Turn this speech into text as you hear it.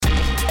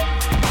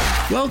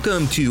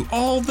Welcome to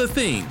All the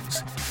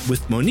Things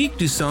with Monique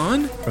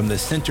Duson from the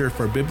Center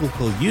for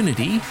Biblical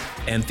Unity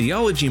and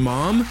Theology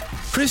Mom,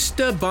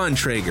 Krista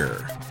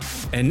Bontrager.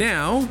 And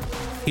now,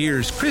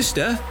 here's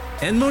Krista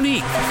and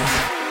Monique.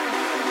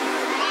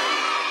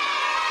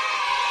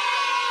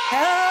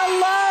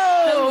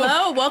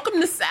 Hello,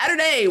 welcome to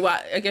Saturday. Well,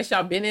 I guess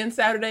y'all been in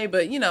Saturday,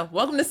 but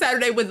welcome to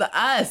Saturday with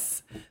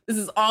us. This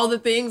is All the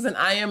Things, and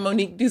I am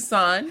Monique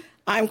Duson.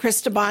 I'm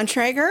Krista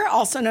Bontrager,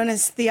 also known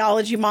as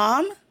Theology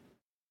Mom.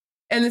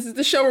 And this is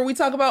the show where we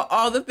talk about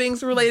all the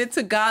things related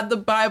to God, the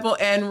Bible,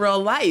 and real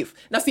life.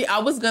 Now, see, I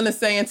was going to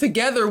say, and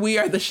together we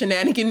are the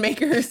shenanigan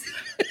makers.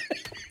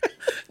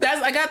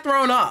 I got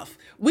thrown off.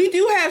 We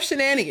do have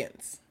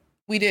shenanigans.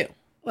 We do.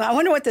 Well, I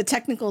wonder what the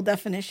technical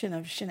definition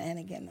of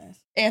shenanigan is.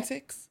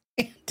 Antics.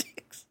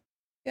 Antics.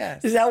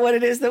 Yes. Is that what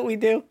it is that we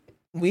do?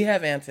 We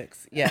have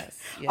antics. Yes.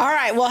 All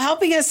right. Well,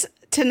 helping us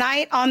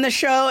tonight on the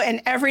show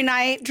and every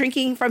night,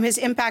 drinking from his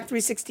Impact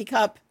 360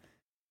 cup,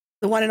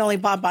 the one and only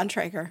Bob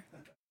Bontrager.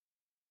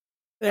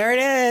 There it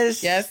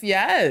is.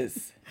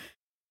 Yes.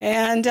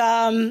 And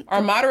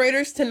our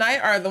moderators tonight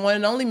are the one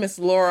and only Miss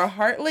Laura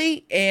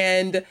Hartley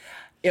and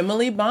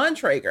Emily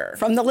Bontrager.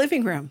 From the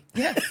living room.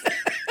 Yes.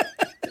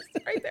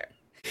 Right there.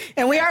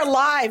 And we are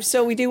live,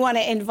 so we do want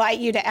to invite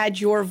you to add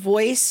your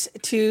voice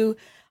to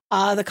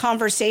the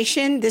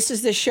conversation. This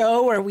is the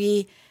show where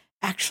we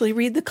actually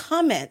read the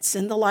comments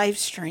in the live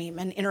stream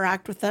and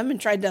interact with them and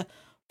try to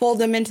fold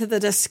them into the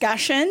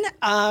discussion.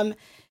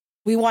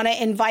 We want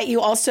to invite you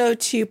also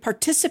to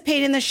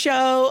participate in the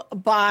show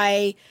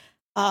by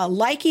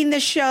liking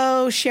the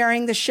show,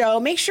 sharing the show.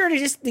 Make sure to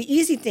just the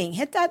easy thing,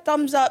 hit that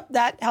thumbs up.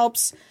 That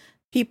helps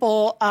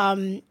people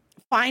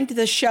find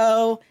the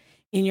show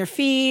in your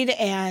feed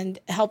and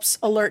helps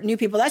alert new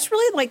people. That's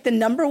really like the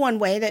number one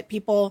way that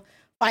people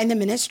find the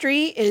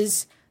ministry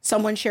is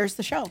someone shares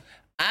the show.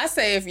 I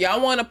say if y'all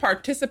want to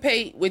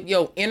participate with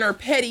your inner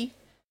petty,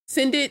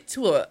 send it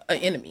to an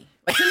enemy.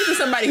 Like send it to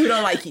somebody who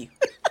don't like you.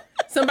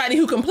 Somebody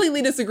who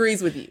completely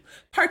disagrees with you.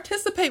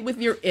 Participate with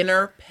your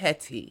inner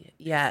petty.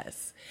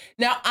 Yes.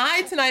 Now,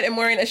 I tonight am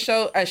wearing a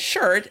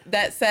shirt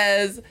that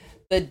says,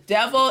 "The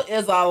devil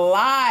is a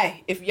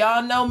lie." If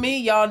y'all know me,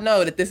 y'all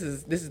know that this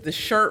is the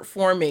shirt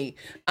for me.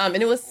 And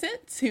it was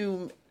sent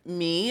to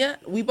me.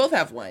 We both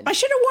have one. I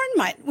should have worn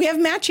mine. We have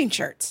matching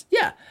shirts.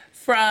 Yeah.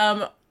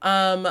 From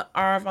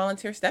our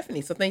volunteer,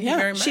 Stephanie. So thank you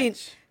very much. She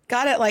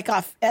got it like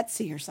off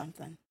Etsy or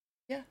something.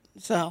 Yeah.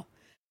 So,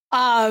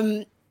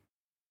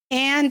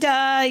 and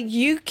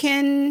you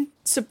can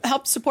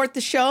help support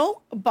the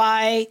show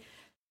by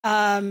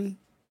checking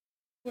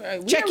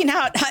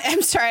out.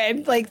 I'm sorry,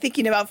 I'm like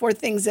thinking about four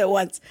things at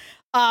once.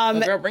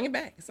 Girl, bring it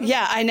back.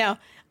 Yeah, I know.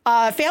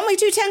 Family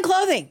 210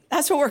 Clothing.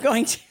 That's what we're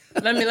going to.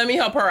 Let me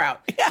help her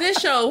out. Yeah. This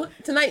show,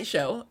 tonight's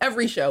show,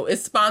 every show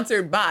is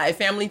sponsored by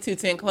Family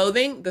 210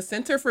 Clothing, the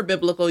Center for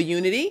Biblical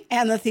Unity,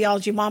 and the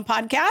Theology Mom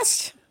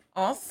podcast.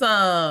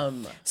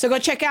 Awesome. So go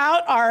check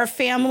out our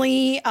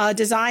family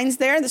designs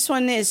there. This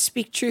one is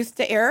Speak Truth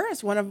to Error.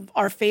 It's one of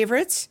our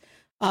favorites.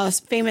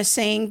 Famous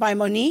saying by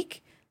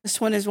Monique. This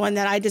one is one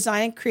that I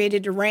designed,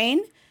 created to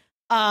reign.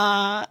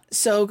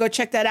 So go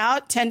check that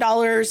out.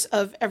 $10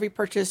 of every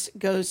purchase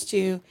goes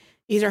to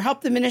either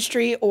help the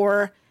ministry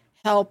or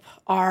help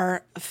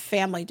our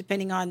family,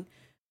 depending on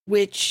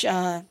which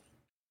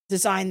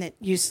design that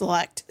you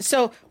select.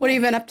 So what have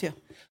you been up to?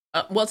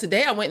 Well,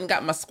 today I went and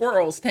got my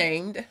squirrels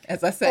tamed,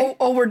 as I say.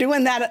 Oh, we're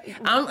doing that.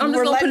 I'm just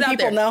going to put it out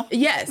there. Know.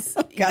 Yes,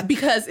 God.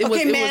 Because it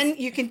was... men,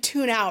 you can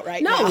tune out now.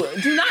 No,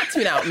 do not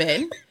tune out,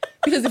 men.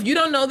 Because if you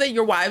don't know that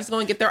your wife's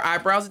going to get their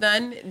eyebrows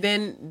done,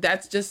 then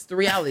that's just the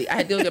reality. I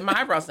had to go get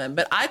my eyebrows done.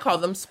 But I call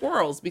them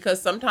squirrels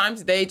because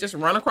sometimes they just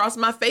run across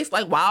my face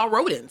like wild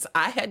rodents.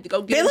 I had to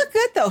go get them. They look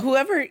good, though.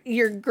 Whoever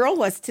your girl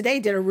was today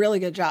did a really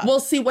good job. Well,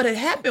 see, what had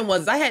happened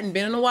was I hadn't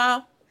been in a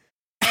while.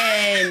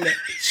 And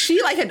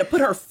she had to put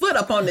her foot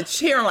up on the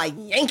chair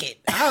and yank it.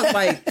 I was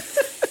like,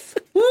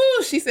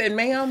 woo. She said,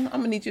 "Ma'am, I'm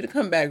going to need you to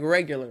come back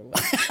regularly."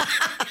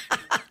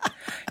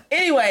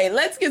 Anyway,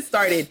 let's get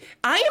started.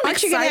 I am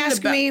Aren't excited you going to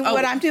ask me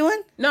what I'm doing?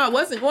 No, I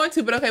wasn't going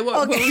to, but okay,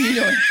 what were you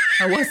doing?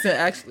 I wasn't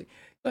actually.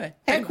 Go ahead.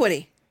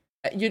 Equity.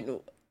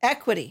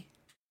 Equity.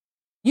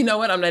 You know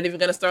what? I'm not even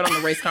going to start on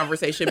the race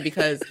conversation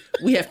because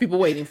we have people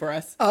waiting for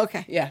us.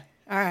 Okay. Yeah.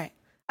 All right.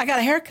 I got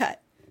a haircut.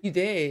 You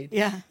did.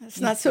 Yeah, it's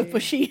not so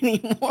pushy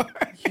anymore.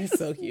 You're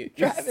so cute.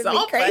 You're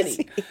so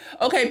funny.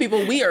 Okay,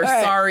 people, we are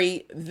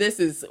sorry.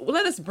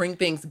 Let us bring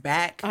things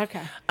back.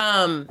 Okay.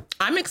 I'm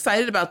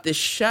excited about this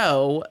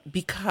show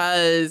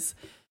because,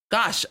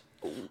 gosh,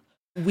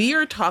 we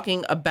are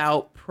talking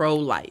about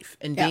pro-life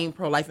and being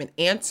pro-life and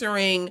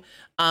answering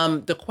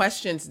the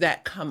questions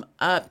that come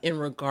up in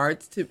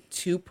regards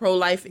to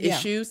pro-life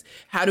issues.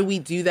 How do we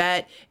do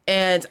that?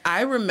 And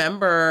I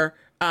remember...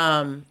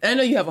 I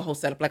know you have a whole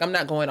setup. I'm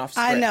not going off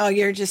script. I know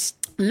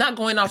I'm not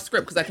going off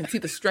script because I can see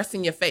the stress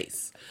in your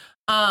face.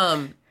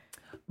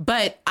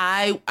 But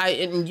I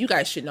and you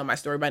guys should know my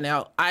story by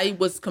now. I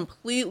was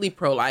completely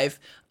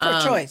pro-life.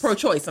 Pro-choice.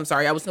 Pro-choice. I'm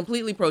sorry. I was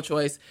completely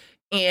pro-choice.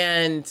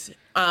 And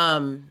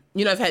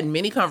I've had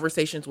many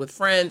conversations with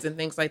friends and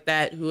things like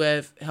that who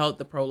have held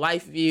the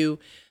pro-life view,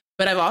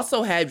 but I've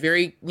also had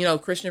very,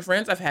 Christian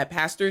friends. I've had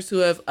pastors who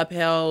have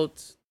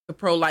upheld the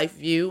pro-life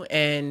view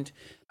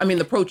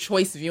the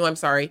pro-choice view, I'm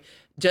sorry,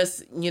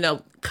 just,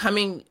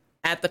 coming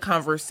at the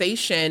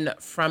conversation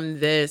from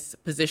this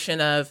position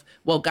of,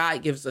 well,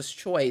 God gives us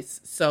choice.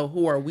 So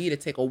who are we to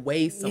take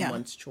away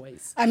someone's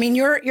choice? I mean,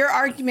 your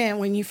argument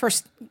when you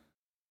first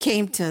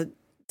came to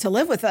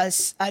live with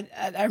us,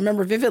 I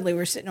remember vividly, we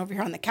were sitting over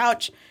here on the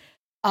couch,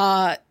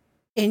 and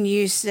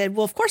you said,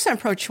 well, of course I'm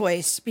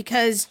pro-choice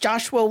because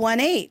Joshua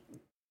 1:8.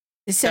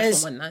 It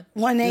says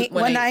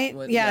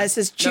 1:8. Yeah, it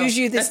says, choose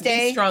you this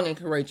day. Be strong and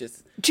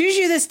courageous. Choose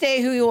you this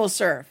day who you will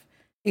serve.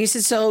 And you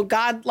said, so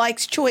God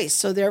likes choice.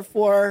 So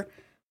therefore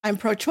I'm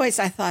pro-choice.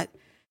 I thought,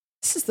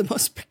 this is the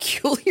most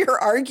peculiar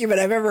argument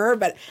I've ever heard,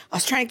 but I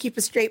was trying to keep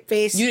a straight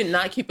face. You did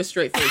not keep a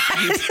straight face.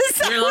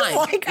 You're lying.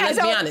 Let's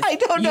be honest. I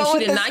don't know.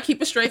 She did not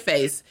keep a straight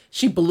face.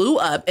 She blew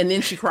up and then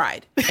she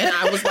cried. And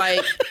I was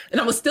like, and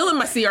I was still in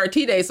my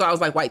CRT days, so I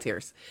was like, white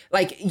tears.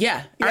 Like,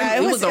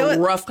 it was a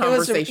rough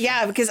conversation.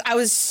 Because I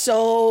was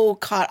so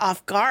caught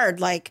off guard.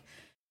 Like,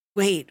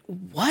 wait,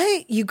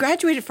 what? You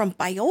graduated from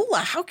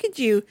Biola. How could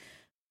you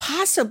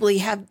possibly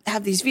have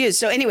these views?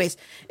 So anyways,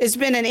 it's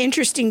been an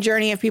interesting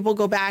journey. If people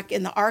go back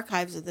in the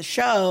archives of the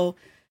show,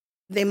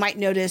 they might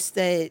notice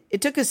that it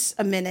took us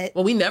a minute.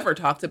 Well, we never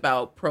talked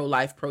about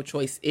pro-life,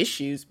 pro-choice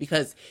issues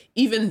because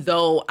even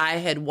though I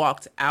had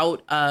walked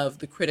out of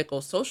the critical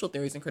social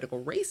theories and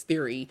critical race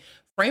theory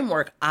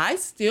framework, I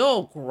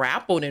still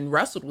grappled and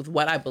wrestled with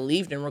what I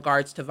believed in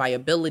regards to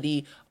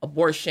viability,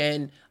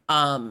 abortion,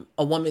 a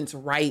woman's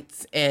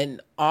rights, and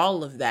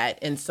all of that.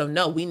 And so,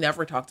 no, we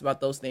never talked about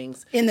those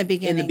things in the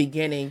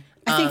beginning.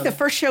 I think the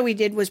first show we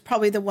did was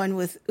probably the one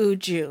with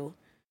Uju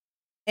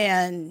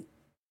and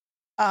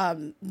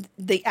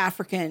the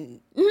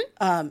African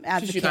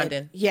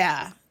advocate.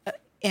 Yeah.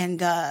 And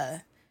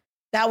that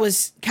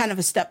was kind of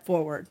a step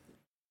forward.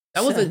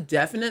 That was a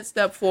definite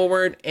step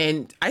forward,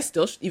 and I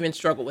still even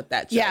struggle with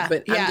that show. Yeah,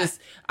 but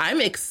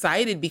I'm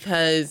excited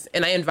because,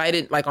 and I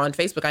invited, like on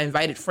Facebook, I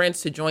invited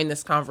friends to join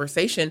this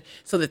conversation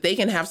so that they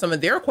can have some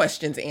of their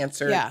questions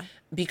answered. Yeah.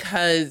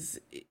 Because,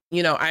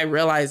 I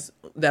realized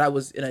that I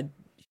was in a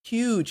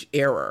huge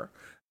error.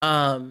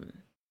 And,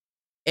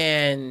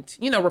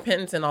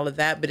 repentance and all of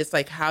that. But it's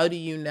like, how do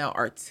you now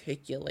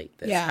articulate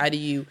this? Yeah. How do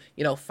you,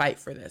 fight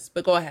for this?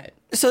 But go ahead.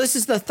 So this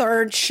is the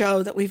third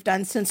show that we've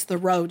done since the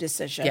Roe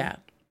decision. Yeah.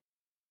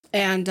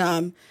 And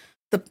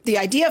the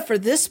idea for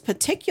this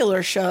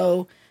particular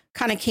show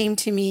kind of came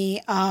to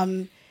me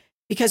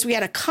because we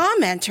had a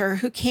commenter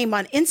who came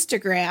on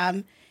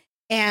Instagram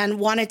and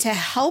wanted to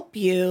help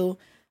you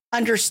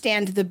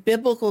understand the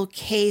biblical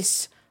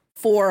case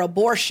for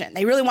abortion.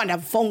 They really wanted to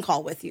have a phone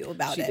call with you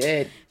about it. She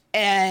did.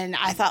 And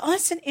I thought,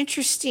 that's an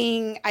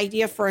interesting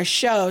idea for a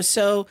show.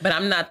 So, but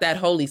I'm not that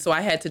holy. So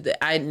I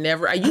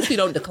usually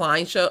don't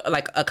decline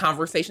like a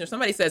conversation. If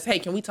somebody says, hey,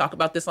 can we talk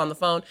about this on the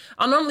phone?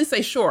 I'll normally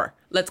say, sure,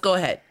 let's go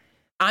ahead.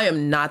 I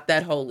am not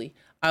that holy.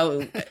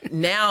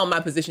 Now my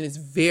position is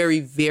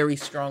very, very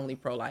strongly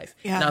pro-life.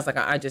 Yeah. And I was like,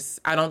 I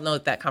don't know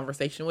if that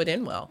conversation would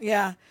end well.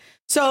 Yeah.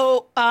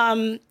 So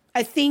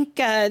I think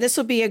this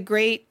will be a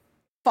great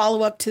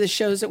follow-up to the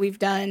shows that we've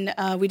done.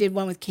 We did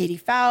one with Katie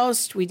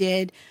Faust. We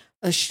did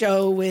a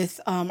show with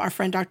our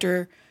friend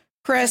Dr.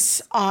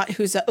 Chris,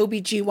 who's a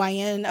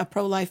OBGYN, a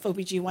pro-life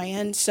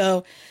OBGYN.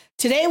 So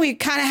today we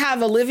kind of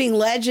have a living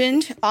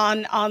legend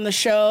on the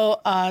show,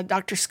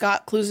 Dr.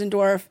 Scott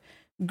Klusendorf.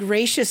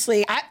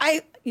 Graciously,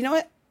 you know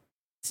what?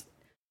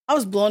 I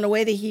was blown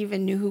away that he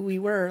even knew who we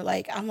were.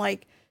 Like, I'm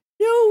like,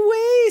 no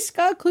way,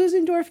 Scott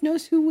Klusendorf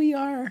knows who we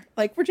are.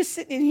 Like, we're just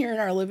sitting in here in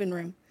our living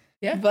room.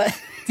 Yeah. But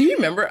do you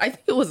remember? I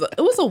think it was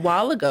a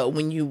while ago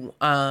when you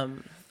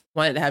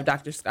wanted to have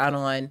Dr. Scott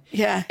on.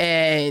 Yeah.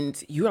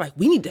 And you were like,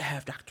 we need to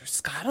have Dr.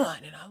 Scott on.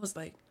 And I was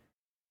like,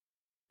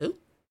 who?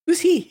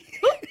 Who's he?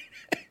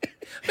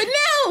 But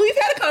now we've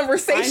had a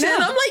conversation.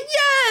 And I'm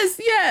like,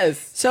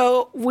 yes.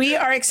 So we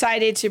are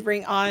excited to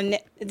bring on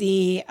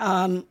the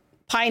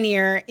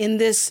pioneer in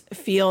this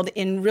field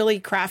in really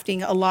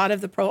crafting a lot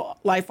of the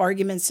pro-life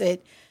arguments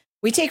that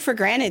we take for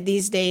granted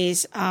these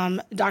days.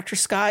 Dr.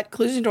 Scott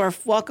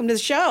Klusendorf, welcome to the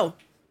show.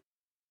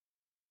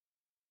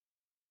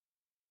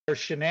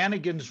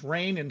 Shenanigans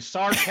reign and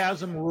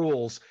sarcasm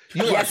rules.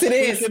 Yes, it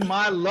is. In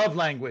my love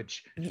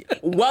language.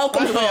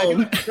 Welcome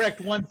home. I do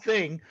correct one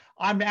thing.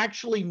 I'm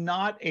actually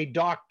not a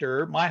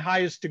doctor. My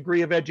highest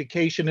degree of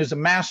education is a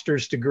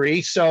master's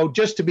degree. So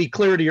just to be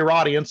clear to your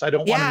audience, I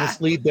don't want to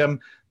mislead them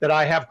that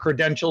I have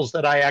credentials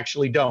that I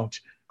actually don't.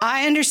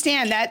 I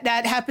understand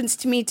that happens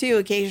to me too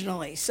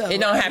occasionally. So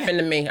it don't happen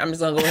to me. I'm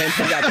just gonna go ahead and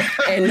put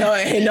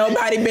that. Ain't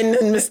nobody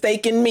been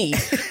mistaking me.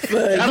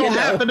 But, that'll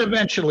happen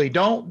eventually.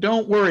 Don't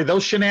worry.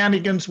 Those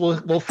shenanigans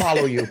will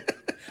follow you.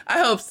 I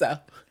hope so.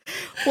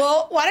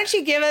 Well, why don't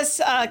you give us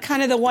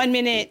kind of the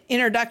 1-minute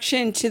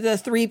introduction to the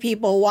three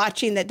people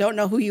watching that don't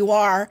know who you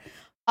are,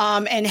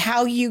 and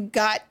how you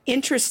got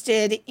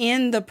interested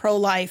in the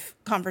pro-life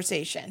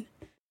conversation.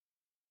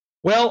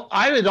 Well,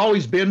 I had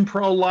always been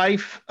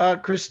pro-life,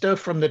 Krista,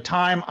 from the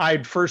time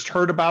I'd first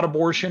heard about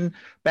abortion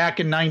back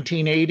in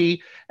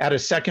 1980 at a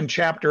Second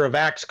Chapter of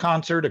Acts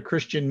concert, a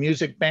Christian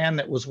music band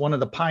that was one of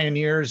the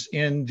pioneers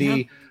in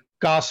the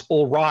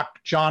gospel rock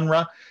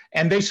genre.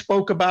 And they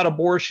spoke about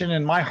abortion,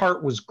 and my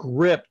heart was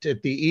gripped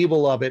at the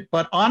evil of it.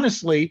 But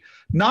honestly,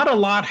 not a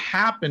lot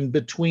happened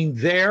between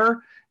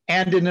there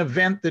and an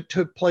event that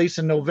took place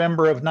in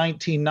November of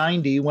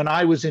 1990 when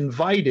I was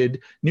invited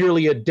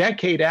nearly a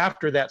decade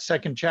after that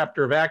Second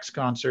Chapter of Acts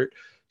concert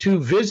to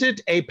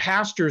visit a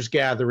pastor's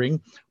gathering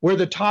where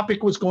the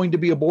topic was going to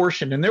be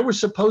abortion. And there were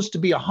supposed to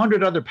be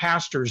 100 other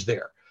pastors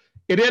there.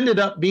 It ended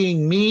up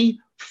being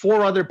me,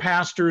 4 other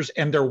pastors,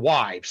 and their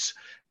wives.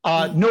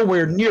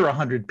 Nowhere near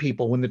 100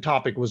 people when the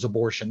topic was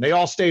abortion. They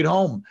all stayed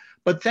home.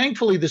 But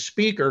thankfully, the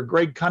speaker,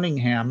 Greg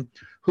Cunningham,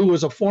 who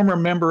was a former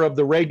member of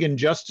the Reagan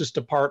Justice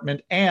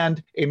Department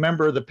and a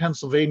member of the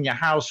Pennsylvania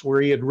House, where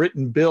he had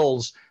written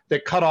bills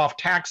that cut off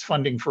tax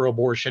funding for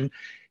abortion,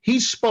 he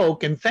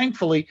spoke, and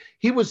thankfully,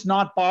 he was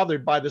not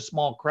bothered by the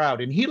small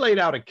crowd. And he laid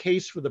out a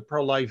case for the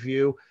pro-life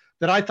view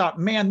that I thought,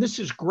 man, this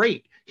is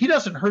great. He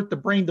doesn't hurt the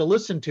brain to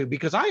listen to,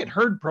 because I had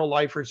heard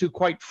pro-lifers who,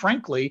 quite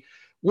frankly,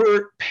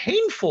 were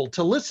painful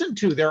to listen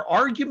to. Their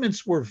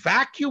arguments were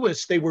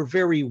vacuous. They were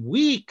very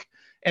weak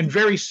and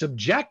very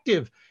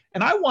subjective.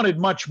 And I wanted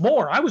much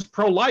more. I was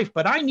pro-life,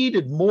 but I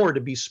needed more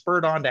to be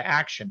spurred on to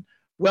action.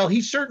 Well,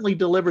 he certainly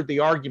delivered the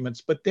arguments,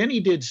 but then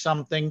he did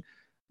something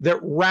that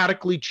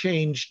radically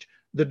changed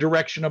the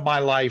direction of my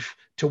life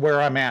to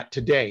where I'm at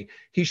today.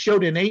 He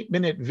showed an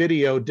 8-minute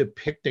video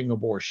depicting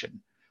abortion.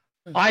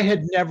 I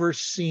had never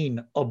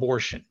seen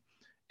abortion.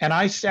 And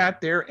I sat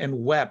there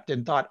and wept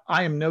and thought,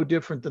 I am no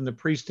different than the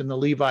priest and the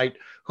Levite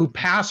who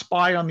pass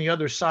by on the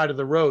other side of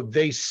the road.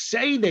 They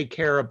say they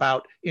care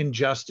about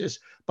injustice,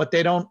 but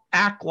they don't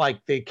act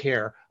like they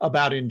care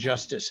about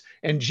injustice.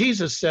 And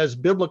Jesus says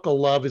biblical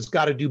love has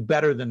got to do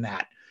better than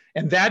that.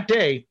 And that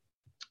day,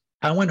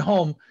 I went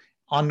home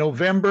on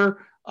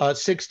November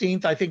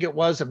 16th, I think it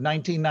was, of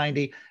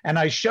 1990, and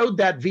I showed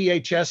that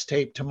VHS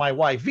tape to my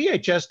wife.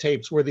 VHS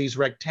tapes were these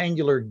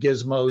rectangular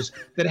gizmos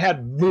that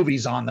had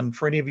movies on them,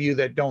 for any of you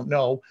that don't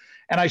know.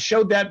 And I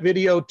showed that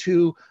video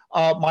to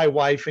my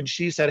wife, and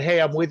she said,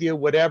 hey, I'm with you,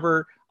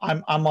 whatever,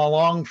 I'm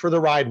along for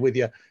the ride with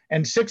you.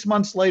 And 6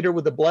 months later,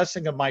 with the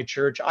blessing of my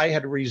church, I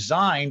had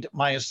resigned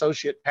my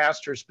associate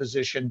pastor's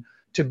position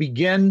to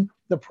begin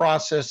the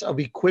process of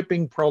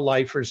equipping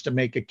pro-lifers to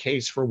make a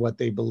case for what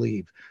they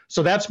believe.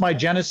 So that's my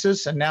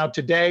genesis. And now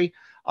today,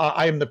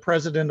 I am the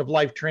president of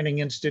Life Training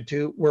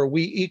Institute, where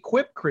we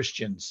equip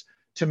Christians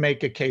to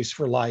make a case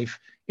for life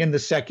in the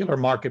secular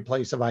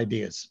marketplace of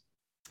ideas.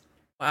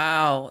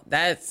 Wow,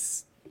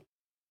 that's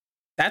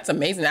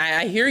amazing.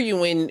 I hear you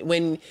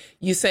when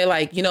you say,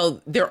 like, you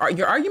know,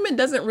 your argument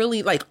doesn't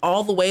really like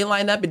all the way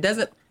line up. It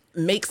doesn't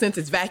make sense.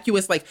 It's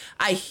vacuous. Like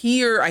I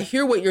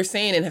hear what you're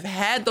saying and have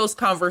had those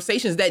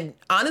conversations that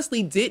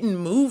honestly didn't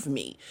move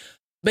me.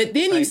 But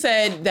then you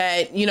said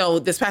that, you know,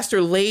 this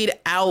pastor laid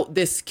out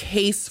this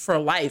case for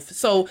life.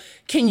 So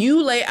can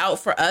you lay out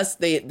for us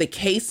the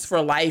case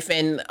for life?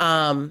 And,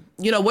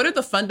 you know, what are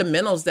the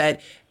fundamentals that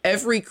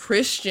every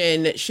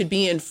Christian should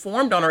be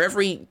informed on, or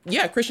every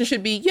Christian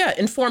should be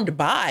informed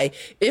by,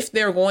 if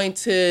they're going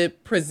to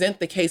present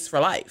the case for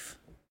life?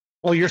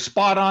 Well, you're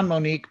spot on,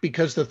 Monique,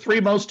 because the 3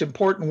 most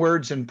important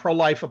words in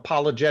pro-life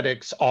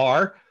apologetics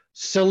are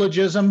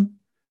syllogism,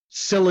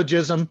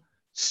 syllogism,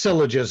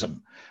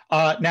 syllogism.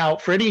 Now,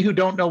 for any who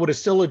don't know what a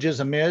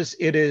syllogism is,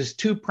 it is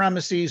 2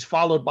 premises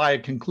followed by a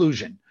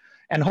conclusion.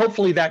 And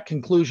hopefully that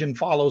conclusion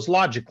follows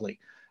logically.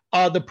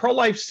 The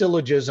pro-life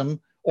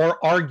syllogism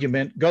or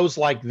argument goes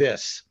like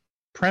this.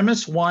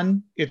 Premise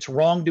 1, it's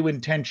wrong to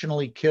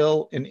intentionally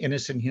kill an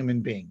innocent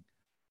human being.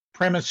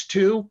 Premise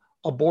 2,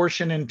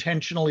 abortion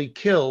intentionally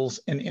kills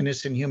an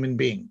innocent human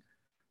being.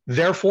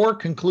 Therefore,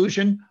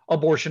 conclusion,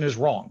 abortion is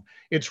wrong.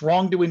 It's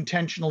wrong to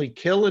intentionally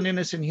kill an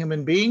innocent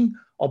human being.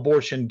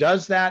 Abortion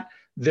does that.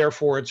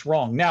 Therefore, it's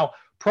wrong. Now,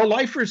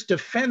 pro-lifers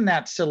defend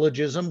that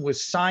syllogism with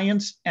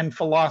science and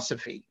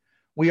philosophy.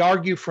 We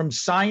argue from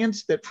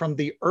science that from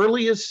the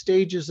earliest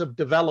stages of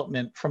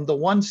development, from the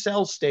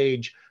 1-cell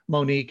stage,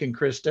 Monique and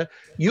Krista,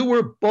 you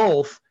were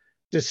both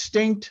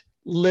distinct,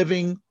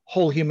 living,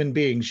 whole human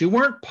beings. You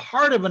weren't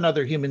part of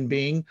another human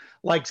being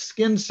like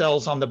skin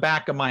cells on the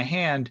back of my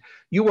hand.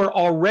 You were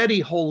already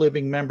whole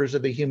living members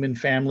of the human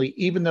family,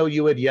 even though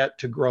you had yet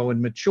to grow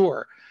and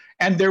mature.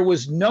 And there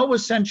was no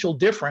essential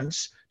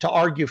difference, to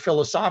argue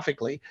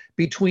philosophically,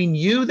 between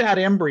you, that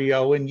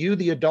embryo, and you,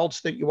 the adults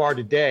that you are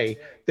today,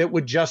 that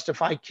would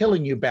justify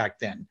killing you back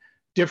then.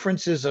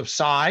 Differences of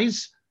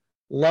size,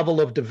 level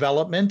of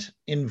development,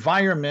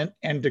 environment,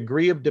 and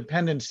degree of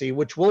dependency,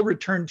 which we'll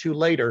return to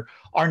later,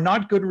 are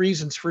not good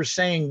reasons for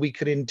saying we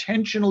could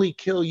intentionally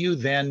kill you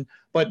then,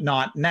 but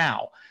not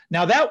now.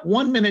 Now, that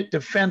 1-minute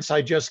defense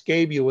I just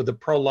gave you of the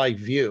pro-life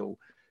view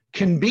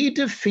can be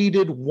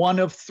defeated one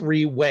of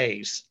 3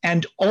 ways,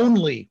 and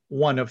only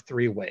one of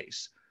 3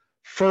 ways.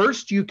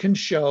 First, you can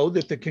show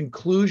that the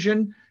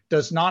conclusion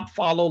does not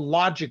follow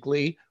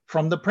logically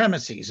from the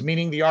premises,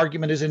 meaning the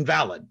argument is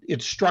invalid,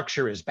 its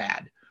structure is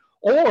bad.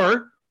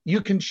 Or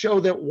you can show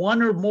that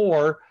one or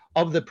more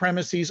of the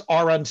premises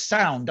are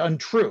unsound,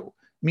 untrue,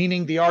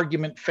 meaning the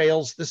argument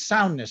fails the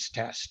soundness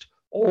test.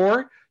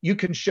 Or you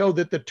can show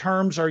that the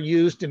terms are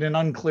used in an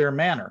unclear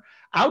manner.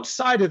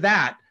 Outside of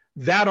that,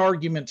 that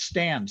argument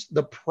stands.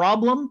 The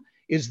problem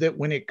is that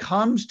when it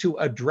comes to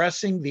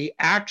addressing the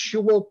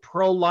actual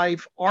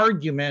pro-life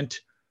argument,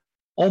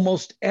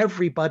 almost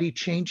everybody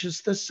changes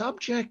the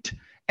subject.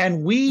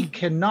 And we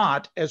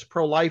cannot, as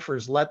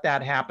pro-lifers, let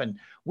that happen.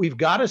 We've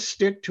got to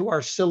stick to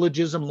our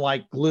syllogism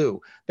like glue.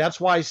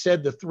 That's why I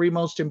said the three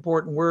most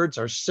important words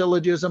are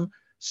syllogism,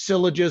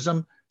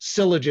 syllogism,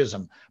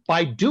 syllogism.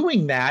 By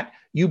doing that,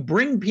 you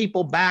bring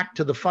people back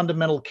to the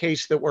fundamental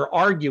case that we're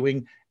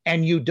arguing,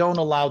 and you don't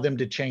allow them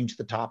to change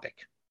the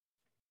topic.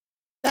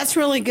 That's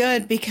really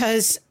good,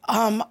 because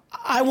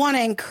I want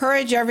to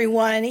encourage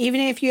everyone,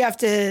 even if you have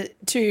to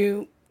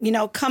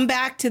come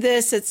back to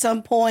this at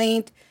some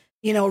point,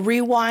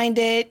 rewind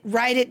it,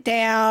 write it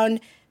down,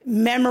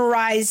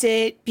 memorize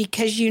it,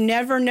 because you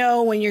never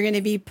know when you're going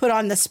to be put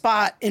on the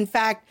spot. In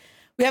fact,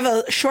 we have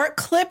a short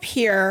clip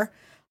here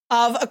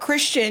of a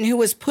Christian who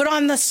was put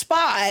on the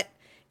spot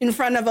in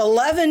front of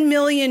 11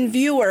 million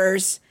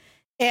viewers.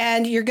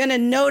 And you're going to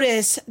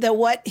notice that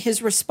what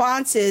his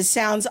response is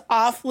sounds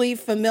awfully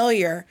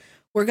familiar.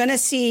 We're going to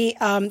see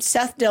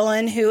Seth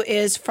Dillon, who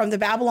is from the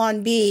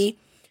Babylon Bee,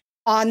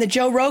 on the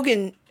Joe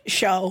Rogan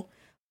show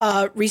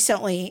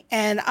recently.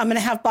 And I'm going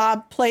to have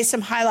Bob play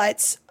some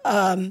highlights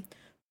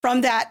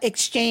from that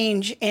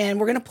exchange. And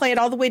we're going to play it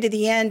all the way to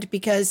the end,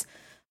 because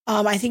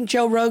I think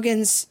Joe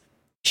Rogan's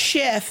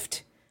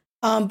shift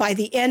by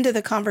the end of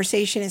the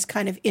conversation is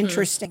kind of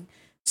interesting.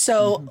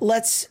 So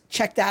let's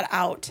check that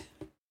out.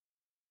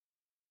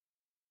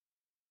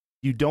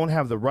 You don't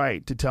have the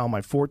right to tell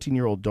my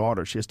 14-year-old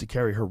daughter she has to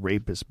carry her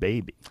rapist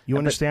baby. You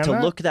understand that? To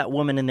look that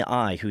woman in the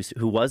eye who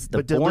was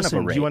born of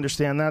a rape. Do you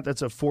understand that?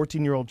 That's a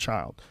 14-year-old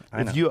child.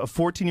 If a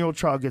 14-year-old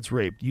child gets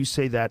raped, you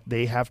say that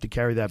they have to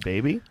carry that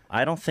baby?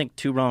 I don't think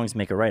two wrongs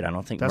make a right. I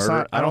don't think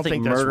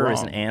murder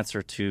is an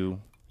answer to.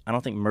 I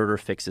don't think murder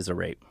fixes a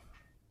rape.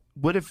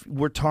 What if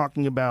we're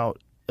talking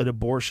about an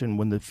abortion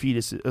when the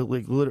fetus,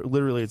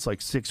 literally it's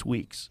like 6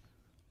 weeks,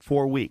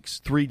 4 weeks,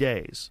 3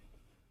 days?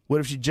 What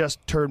if she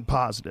just turned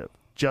positive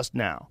just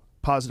now?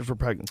 Positive for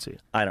pregnancy.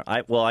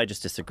 I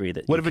just disagree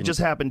that. What if it just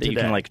happened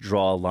today? You can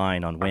draw a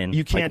line on when.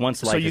 You can't.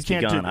 Once life has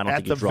begun, I don't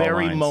think you draw lines. At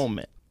the very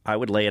moment. I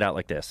would lay it out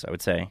like this. I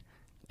would say,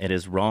 it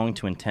is wrong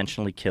to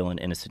intentionally kill an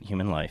innocent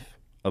human life.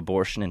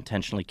 Abortion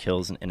intentionally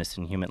kills an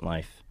innocent human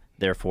life.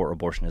 Therefore,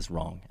 abortion is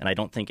wrong. And I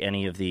don't think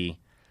any of the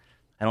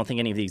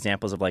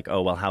examples of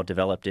how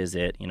developed is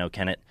it?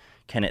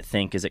 Can it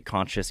think? Is it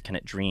conscious? Can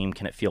it dream?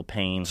 Can it feel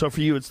pain? So for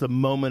you, it's the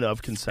moment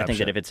of conception. I think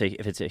that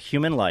if it's a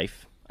human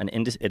life,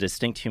 a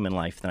distinct human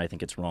life, then I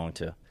think it's wrong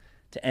to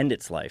end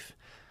its life.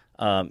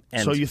 And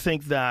so you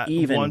think that do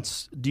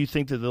you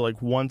think that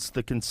once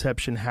the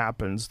conception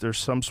happens, there's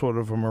some sort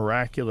of a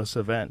miraculous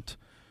event,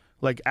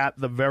 at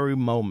the very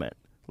moment?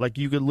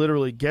 You could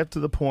literally get to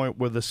the point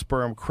where the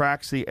sperm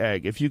cracks the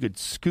egg. If you could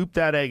scoop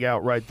that egg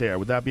out right there,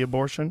 would that be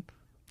abortion?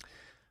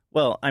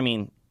 Well, I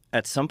mean,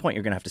 at some point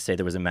you're going to have to say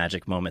there was a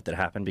magic moment that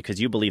happened,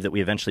 because you believe that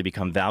we eventually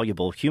become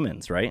valuable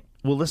humans, right?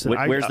 Well, listen,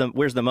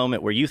 where's the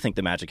moment where you think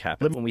the magic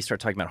happened? When we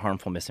start talking about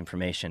harmful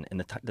misinformation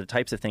and the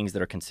types of things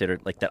that are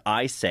considered, that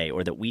I say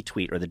or that we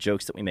tweet or the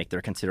jokes that we make that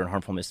are considered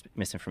harmful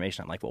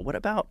misinformation, I'm like, well, what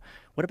about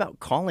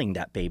calling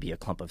that baby a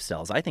clump of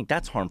cells? I think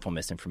that's harmful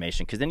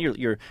misinformation, because then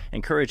you're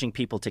encouraging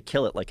people to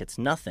kill it like it's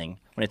nothing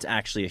when it's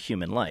actually a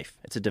human life.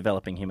 It's a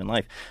developing human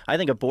life. I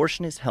think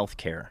abortion is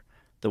healthcare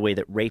the way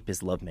that rape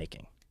is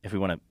lovemaking. If we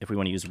want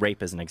to use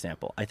rape as an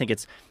example, I think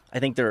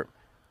they're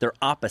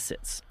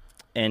opposites,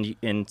 and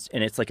it's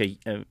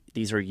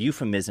these are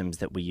euphemisms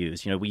that we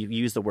use. We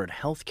use the word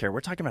healthcare. We're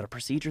talking about a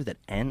procedure that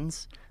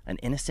ends an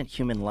innocent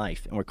human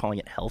life, and we're calling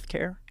it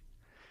healthcare.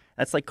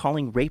 That's like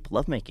calling rape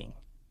lovemaking.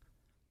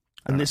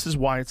 And this is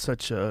why it's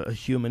such a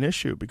human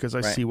issue, because I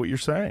see what you're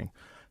saying.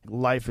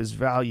 Life is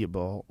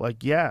valuable.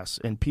 Yes,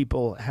 and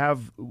people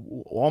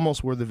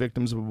almost were the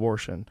victims of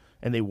abortion,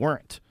 and they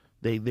weren't.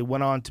 They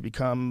went on to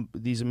become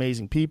these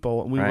amazing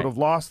people, and we would have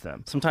lost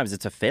them. Sometimes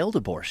it's a failed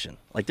abortion.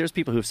 There's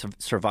people who've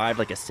survived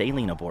a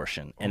saline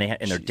abortion, and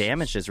they're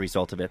damaged as a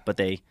result of it, but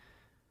they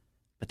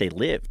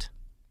lived,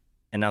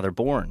 and now they're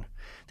born.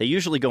 They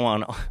usually go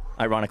on,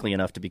 ironically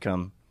enough, to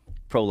become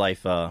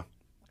pro-life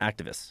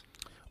activists.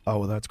 Oh,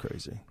 well, that's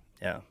crazy.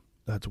 Yeah.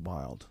 That's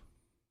wild.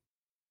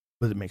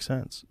 But it makes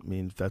sense. I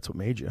mean, if that's what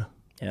made you,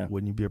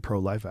 wouldn't you be a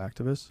pro-life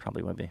activist?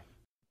 Probably would be.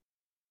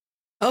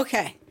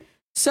 Okay.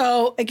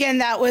 So again,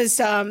 that was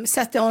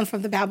Seth Dillon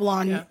from the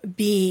Babylon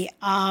Bee.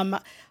 I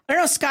don't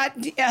know, Scott,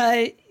 do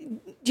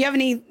you have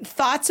any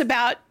thoughts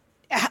about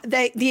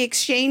the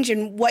exchange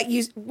and what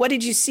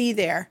did you see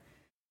there?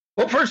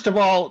 Well, first of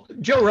all,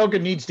 Joe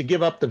Rogan needs to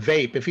give up the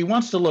vape. If he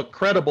wants to look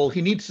credible,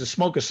 he needs to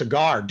smoke a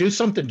cigar, do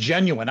something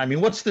genuine. I mean,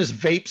 what's this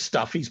vape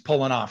stuff he's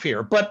pulling off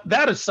here? But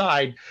that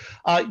aside,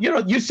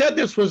 you said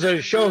this was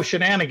a show of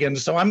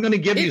shenanigans, so I'm going to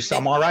give you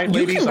some, all right,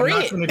 ladies?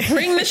 Bring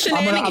the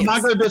shenanigans. I'm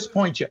not going to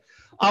disappoint you.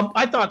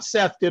 I thought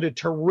Seth did a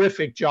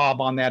terrific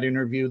job on that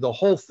interview. The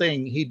whole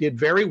thing, he did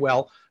very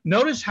well.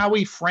 Notice how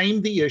he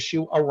framed the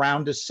issue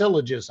around a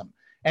syllogism.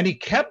 And he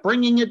kept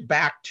bringing it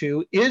back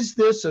to, is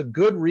this a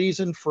good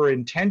reason for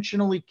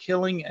intentionally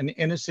killing an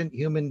innocent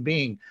human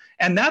being?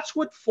 And that's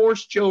what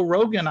forced Joe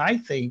Rogan, I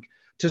think,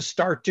 to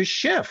start to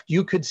shift.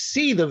 You could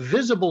see the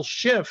visible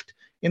shift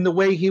in the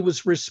way he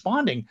was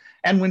responding.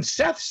 And when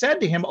Seth said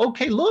to him,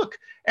 okay, look,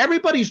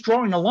 everybody's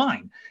drawing a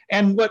line.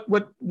 And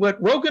what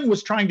Rogan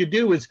was trying to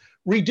do is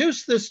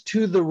reduce this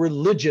to the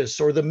religious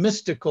or the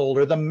mystical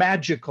or the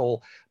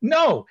magical.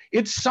 No,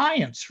 it's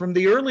science. From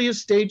the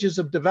earliest stages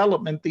of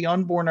development, the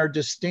unborn are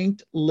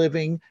distinct,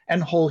 living,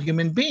 and whole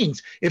human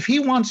beings. If he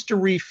wants to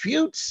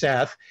refute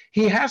Seth,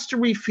 he has to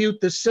refute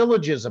the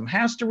syllogism,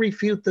 has to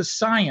refute the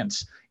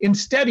science.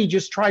 Instead, he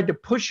just tried to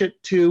push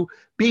it to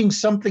being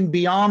something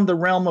beyond the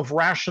realm of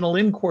rational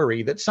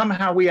inquiry, that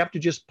somehow we have to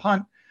just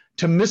punt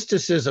to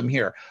mysticism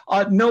here.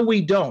 No,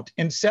 we don't.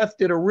 And Seth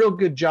did a real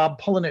good job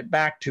pulling it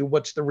back to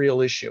what's the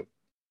real issue.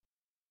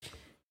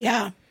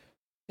 Yeah.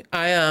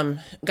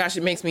 Gosh,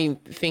 it makes me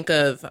think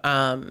of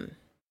the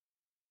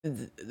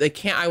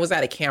camp. I was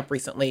at a camp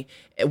recently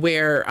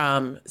where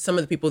some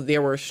of the people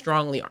there were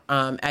strongly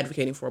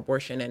advocating for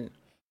abortion. And,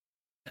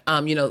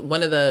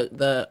 one of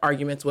the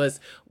arguments was,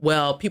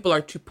 well, people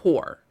are too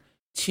poor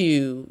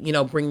to,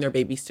 bring their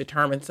babies to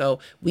term. And so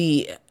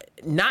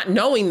not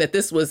knowing that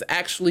this was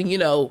actually,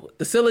 the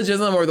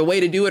syllogism or the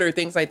way to do it or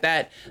things like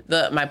that,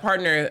 my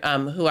partner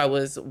who I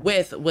was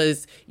with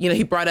was,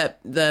 he brought up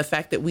the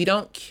fact that we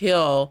don't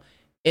kill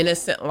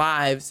innocent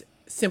lives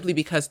simply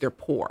because they're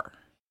poor.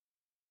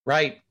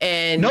 Right.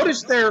 And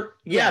notice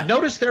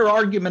their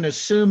argument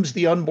assumes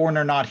the unborn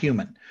are not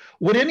human.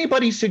 Would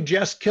anybody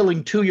suggest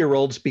killing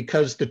 2-year-olds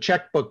because the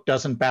checkbook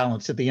doesn't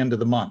balance at the end of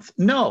the month?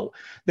 No,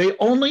 they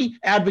only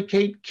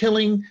advocate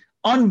killing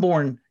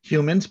unborn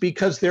humans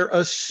because they're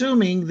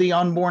assuming the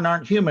unborn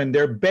aren't human.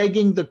 They're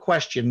begging the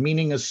question,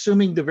 meaning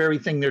assuming the very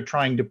thing they're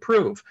trying to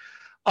prove.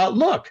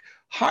 Look,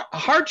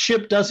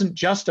 hardship doesn't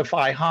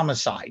justify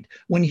homicide.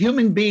 When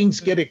human beings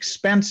get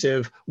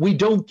expensive, we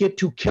don't get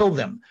to kill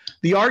them.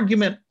 The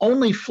argument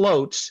only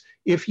floats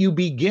if you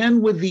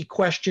begin with the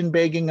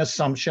question-begging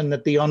assumption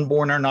that the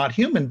unborn are not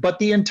human. But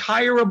the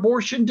entire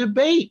abortion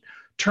debate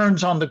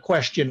turns on the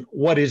question,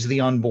 what is the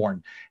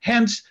unborn?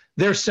 Hence,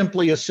 they're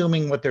simply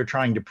assuming what they're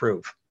trying to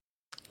prove.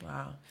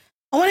 Wow.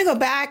 I want to go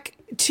back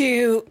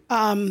to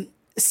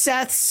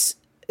Seth's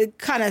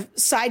kind of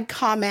side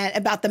comment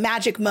about the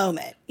magic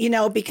moment,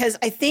 because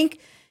I think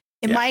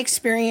in my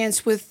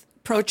experience with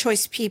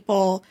pro-choice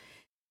people,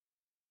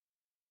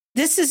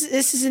 this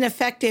is an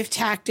effective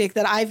tactic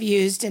that I've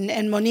used.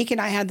 And Monique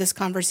and I had this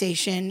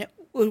conversation,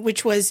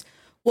 which was,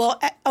 well,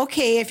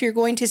 okay, if you're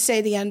going to say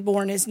the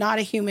unborn is not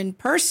a human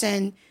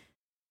person,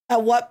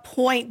 at what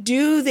point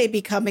do they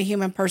become a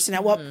human person?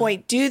 At what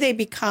point do they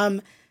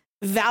become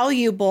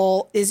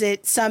valuable? Is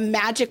it some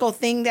magical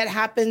thing that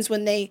happens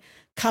when they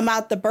come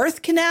out the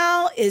birth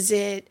canal? Is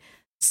it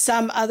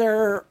some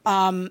other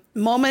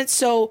moment?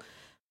 So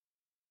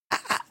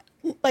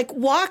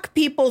walk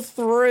people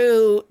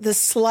through the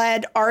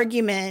sled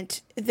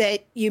argument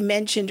that you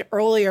mentioned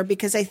earlier,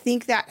 because I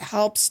think that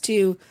helps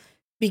to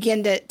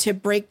begin to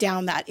break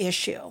down that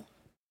issue.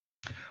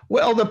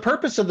 Well, the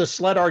purpose of the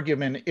sled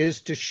argument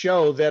is to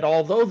show that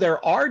although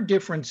there are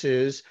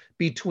differences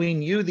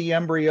between you, the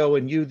embryo,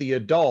 and you, the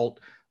adult,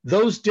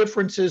 those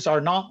differences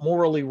are not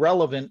morally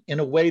relevant in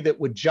a way that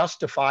would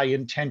justify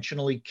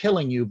intentionally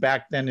killing you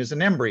back then as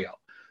an embryo.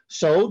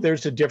 So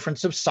there's a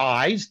difference of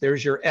size.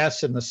 There's your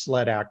S in the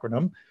SLED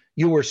acronym.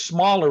 You were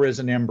smaller as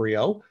an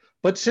embryo.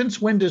 But since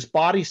when does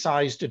body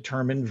size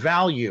determine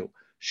value?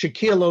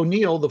 Shaquille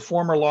O'Neal, the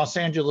former Los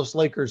Angeles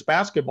Lakers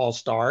basketball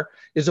star,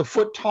 is a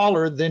foot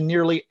taller than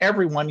nearly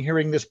everyone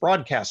hearing this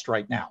broadcast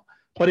right now.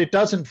 But it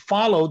doesn't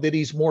follow that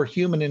he's more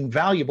human and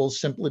valuable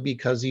simply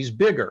because he's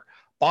bigger.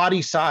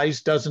 Body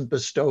size doesn't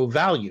bestow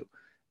value.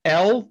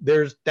 L,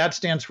 that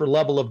stands for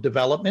level of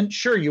development.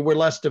 Sure, you were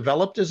less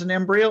developed as an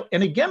embryo.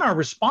 And again, our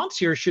response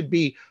here should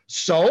be,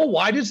 so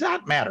why does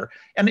that matter?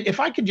 And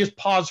if I could just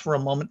pause for a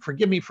moment,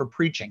 forgive me for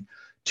preaching.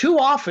 Too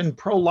often,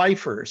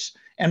 pro-lifers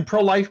and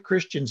pro-life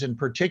Christians in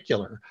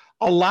particular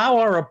allow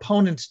our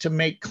opponents to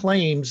make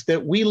claims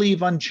that we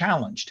leave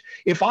unchallenged.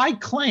 If I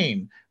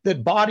claim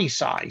that body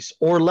size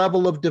or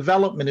level of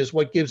development is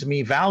what gives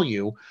me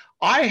value,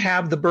 I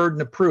have the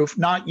burden of proof,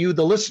 not you,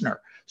 the listener.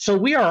 So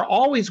we are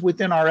always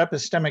within our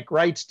epistemic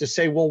rights to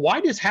say, well,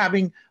 why does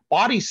having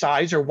body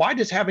size or why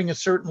does having a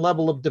certain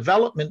level of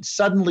development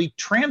suddenly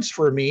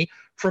transfer me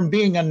from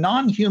being a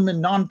non-human,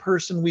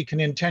 non-person we can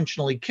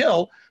intentionally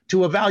kill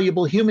to a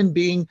valuable human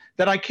being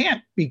that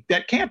can't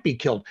be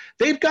killed?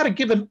 They've got to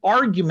give an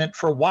argument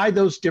for why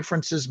those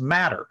differences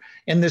matter.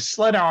 And this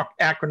SLED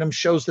acronym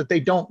shows that they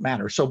don't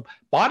matter. So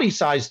body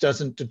size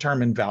doesn't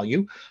determine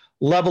value.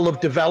 Level of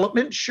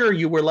development, sure,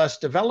 you were less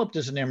developed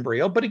as an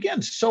embryo, but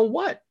again, so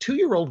what?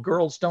 2-year-old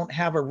girls don't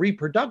have a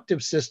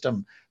reproductive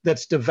system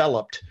that's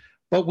developed,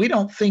 but we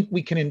don't think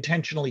we can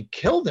intentionally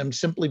kill them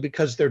simply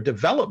because their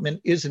development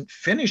isn't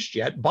finished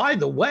yet. By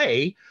the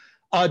way,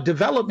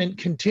 development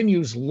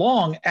continues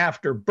long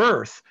after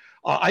birth.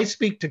 I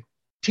speak to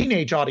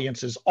teenage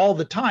audiences all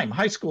the time,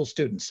 high school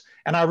students,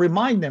 and I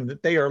remind them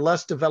that they are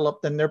less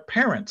developed than their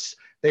parents.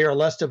 They are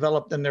less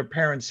developed than their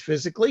parents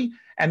physically,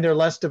 and they're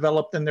less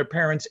developed than their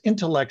parents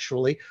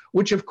intellectually,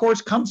 which of course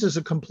comes as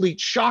a complete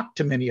shock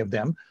to many of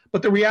them.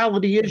 But the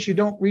reality is you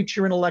don't reach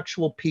your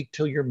intellectual peak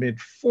till your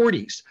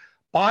mid-40s.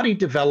 Body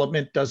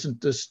development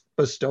doesn't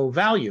bestow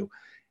value.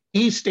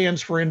 E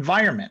stands for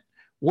environment.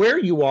 Where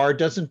you are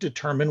doesn't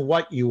determine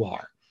what you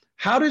are.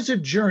 How does a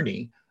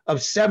journey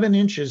of 7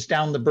 inches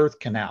down the birth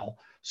canal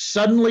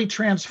suddenly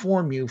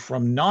transform you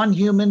from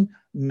non-human,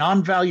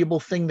 non-valuable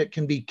thing that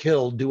can be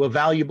killed to a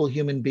valuable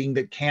human being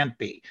that can't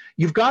be?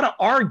 You've got to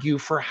argue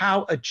for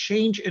how a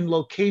change in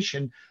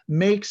location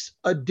makes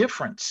a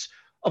difference.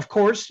 Of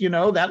course,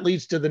 that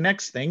leads to the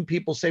next thing.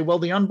 People say, well,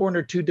 the unborn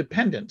are too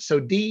dependent. So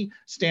D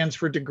stands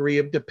for degree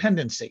of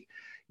dependency.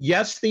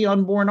 Yes, the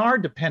unborn are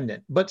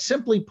dependent, but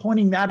simply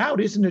pointing that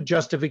out isn't a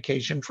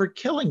justification for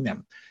killing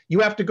them. You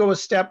have to go a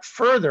step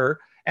further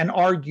and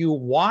argue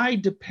why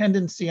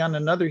dependency on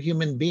another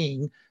human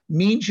being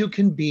means you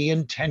can be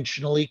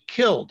intentionally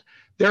killed.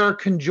 There are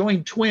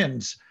conjoined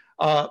twins.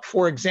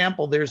 For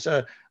example, there's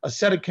a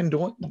set of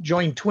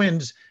conjoined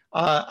twins.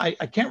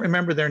 I can't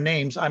remember their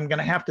names. I'm going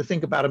to have to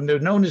think about them. They're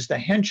known as the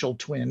Henschel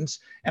twins,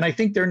 and I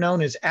think they're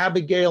known as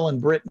Abigail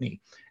and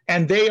Brittany.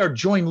 And they are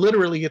joined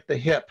literally at the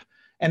hip,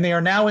 and they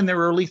are now in their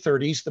early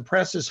 30s. The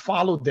press has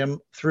followed them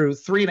through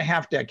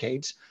 3.5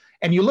 decades.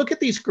 And you look at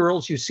these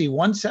girls, you see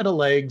one set of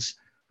legs,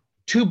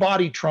 2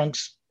 body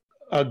trunks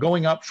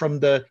going up from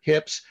the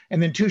hips,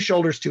 and then 2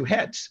 shoulders, 2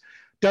 heads.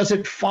 Does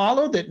it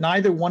follow that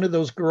neither one of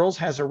those girls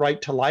has a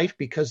right to life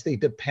because they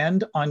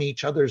depend on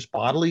each other's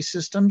bodily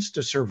systems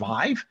to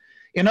survive?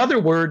 In other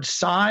words,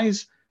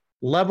 size,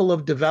 level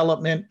of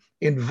development,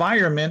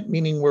 environment,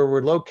 meaning where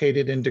we're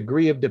located, and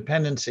degree of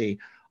dependency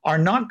are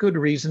not good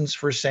reasons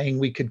for saying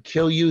we could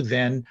kill you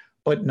then,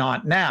 but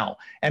not now.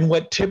 And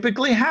what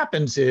typically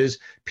happens is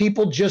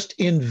people just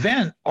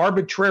invent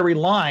arbitrary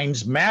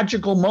lines,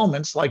 magical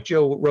moments, like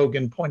Joe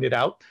Rogan pointed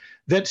out,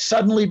 that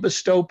suddenly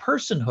bestow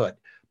personhood.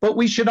 But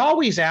we should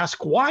always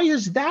ask, why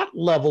is that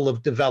level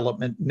of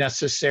development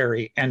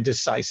necessary and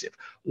decisive?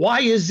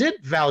 Why is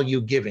it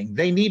value giving?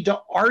 They need to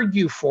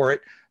argue for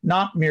it,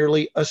 not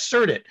merely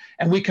assert it.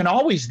 And we can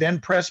always then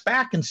press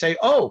back and say,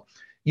 oh,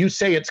 you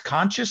say it's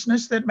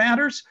consciousness that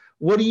matters?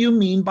 What do you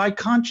mean by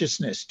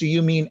consciousness? Do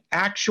you mean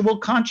actual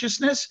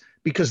consciousness?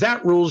 Because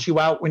that rules you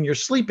out when you're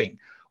sleeping.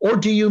 Or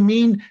do you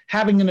mean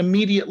having an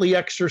immediately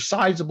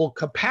exercisable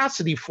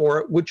capacity for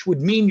it, which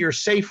would mean you're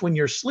safe when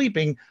you're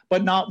sleeping,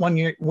 but not when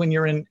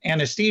you're in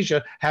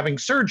anesthesia having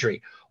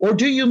surgery? Or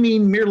do you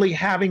mean merely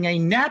having a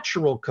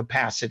natural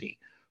capacity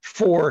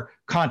for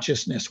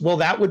consciousness? Well,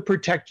 that would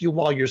protect you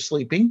while you're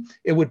sleeping.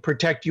 It would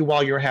protect you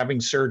while you're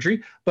having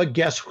surgery. But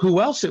guess who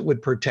else it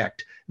would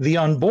protect? The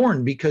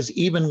unborn, because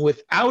even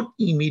without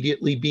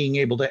immediately being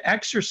able to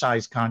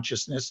exercise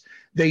consciousness,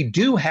 they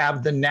do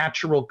have the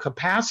natural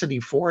capacity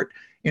for it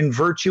in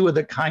virtue of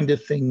the kind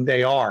of thing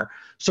they are.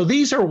 So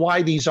these are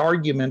why these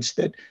arguments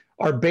that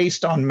are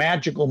based on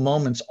magical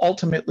moments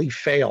ultimately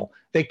fail.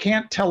 They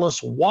can't tell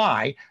us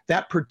why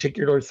that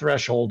particular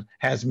threshold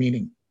has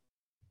meaning.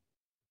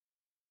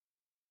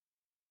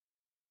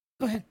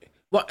 Go ahead.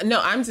 Well,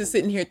 no, I'm just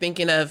sitting here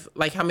thinking of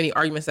like how many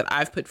arguments that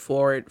I've put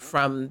forward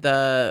from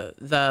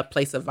the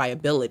place of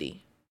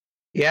viability.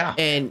 Yeah.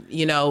 And,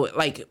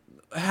 like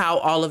how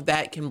all of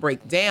that can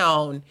break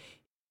down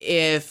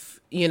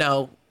if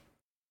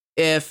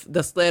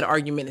the SLED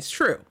argument is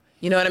true.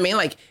 You know what I mean?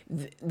 Like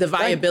the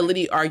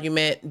viability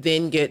argument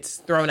then gets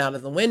thrown out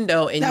of the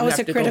window and you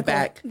have to go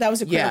back. That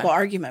was a critical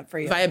argument for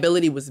you.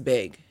 Viability was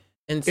big.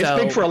 And so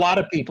it's big for a lot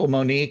of people,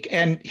 Monique.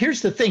 And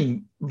here's the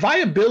thing.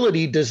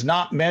 Viability does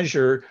not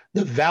measure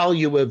the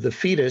value of the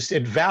fetus.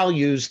 It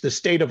values the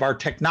state of our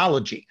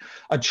technology.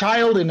 A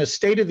child in a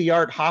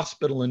state-of-the-art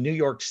hospital in New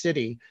York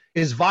City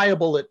is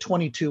viable at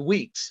 22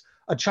 weeks.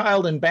 A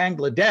child in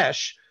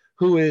Bangladesh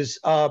who is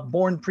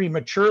born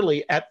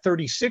prematurely at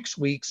 36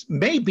 weeks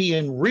may be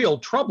in real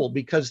trouble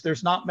because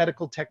there's not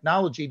medical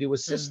technology to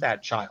assist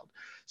that child.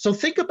 So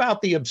think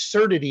about the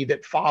absurdity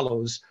that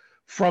follows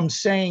from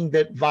saying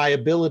that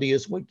viability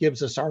is what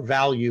gives us our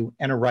value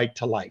and a right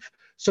to life.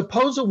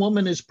 Suppose a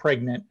woman is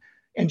pregnant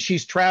and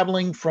she's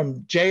traveling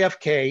from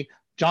JFK,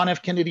 John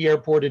F. Kennedy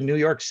Airport in New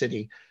York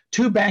City,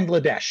 to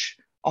Bangladesh.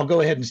 I'll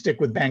go ahead and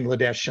stick with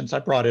Bangladesh since I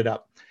brought it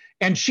up.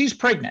 And she's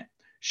pregnant.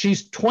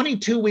 She's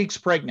 22 weeks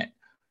pregnant.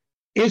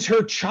 Is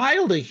her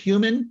child a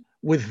human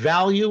with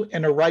value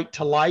and a right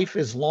to life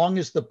as long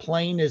as the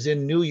plane is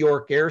in New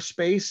York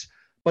airspace?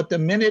 But the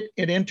minute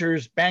it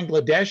enters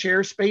Bangladesh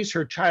airspace,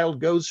 her child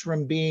goes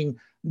from being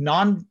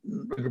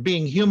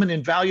human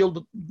and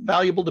valuable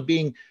to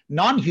being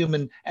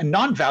non-human and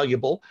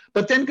non-valuable,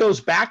 but then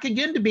goes back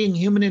again to being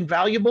human and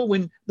valuable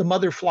when the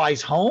mother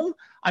flies home.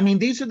 I mean,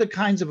 these are the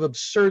kinds of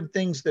absurd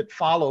things that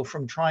follow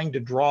from trying to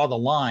draw the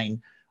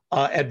line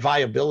at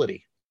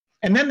viability.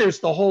 And then there's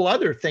the whole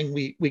other thing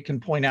we can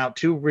point out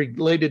too,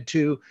 related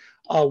to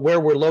where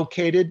we're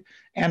located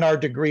and our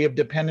degree of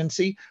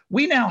dependency.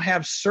 We now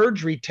have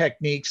surgery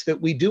techniques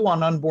that we do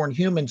on unborn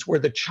humans where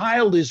the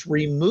child is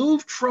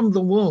removed from the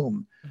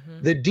womb.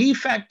 Mm-hmm. The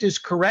defect is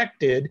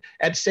corrected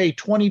at, say,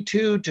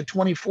 22 to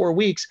 24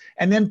 weeks,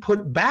 and then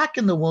put back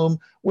in the womb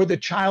where the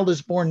child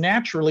is born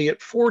naturally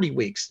at 40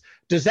 weeks.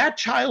 Does that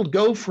child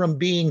go from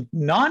being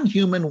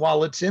non-human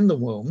while it's in the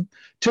womb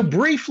to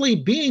briefly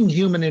being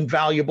human and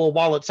valuable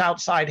while it's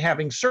outside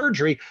having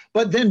surgery,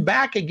 but then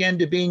back again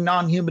to being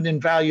non-human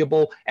and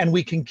valuable, and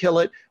we can kill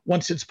it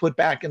once it's put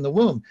back in the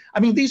womb?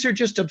 I mean, these are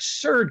just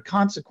absurd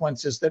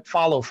consequences that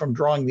follow from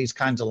drawing these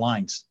kinds of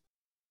lines.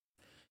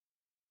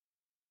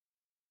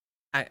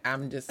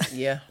 I'm just,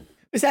 yeah.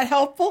 Is that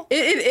helpful?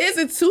 It is.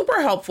 It's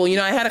super helpful. You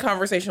know, I had a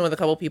conversation with a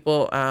couple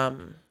people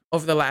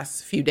over the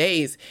last few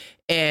days,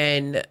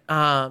 and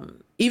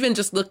even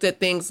just looked at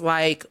things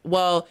like,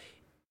 well,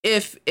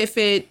 if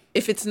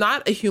it's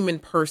not a human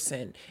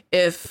person,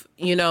 if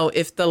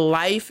the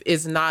life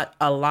is not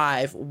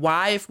alive,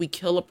 why, if we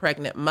kill a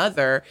pregnant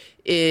mother,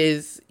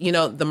 is,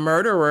 the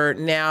murderer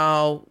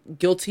now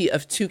guilty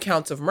of 2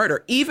 counts of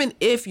murder? Even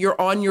if you're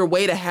on your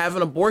way to have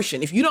an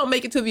abortion, if you don't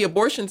make it to the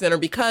abortion center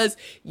because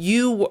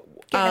you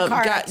got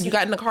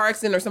in a car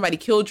accident or somebody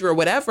killed you or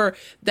whatever,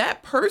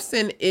 that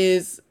person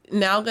is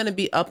now going to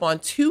be up on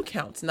 2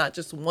 counts, not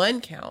just 1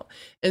 count.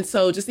 And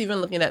so just even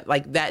looking at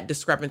like that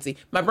discrepancy,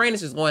 my brain is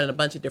just going in a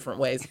bunch of different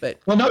ways. But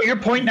well, no, you're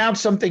pointing out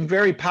something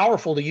very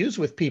powerful to use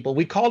with people.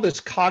 We call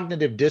this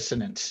cognitive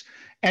dissonance.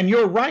 And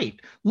you're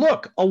right.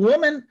 Look, a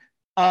woman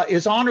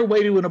is on her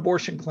way to an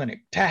abortion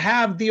clinic to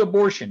have the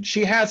abortion.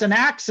 She has an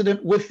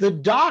accident with the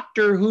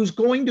doctor who's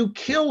going to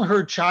kill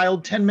her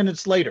child 10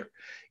 minutes later.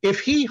 If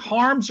he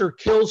harms or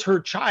kills her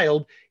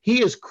child,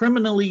 he is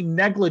criminally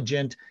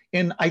negligent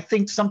in, I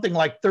think, something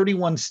like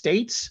 31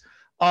 states.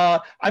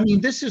 I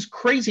mean, this is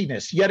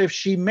craziness. Yet if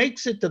she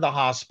makes it to the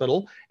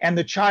hospital and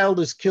the child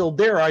is killed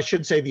there, I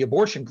should say the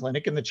abortion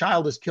clinic, and the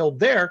child is killed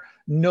there,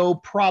 no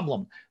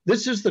problem.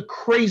 This is the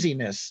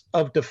craziness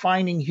of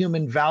defining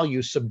human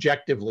value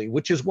subjectively,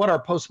 which is what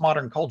our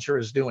postmodern culture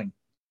is doing.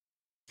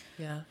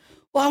 Yeah.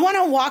 Well, I want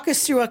to walk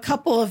us through a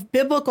couple of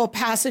biblical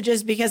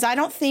passages because I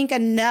don't think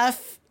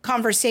enough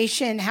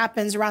conversation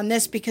happens around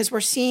this, because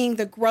we're seeing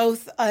the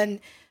growth and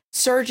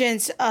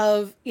surgence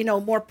of,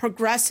 more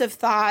progressive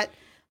thought,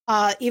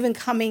 even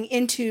coming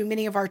into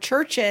many of our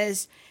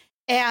churches.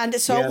 And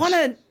so yes. I want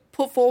to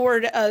put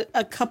forward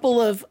a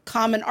couple of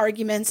common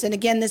arguments. And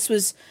again, this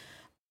was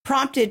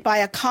prompted by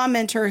a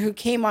commenter who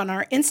came on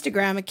our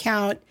Instagram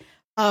account,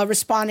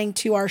 responding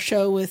to our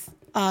show with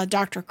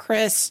Dr.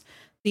 Chris,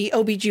 the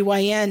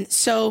OBGYN.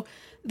 So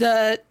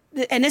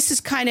and this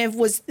is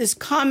was this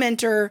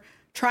commenter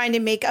trying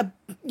to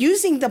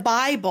using the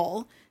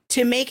Bible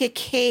to make a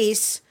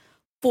case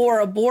for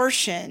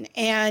abortion.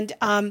 And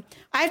I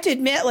have to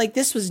admit,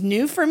 this was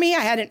new for me. I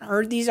hadn't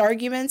heard these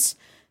arguments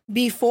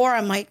before.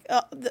 I'm like,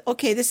 oh,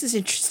 okay, this is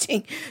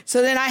interesting.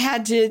 So then I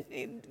had to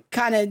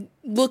kind of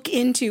look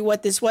into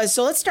what this was.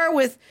 So let's start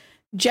with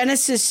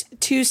Genesis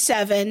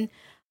 2:7.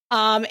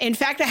 In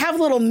fact, I have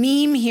a little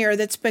meme here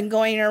that's been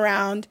going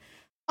around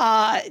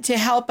to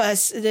help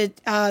us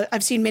that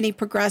I've seen many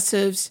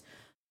progressives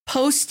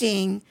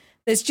posting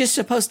that's just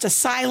supposed to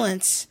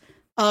silence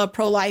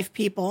pro-life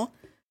people.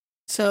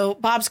 So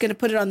Bob's going to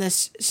put it on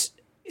this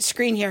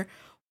screen here.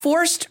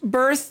 Forced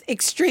birth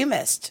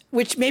extremist,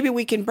 which maybe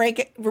we can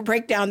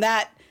break down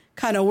that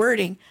kind of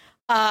wording.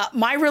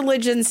 My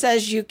religion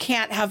says you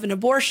can't have an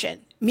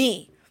abortion.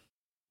 Me.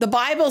 The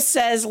Bible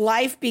says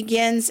life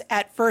begins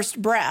at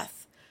first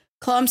breath.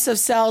 Clumps of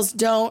cells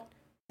don't,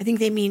 I think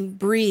they mean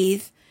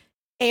breathe,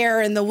 air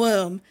in the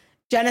womb.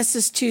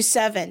 Genesis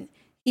 2:7.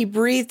 He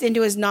breathed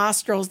into his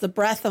nostrils the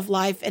breath of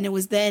life, and it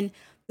was then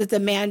that the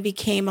man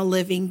became a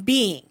living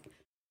being.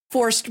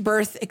 Forced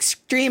birth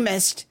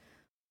extremist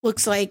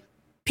looks like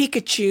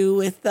Pikachu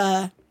with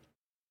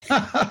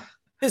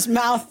his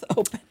mouth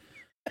open.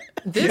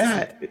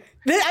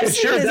 I've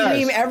seen this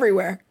meme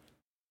everywhere.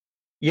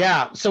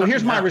 Yeah, so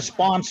here's my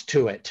response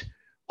to it.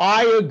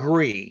 I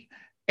agree.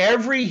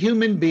 Every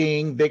human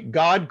being that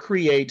God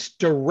creates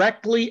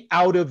directly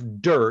out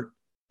of dirt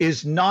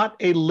is not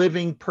a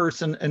living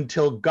person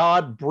until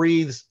God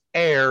breathes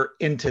air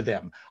into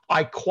them.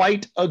 I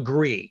quite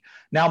agree.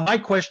 Now, my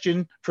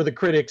question for the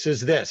critics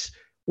is this.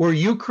 Were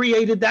you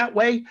created that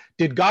way?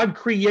 Did God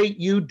create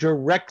you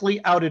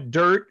directly out of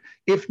dirt?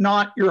 If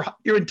not,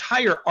 your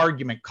entire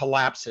argument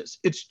collapses.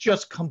 It's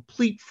just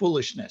complete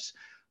foolishness.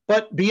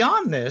 But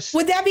beyond this,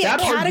 would that be a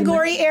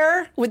category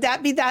error? Would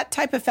that be that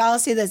type of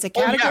fallacy that's a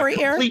category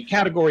error? Complete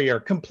category error,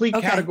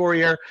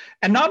 category error.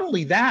 And not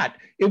only that,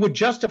 it would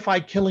justify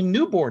killing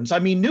newborns. I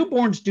mean,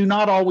 newborns do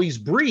not always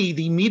breathe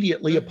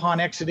immediately upon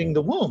exiting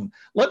the womb.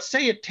 Let's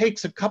say it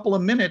takes a couple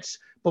of minutes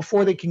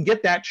before they can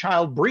get that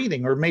child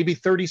breathing, or maybe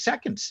 30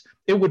 seconds.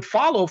 It would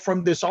follow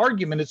from this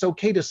argument it's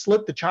okay to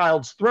slit the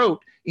child's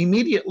throat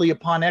immediately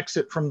upon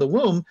exit from the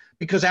womb,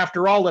 because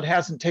after all, it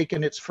hasn't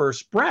taken its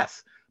first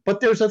breath. But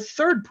there's a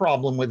third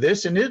problem with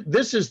this, and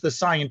this is the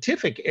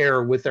scientific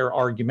error with their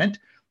argument.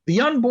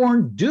 The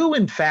unborn do,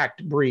 in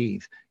fact,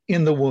 breathe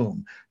in the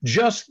womb.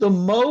 Just the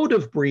mode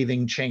of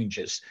breathing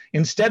changes.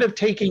 Instead of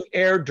taking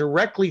air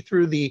directly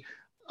through the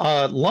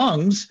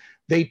lungs,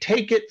 they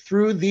take it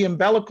through the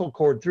umbilical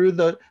cord, through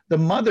the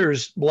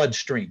mother's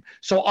bloodstream.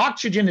 So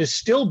oxygen is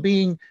still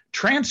being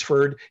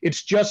transferred.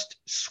 It's just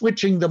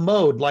switching the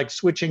mode, like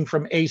switching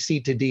from AC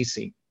to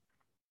DC.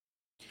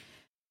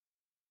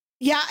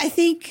 Yeah, I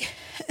think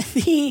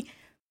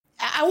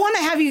I want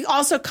to have you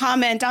also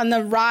comment on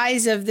the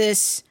rise of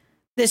this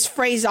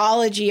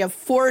phraseology of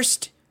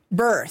forced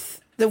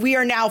birth, that we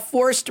are now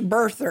forced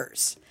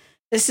birthers.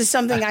 This is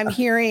something I'm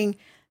hearing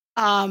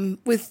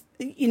with,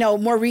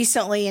 more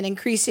recently and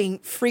increasing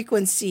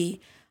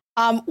frequency.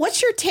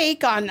 What's your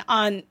take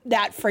on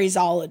that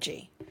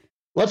phraseology?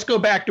 Let's go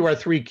back to our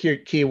three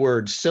key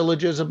words: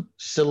 syllogism,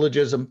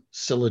 syllogism,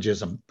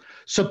 syllogism.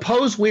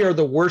 Suppose we are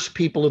the worst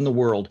people in the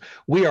world.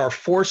 We are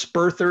forced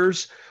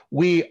birthers.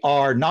 We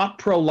are not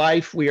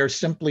pro-life. We are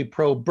simply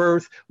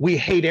pro-birth. We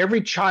hate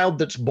every child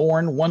that's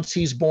born once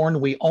he's born.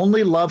 We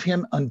only love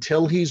him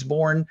until he's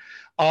born.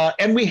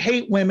 And we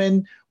hate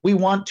women. We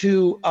want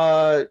to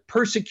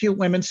persecute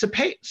women.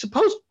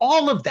 Suppose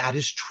all of that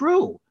is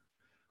true.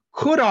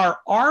 Could our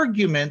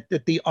argument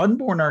that the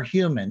unborn are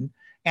human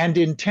and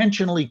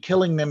intentionally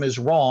killing them is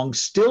wrong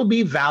still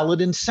be valid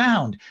and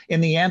sound?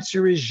 And the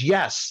answer is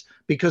yes,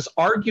 because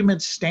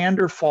arguments stand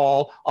or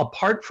fall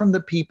apart from the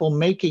people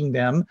making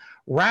them.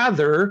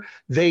 Rather,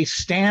 they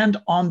stand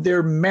on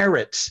their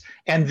merits.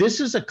 And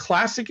this is a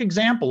classic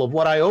example of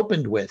what I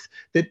opened with,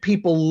 that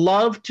people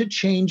love to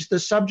change the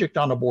subject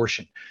on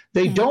abortion.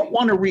 They don't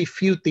want to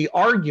refute the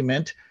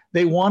argument.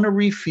 They want to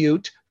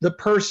refute the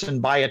person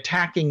by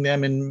attacking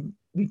them and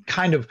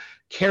kind of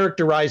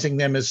characterizing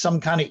them as some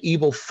kind of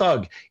evil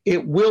thug.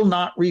 It will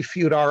not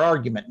refute our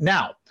argument.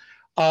 Now,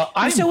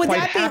 I'm so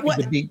quite happy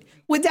to be...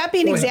 Would that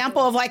be an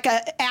example of like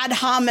a ad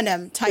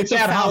hominem type of fallacy?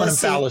 It's ad hominem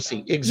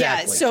fallacy,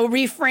 exactly. Yeah, so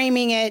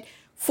reframing it,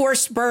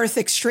 forced birth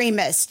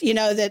extremist,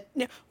 that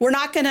we're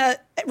not going to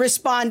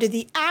respond to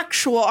the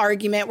actual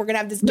argument. We're going to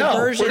have this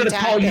diversion we're going to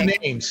tactic. call you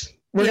names.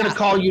 We're going to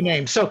call you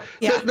names. So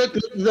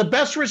the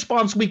best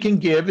response we can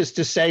give is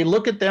to say,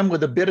 look at them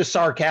with a bit of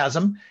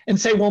sarcasm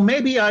and say, well,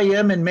 maybe I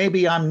am and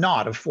maybe I'm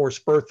not a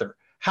forced birther.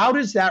 How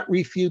does that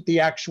refute the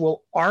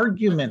actual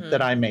argument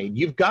that I made?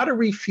 You've got to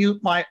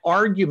refute my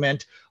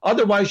argument.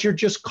 Otherwise, you're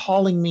just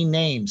calling me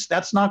names.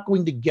 That's not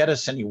going to get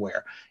us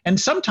anywhere. And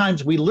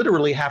sometimes we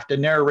literally have to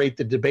narrate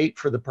the debate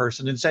for the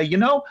person and say,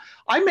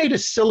 I made a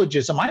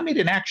syllogism. I made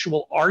an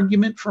actual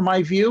argument for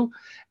my view.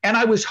 And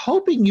I was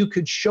hoping you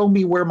could show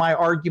me where my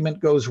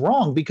argument goes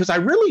wrong, because I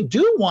really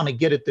do want to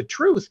get at the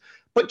truth.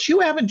 But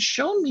you haven't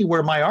shown me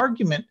where my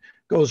argument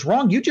goes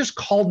wrong. You just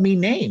called me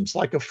names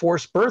like a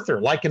forced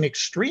birther, like an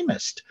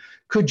extremist.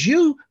 Could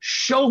you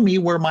show me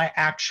where my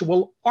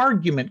actual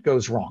argument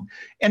goes wrong?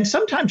 And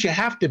sometimes you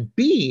have to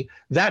be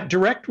that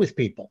direct with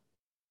people.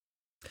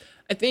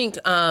 I think,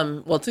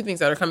 two things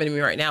that are coming to me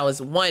right now is,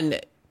 one,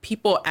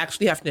 people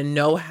actually have to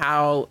know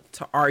how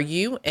to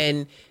argue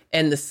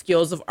and the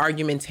skills of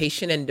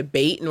argumentation and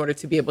debate in order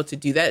to be able to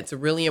do that. It's a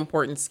really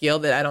important skill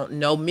that I don't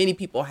know many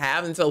people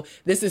have. And so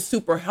this is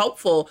super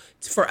helpful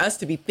for us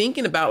to be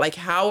thinking about, like,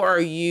 how are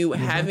you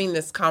having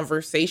this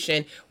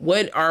conversation?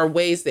 What are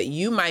ways that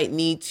you might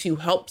need to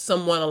help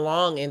someone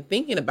along in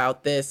thinking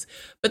about this?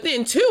 But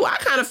then too, I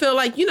kind of feel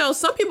like,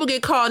 some people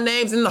get called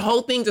names and the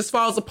whole thing just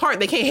falls apart.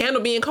 They can't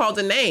handle being called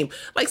a name.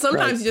 Like,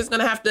 sometimes you're just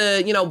going to have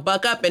to,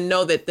 buck up and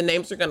know that the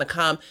names are going to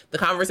come. The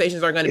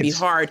conversations are going to be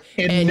hard.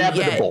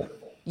 Inevitable.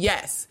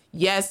 Yes,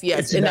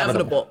 it's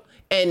inevitable.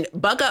 And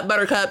buck up,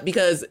 Buttercup,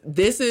 because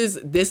this is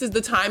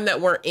the time that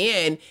we're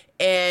in,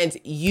 and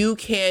you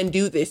can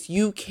do this.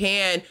 You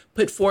can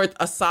put forth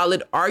a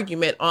solid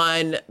argument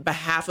on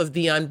behalf of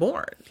the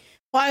unborn.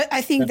 Well,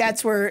 I think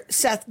that's where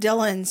Seth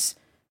Dillon's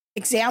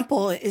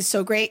example is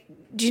so great.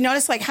 Do you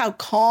notice like how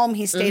calm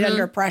he stayed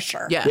under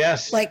pressure? Yeah.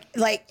 Yes.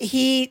 Like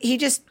he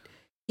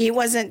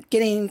wasn't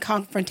getting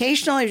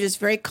confrontational. He was just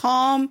very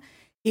calm.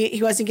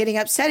 He wasn't getting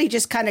upset. He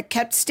just kind of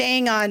kept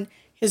staying on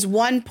his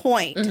one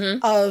point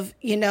of,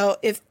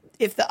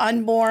 if the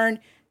unborn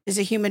is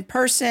a human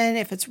person,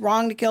 if it's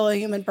wrong to kill a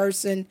human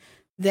person,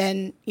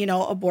 then,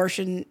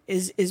 abortion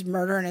is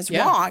murder and is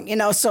wrong,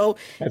 So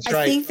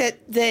I think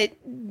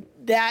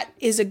that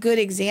is a good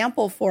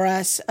example for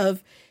us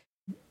of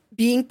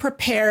being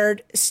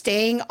prepared,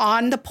 staying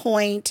on the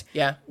point,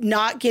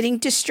 not getting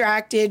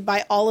distracted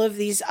by all of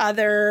these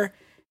other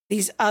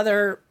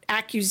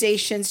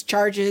accusations,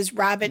 charges,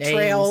 rabbit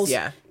trails,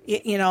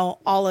 you know,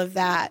 all of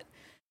that.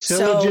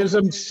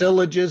 Syllogism.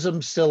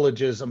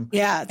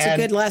 Yeah, it's a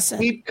good lesson.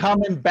 Keep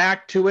coming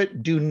back to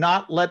it. Do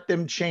not let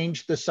them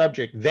change the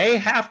subject. They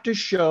have to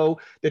show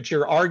that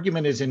your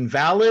argument is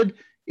invalid,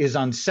 is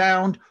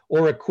unsound,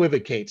 or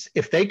equivocates.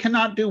 If they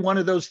cannot do one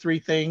of those three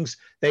things,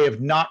 they have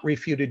not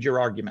refuted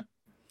your argument.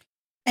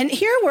 And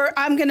here where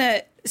I'm going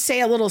to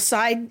say a little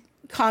side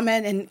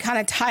comment and kind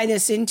of tie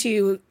this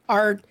into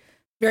our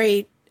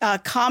very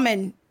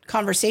common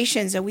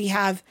conversations that we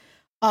have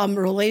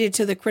related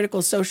to the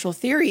critical social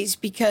theories,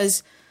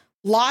 because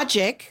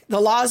logic, the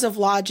laws of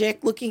logic,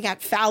 looking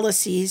at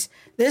fallacies,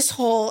 this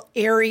whole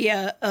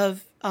area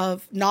of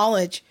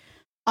knowledge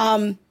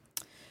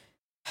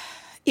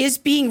is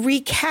being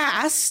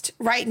recast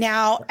right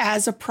now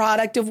as a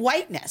product of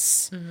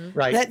whiteness.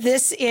 Right. That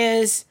this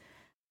is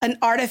an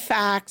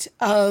artifact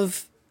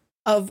of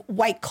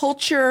white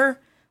culture,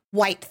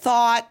 white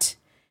thought.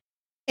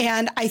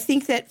 And I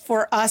think that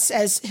for us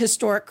as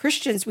historic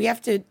Christians, we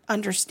have to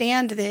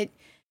understand that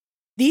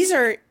these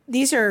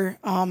are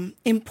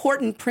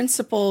important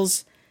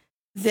principles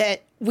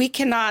that we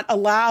cannot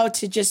allow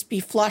to just be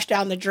flushed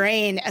down the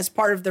drain as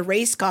part of the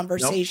race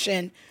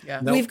conversation.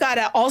 We've got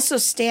to also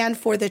stand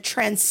for the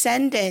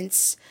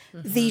transcendence,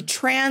 the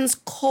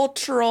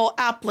transcultural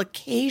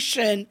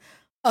application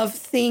of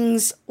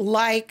things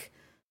like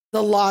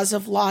the laws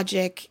of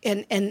logic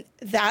and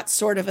that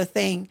sort of a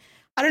thing.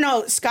 I don't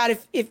know, Scott,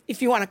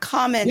 if you want to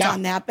comment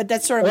on that, but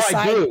that's sort of a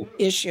side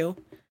issue.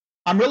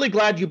 I'm really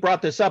glad you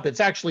brought this up.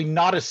 It's actually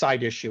not a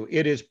side issue.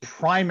 It is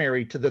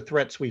primary to the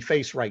threats we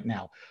face right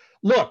now.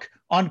 Look,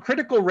 on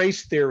critical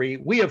race theory,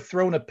 we have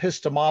thrown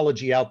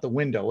epistemology out the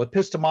window.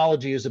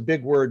 Epistemology is a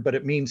big word, but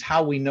it means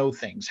how we know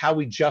things, how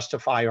we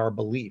justify our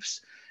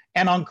beliefs.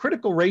 And on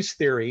critical race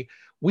theory,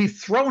 we've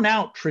thrown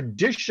out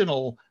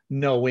traditional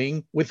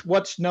knowing with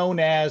what's known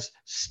as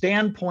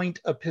standpoint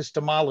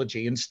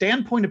epistemology. And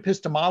standpoint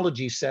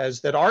epistemology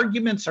says that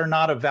arguments are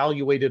not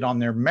evaluated on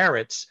their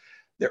merits.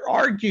 They're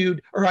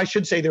argued, or I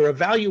should say, they're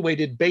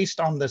evaluated based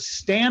on the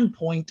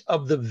standpoint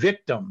of the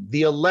victim,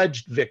 the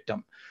alleged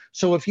victim.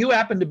 So if you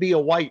happen to be a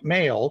white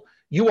male,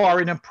 you are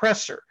an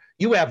oppressor.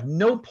 You have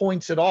no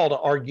points at all to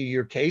argue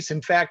your case.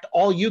 In fact,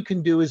 all you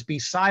can do is be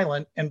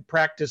silent and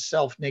practice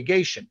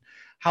self-negation.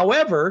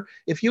 However,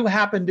 if you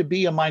happen to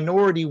be a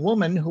minority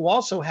woman who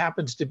also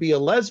happens to be a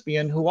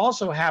lesbian, who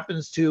also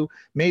happens to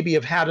maybe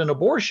have had an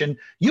abortion,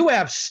 you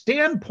have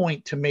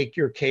standpoint to make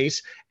your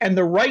case, and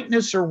the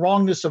rightness or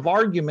wrongness of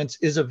arguments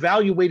is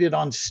evaluated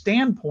on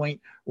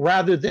standpoint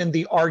rather than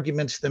the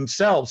arguments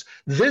themselves.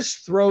 This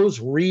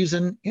throws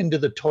reason into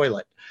the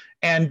toilet,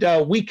 and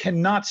we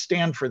cannot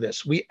stand for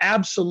this. We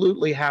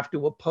absolutely have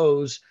to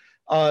oppose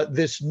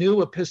this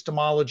new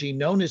epistemology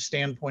known as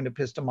standpoint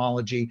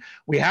epistemology.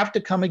 We have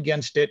to come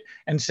against it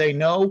and say,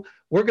 no,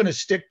 we're going to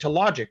stick to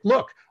logic.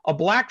 Look, a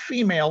black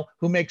female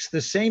who makes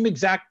the same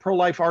exact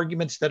pro-life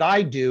arguments that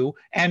I do,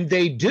 and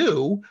they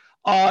do,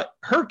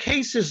 her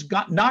case is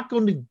not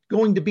going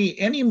to be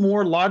any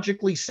more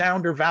logically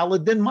sound or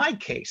valid than my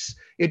case.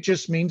 It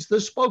just means the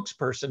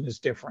spokesperson is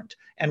different.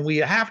 And we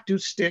have to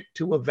stick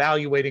to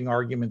evaluating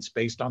arguments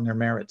based on their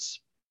merits.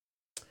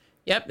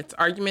 Yep, it's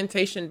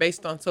argumentation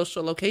based on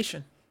social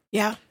location.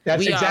 Yeah.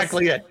 That's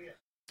exactly it.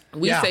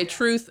 We say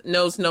truth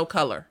knows no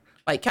color.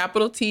 Like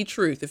capital T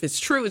truth. If it's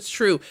true, it's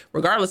true,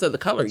 regardless of the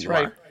color you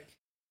are.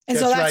 And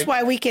so that's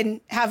why we can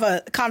have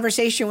a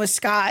conversation with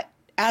Scott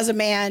as a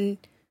man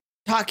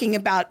talking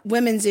about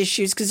women's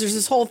issues, because there's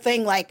this whole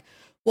thing like,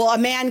 well, a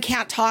man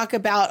can't talk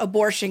about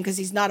abortion because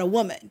he's not a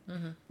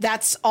woman.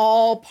 That's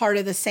all part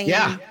of the same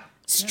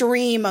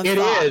stream of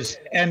thought. It is.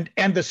 And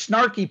the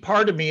snarky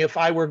part of me, if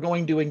I were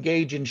going to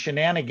engage in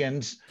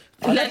shenanigans,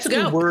 that's a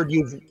new word.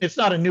 It's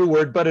not a new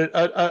word, but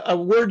a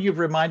word you've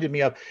reminded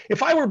me of.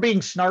 If I were being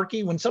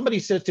snarky, when somebody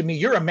says to me,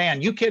 you're a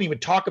man, you can't even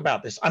talk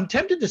about this, I'm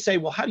tempted to say,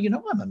 well, how do you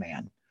know I'm a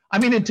man? I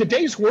mean, in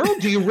today's world,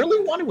 do you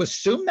really want to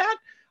assume that?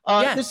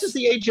 This is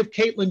the age of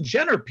Caitlyn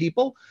Jenner,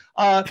 people.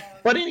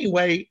 But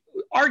anyway,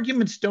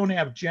 arguments don't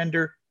have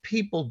gender.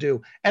 People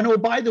do. And oh,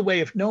 by the way,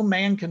 if no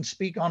man can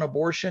speak on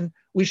abortion,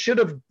 we should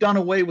have done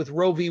away with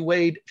Roe v.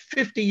 Wade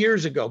 50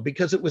 years ago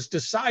because it was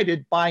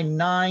decided by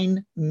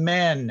 9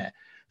 men.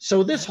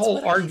 So this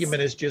whole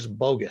argument is just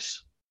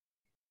bogus.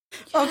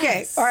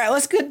 Okay. All right.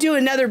 Let's go do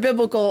another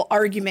biblical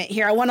argument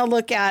here. I want to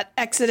look at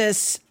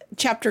Exodus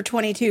chapter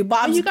 22.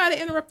 Bob, you got to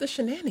interrupt the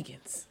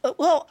shenanigans.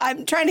 Well,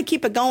 I'm trying to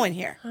keep it going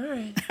here. All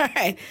right. All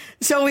right.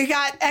 So we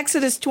got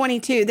Exodus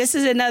 22. This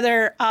is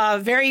another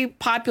very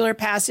popular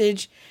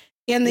passage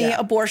in the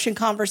abortion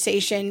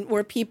conversation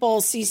where people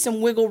see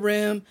some wiggle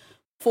room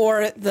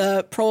for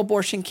the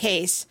pro-abortion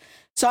case.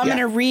 So I'm going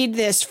to read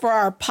this for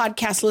our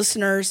podcast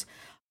listeners.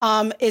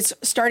 It's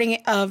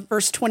starting at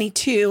verse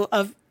 22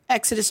 of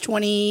Exodus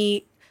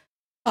 21.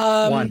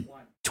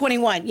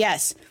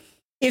 Yes.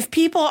 If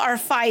people are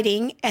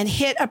fighting and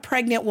hit a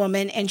pregnant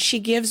woman and she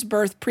gives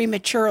birth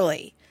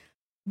prematurely,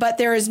 but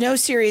there is no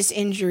serious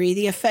injury,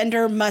 the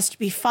offender must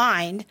be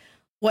fined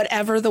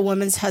whatever the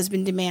woman's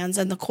husband demands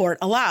and the court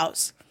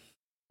allows.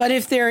 But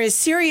if there is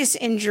serious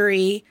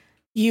injury,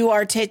 you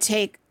are to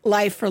take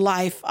life for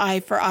life,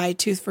 eye for eye,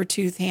 tooth for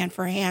tooth, hand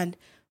for hand,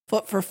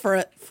 foot for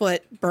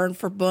foot, burn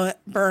for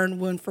burn,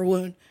 wound for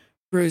wound,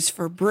 bruise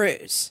for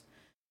bruise.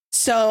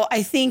 So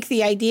I think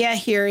the idea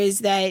here is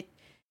that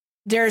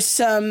there's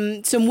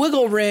some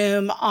wiggle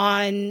room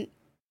on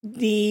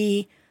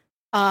the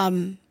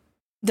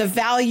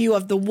value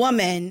of the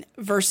woman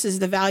versus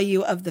the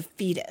value of the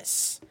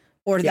fetus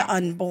or the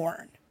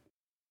unborn.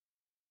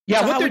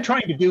 Yeah, so what they're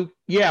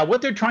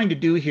trying to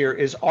do here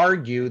is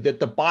argue that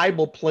the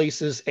Bible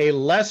places a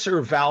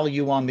lesser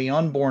value on the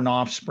unborn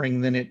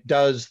offspring than it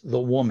does the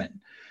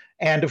woman.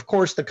 And of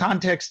course, the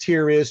context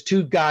here is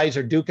two guys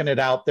are duking it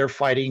out, they're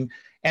fighting,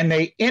 and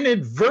they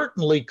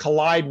inadvertently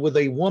collide with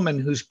a woman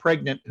who's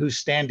pregnant, who's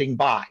standing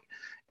by.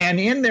 And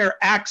in their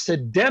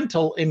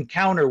accidental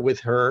encounter with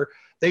her,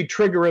 they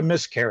trigger a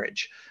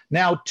miscarriage.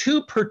 Now,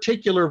 two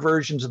particular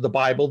versions of the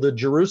Bible, the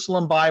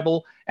Jerusalem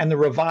Bible and the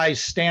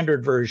Revised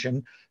Standard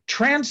Version,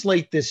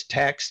 translate this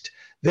text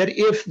that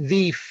if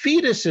the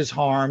fetus is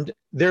harmed,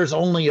 there's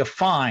only a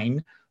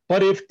fine.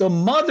 But if the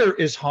mother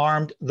is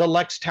harmed, the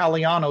lex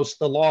talionis,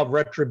 the law of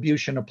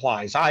retribution,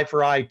 applies. Eye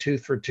for eye,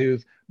 tooth for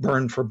tooth,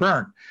 burn for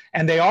burn.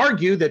 And they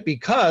argue that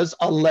because,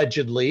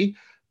 allegedly,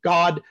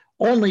 God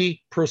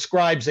only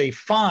prescribes a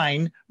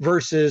fine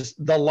versus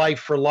the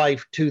life for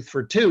life, tooth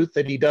for tooth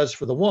that he does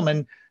for the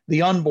woman,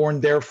 the unborn,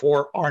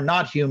 therefore, are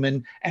not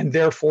human, and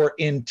therefore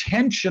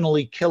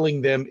intentionally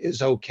killing them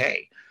is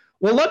okay.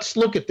 Well, let's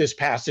look at this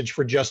passage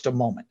for just a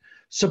moment.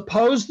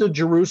 Suppose the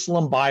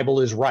Jerusalem Bible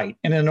is right,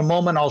 and in a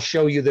moment I'll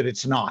show you that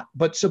it's not,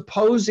 but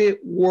suppose it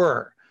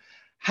were.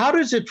 How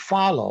does it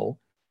follow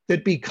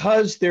that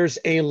because there's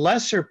a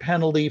lesser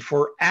penalty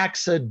for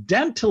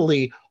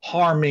accidentally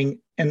harming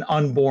an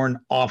unborn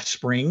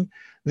offspring,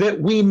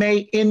 that we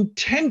may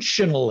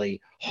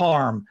intentionally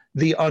harm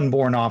the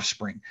unborn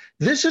offspring?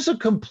 This is a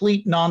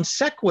complete non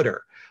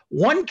sequitur.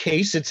 One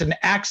case, it's an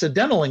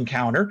accidental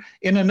encounter.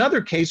 In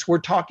another case, we're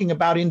talking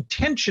about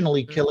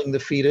intentionally killing the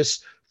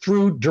fetus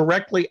through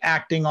directly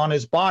acting on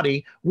his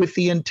body with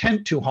the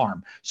intent to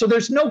harm. So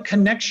there's no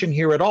connection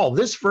here at all.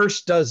 This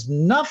verse does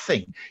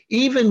nothing,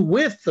 even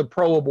with the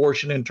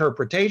pro-abortion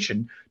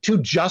interpretation, to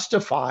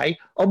justify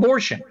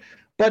abortion.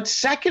 But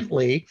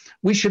secondly,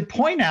 we should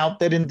point out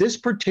that in this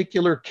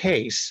particular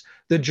case,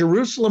 the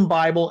Jerusalem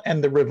Bible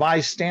and the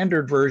Revised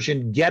Standard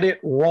Version get it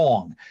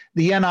wrong.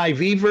 The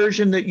NIV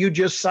version that you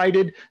just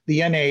cited, the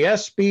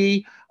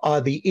NASB,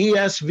 the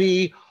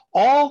ESV,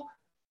 all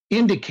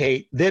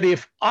indicate that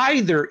if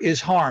either is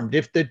harmed,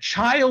 if the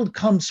child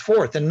comes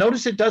forth, and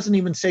notice it doesn't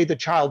even say the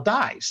child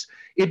dies,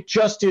 it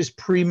just is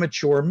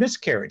premature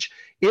miscarriage.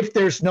 If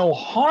there's no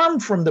harm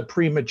from the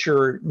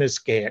premature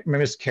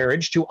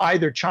miscarriage to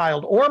either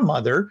child or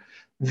mother,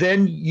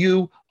 then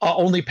you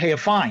only pay a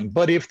fine.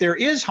 But if there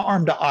is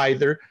harm to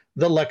either,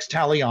 the lex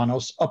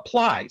talionis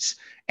applies.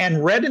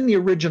 And read in the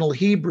original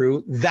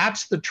Hebrew,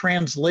 that's the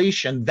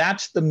translation,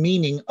 that's the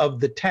meaning of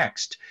the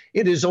text.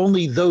 It is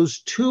only those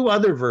two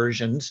other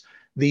versions,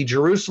 the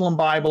Jerusalem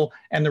Bible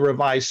and the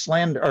Revised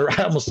Standard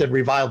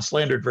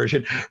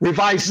Version,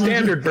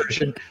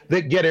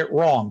 that get it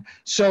wrong.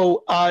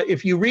 So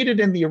if you read it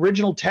in the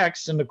original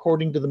text, and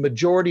according to the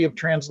majority of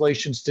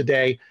translations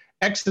today,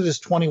 Exodus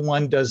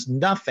 21 does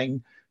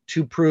nothing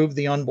to prove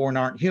the unborn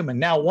aren't human.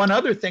 Now, one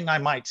other thing I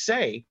might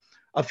say,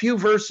 a few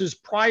verses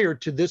prior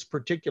to this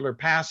particular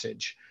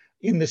passage,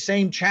 in the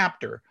same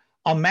chapter,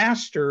 a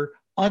master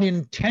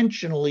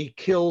unintentionally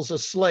kills a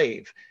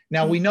slave.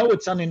 Now, we know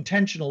it's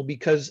unintentional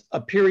because a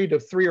period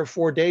of 3 or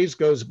 4 days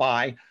goes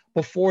by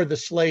before the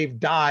slave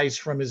dies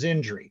from his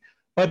injury.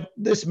 But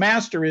this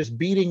master is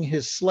beating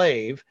his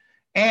slave,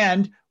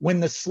 and when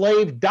the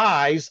slave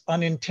dies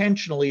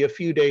unintentionally a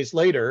few days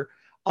later,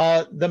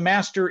 the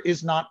master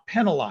is not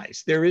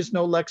penalized. There is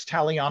no lex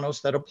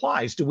talionis that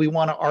applies. Do we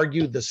want to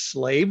argue the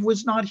slave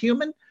was not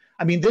human?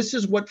 I mean, this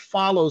is what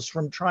follows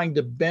from trying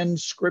to bend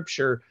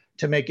scripture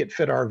to make it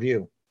fit our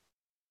view.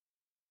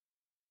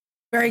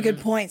 Very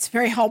good points.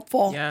 Very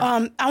helpful.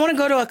 Yeah. I want to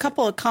go to a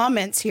couple of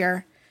comments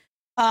here.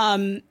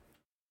 Our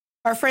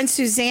friend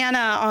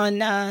Susanna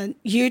on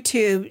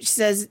YouTube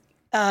says,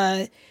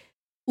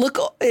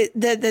 look,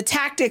 the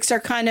tactics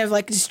are kind of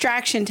like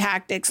distraction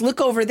tactics.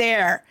 Look over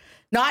there.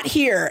 Not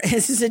here.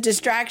 This is a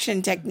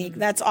distraction technique.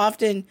 That's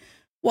often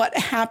what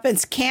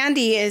happens.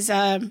 Candy is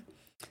a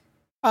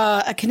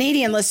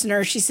Canadian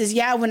listener. She says,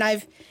 yeah, when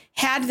I've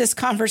had this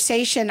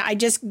conversation, I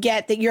just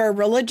get that you're a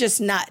religious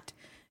nut.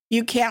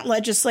 You can't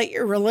legislate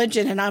your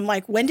religion. And I'm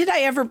like, when did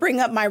I ever bring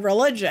up my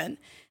religion?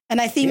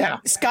 And I think,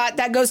 Scott,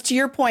 that goes to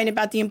your point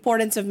about the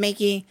importance of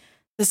making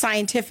the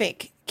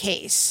scientific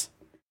case.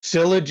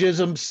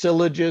 Syllogism,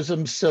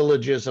 syllogism,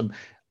 syllogism.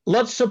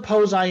 Let's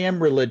suppose I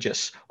am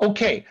religious.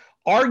 Okay.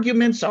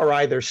 Arguments are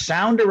either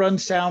sound or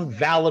unsound,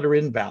 valid or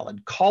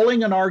invalid.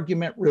 Calling an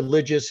argument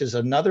religious is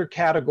another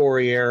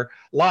category error,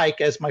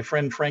 like, as my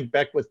friend Frank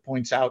Beckwith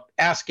points out,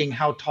 asking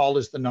how tall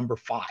is the number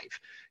 5.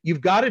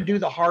 You've got to do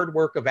the hard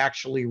work of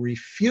actually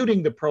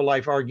refuting the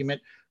pro-life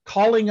argument.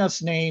 Calling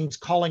us names,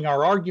 calling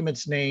our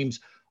arguments names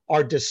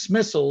are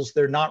dismissals.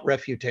 They're not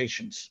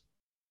refutations.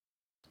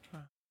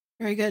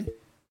 Very good.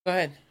 Go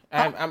ahead.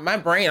 My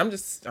brain, I'm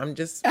just.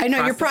 I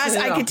know you're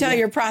processing. I can tell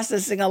you're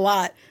processing a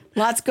lot.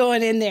 Lots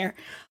going in there.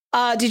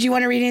 Did you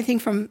want to read anything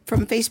from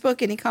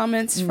Facebook? Any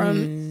comments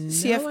from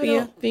CFBU? I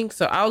don't think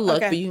so. I'll look,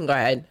 but you can go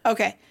ahead.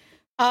 Okay.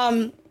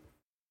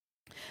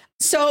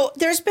 So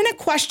there's been a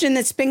question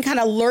that's been kind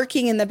of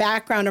lurking in the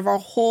background of our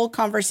whole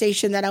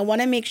conversation that I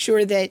want to make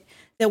sure that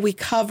we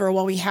cover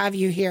while we have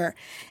you here.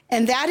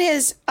 And that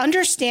is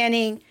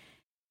understanding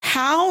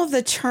how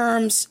the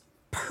terms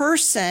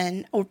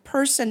person or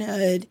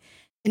personhood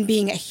and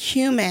being a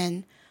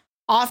human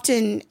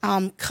often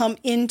come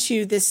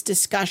into this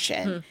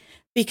discussion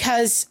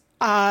because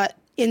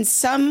in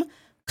some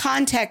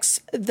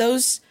contexts,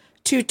 those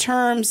two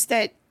terms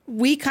that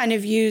we kind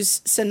of use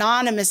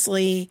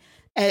synonymously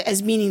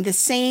as meaning the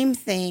same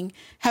thing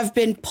have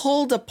been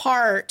pulled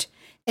apart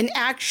and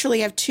actually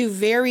have two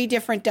very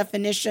different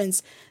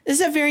definitions. This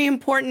is a very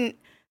important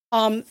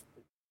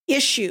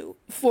issue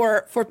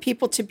for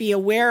people to be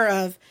aware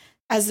of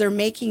as they're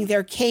making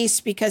their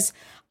case, because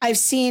I've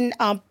seen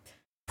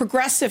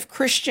progressive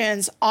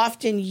Christians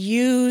often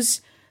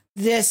use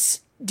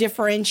this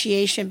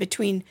differentiation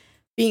between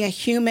being a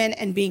human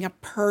and being a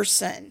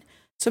person.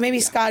 So maybe,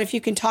 Scott, if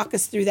you can talk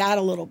us through that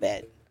a little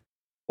bit.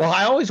 Well,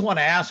 I always want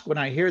to ask when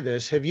I hear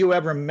this, have you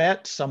ever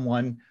met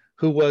someone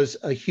who was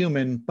a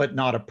human but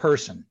not a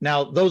person?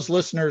 Now, those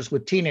listeners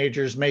with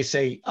teenagers may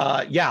say,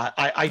 I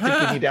think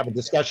we need to have a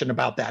discussion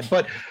about that.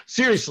 But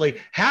seriously,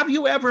 have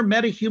you ever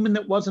met a human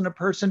that wasn't a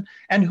person?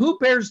 And who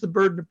bears the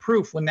burden of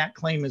proof when that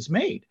claim is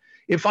made?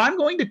 If I'm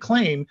going to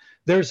claim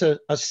there's a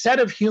set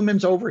of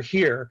humans over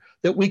here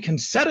that we can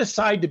set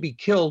aside to be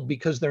killed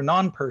because they're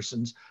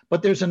non-persons,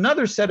 but there's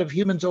another set of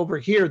humans over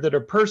here that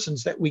are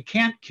persons that we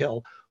can't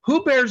kill,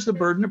 who bears the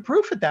burden of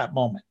proof at that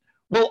moment?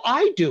 Well,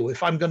 I do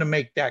if I'm going to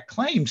make that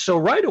claim. So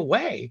right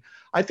away,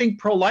 I think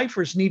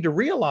pro-lifers need to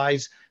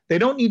realize they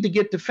don't need to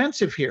get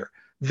defensive here.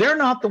 They're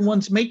not the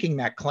ones making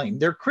that claim.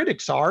 Their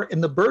critics are,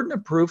 and the burden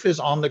of proof is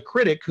on the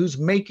critic who's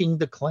making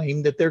the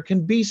claim that there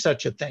can be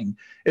such a thing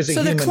as a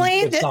human. So the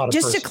claim,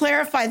 just to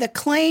clarify, the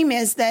claim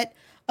is that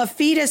a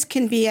fetus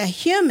can be a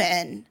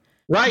human,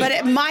 right, but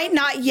it might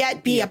not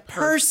yet be a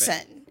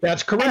person.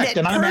 That's correct.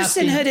 And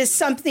personhood is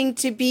something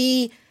to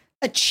be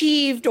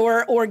achieved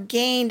or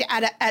gained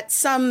at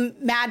some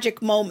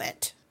magic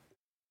moment.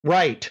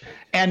 Right.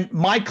 And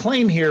my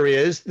claim here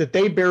is that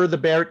they bear the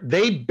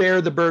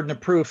burden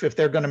of proof if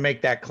they're going to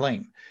make that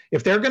claim.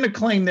 If they're going to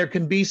claim there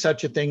can be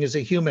such a thing as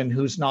a human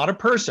who's not a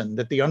person,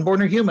 that the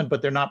unborn are human,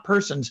 but they're not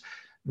persons,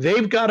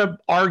 they've got to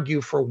argue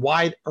for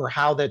why or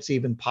how that's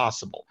even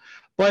possible.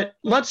 But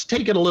let's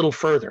take it a little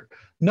further.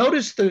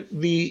 Notice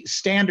the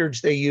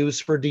standards they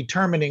use for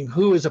determining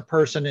who is a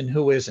person and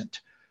who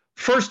isn't.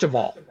 First of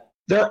all,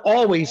 they're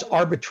always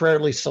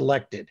arbitrarily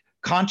selected.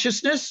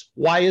 Consciousness,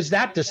 why is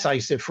that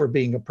decisive for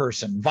being a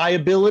person?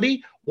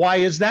 Viability, why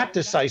is that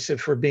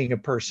decisive for being a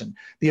person?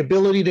 The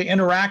ability to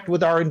interact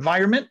with our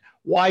environment,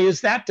 why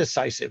is that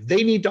decisive?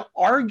 They need to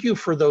argue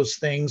for those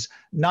things,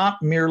 not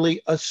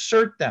merely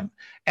assert them.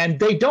 And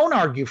they don't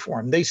argue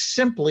for them, they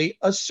simply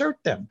assert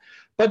them.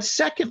 But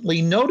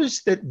secondly,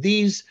 notice that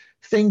these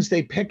things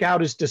they pick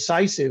out as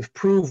decisive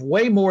prove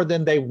way more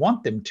than they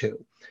want them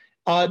to.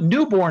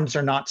 Newborns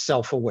are not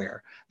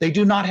self-aware. They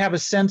do not have a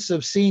sense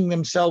of seeing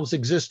themselves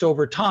exist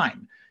over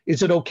time.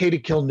 Is it okay to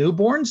kill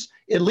newborns?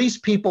 At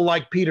least people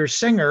like Peter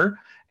Singer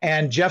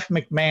and Jeff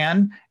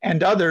McMahon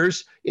and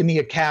others in the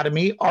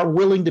academy are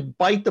willing to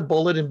bite the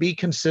bullet and be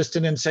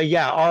consistent and say,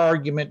 yeah, our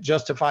argument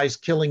justifies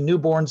killing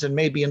newborns and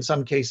maybe in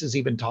some cases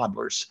even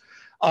toddlers.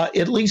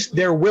 At least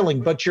they're willing,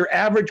 but your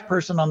average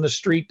person on the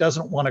street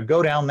doesn't want to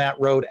go down that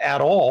road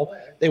at all.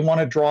 They want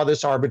to draw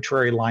this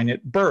arbitrary line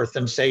at birth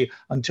and say,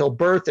 until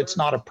birth, it's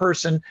not a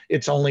person,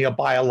 it's only a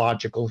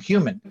biological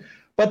human.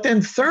 But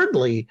then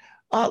thirdly,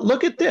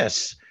 look at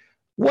this.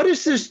 What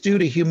does this do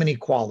to human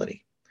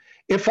equality?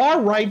 If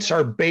our rights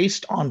are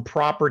based on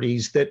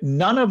properties that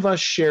none of us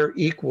share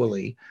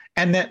equally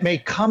and that may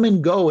come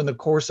and go in the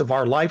course of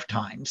our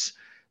lifetimes,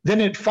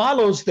 then it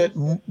follows that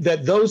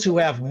those who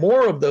have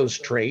more of those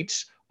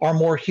traits are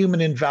more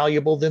human and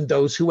valuable than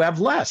those who have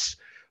less.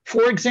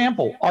 For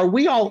example, are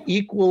we all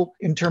equal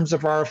in terms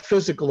of our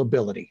physical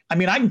ability? I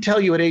mean, I can tell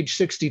you at age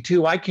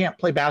 62, I can't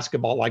play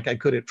basketball like I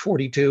could at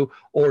 42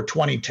 or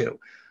 22.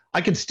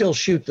 I can still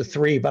shoot the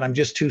three, but I'm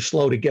just too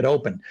slow to get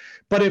open.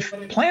 But if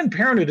Planned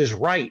Parenthood is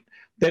right,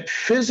 that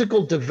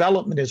physical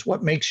development is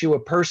what makes you a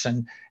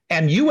person,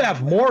 and you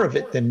have more of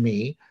it than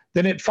me,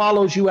 then it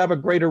follows you have a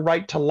greater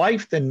right to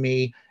life than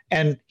me,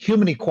 and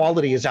human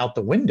equality is out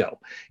the window.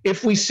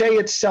 If we say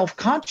it's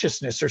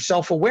self-consciousness or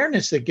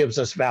self-awareness that gives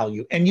us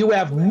value, and you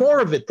have more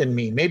of it than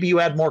me, maybe you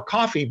had more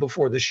coffee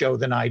before the show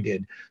than I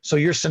did, so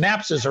your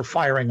synapses are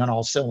firing on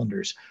all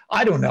cylinders.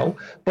 I don't know.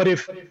 But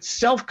if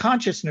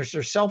self-consciousness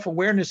or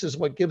self-awareness is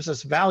what gives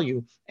us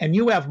value, and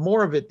you have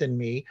more of it than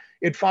me,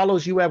 it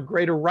follows you have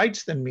greater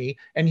rights than me,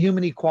 and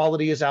human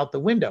equality is out the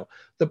window.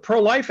 The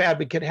pro-life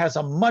advocate has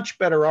a much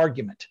better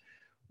argument.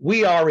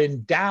 We are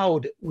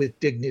endowed with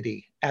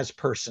dignity as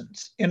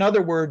persons. In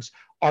other words,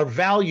 our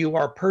value,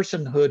 our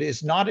personhood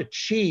is not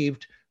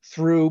achieved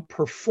through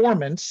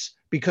performance,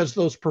 because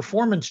those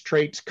performance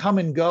traits come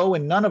and go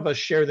and none of us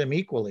share them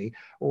equally.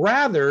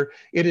 Rather,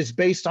 it is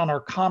based on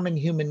our common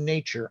human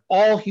nature.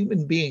 All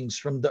human beings,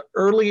 from the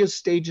earliest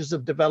stages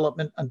of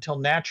development until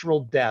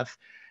natural death,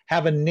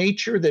 have a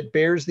nature that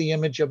bears the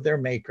image of their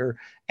maker,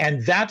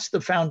 and that's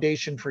the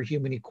foundation for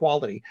human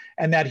equality.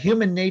 And that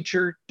human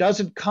nature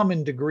doesn't come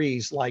in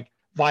degrees like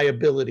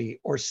viability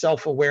or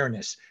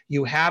self-awareness.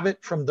 You have it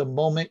from the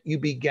moment you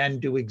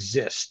begin to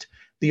exist.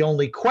 The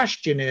only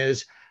question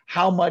is,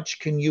 how much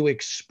can you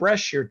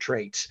express your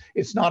traits?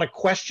 It's not a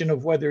question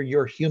of whether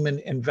you're human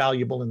and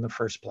valuable in the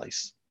first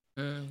place.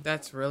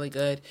 That's really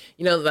good.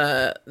 You know,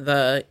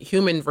 the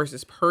human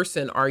versus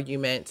person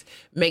argument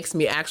makes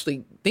me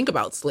actually think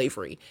about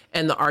slavery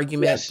and the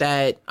argument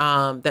that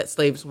that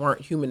slaves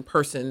weren't human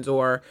persons,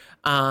 or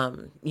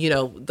you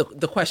know,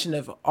 the question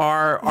of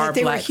are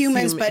they black were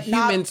humans, but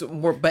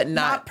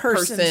not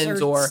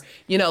persons, or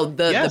you know,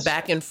 the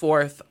back and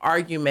forth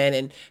argument,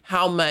 and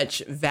how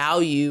much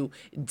value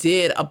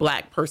did a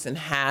black person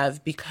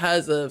have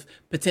because of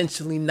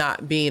potentially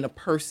not being a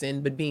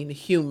person but being a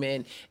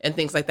human and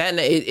things like that. And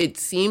it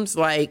seems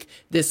like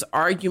this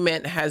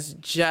argument has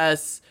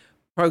just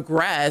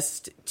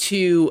progressed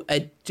to a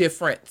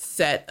different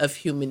set of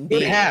human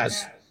beings.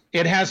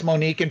 It has,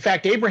 Monique. In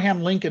fact,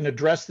 Abraham Lincoln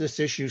addressed this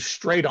issue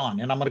straight on,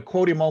 and I'm going to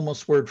quote him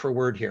almost word for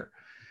word here.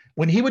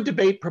 When he would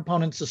debate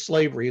proponents of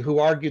slavery who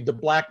argued the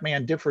black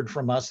man differed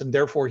from us and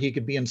therefore he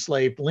could be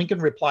enslaved, Lincoln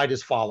replied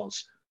as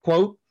follows,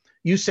 quote,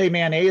 "You say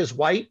man A is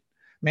white,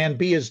 man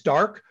B is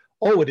dark.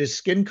 Oh, it is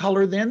skin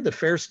color then, the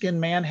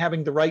fair-skinned man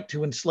having the right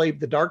to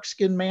enslave the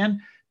dark-skinned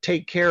man?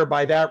 Take care,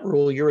 by that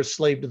rule, you're a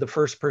slave to the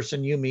first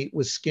person you meet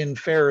with skin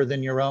fairer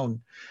than your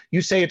own.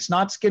 You say it's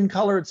not skin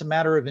color, it's a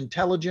matter of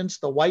intelligence.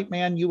 The white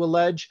man, you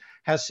allege,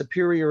 has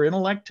superior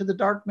intellect to the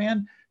dark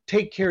man.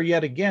 Take care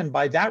yet again,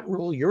 by that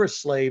rule, you're a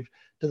slave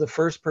to the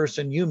first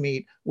person you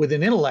meet with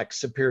an intellect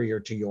superior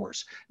to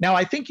yours." Now,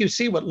 I think you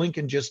see what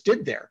Lincoln just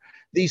did there.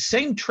 These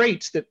same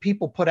traits that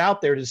people put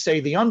out there to say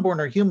the unborn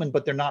are human,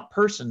 but they're not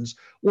persons,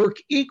 work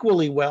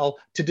equally well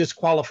to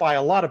disqualify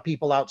a lot of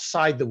people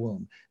outside the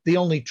womb. The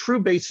only true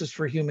basis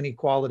for human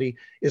equality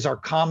is our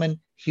common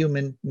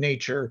human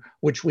nature,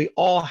 which we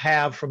all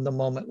have from the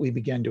moment we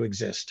began to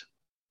exist.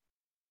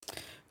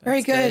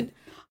 Very good.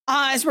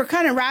 As we're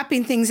kind of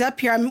wrapping things up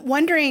here, I'm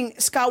wondering,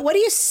 Scott, what do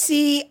you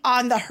see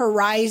on the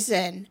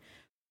horizon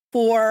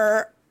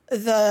for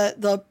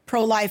the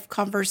pro-life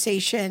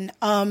conversation?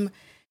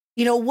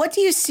 You know, what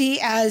do you see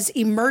as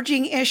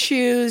emerging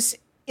issues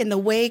in the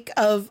wake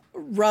of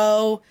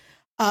Roe?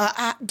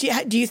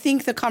 Do you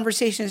think the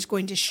conversation is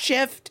going to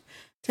shift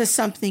to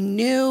something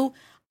new?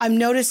 I'm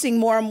noticing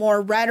more and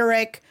more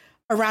rhetoric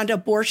around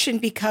abortion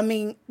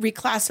becoming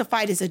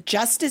reclassified as a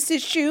justice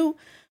issue,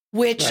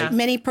 which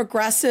many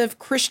progressive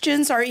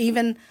Christians are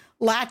even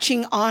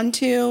latching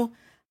onto.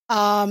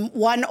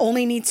 One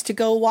only needs to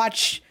go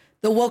watch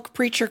the Woke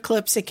Preacher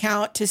Clips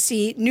account to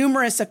see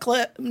numerous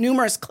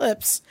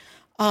clips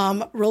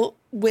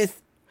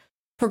with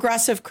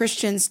progressive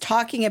Christians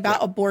talking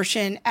about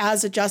abortion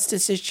as a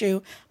justice issue.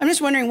 I'm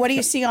just wondering, what do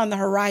you see on the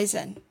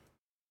horizon?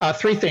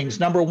 Three things.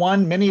 Number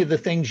one, many of the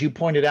things you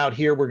pointed out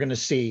here, we're going to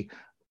see.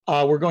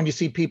 We're going to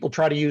see people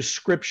try to use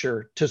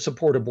scripture to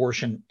support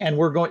abortion. And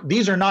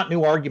these are not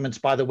new arguments,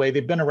 by the way.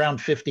 They've been around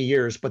 50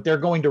 years, but they're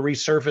going to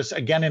resurface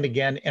again and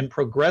again. And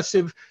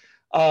progressive,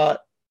 I'll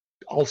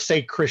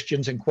say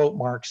Christians in quote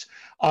marks,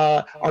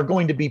 are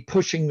going to be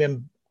pushing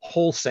them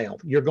wholesale.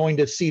 You're going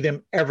to see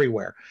them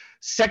everywhere.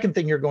 Second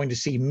thing you're going to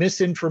see,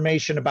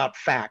 misinformation about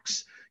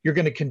facts. You're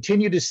going to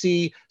continue to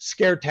see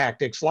scare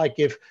tactics like,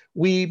 if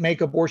we make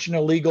abortion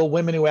illegal,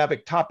 women who have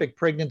ectopic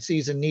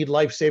pregnancies and need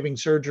life-saving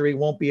surgery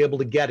won't be able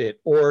to get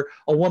it. Or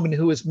a woman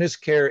who has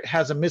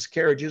a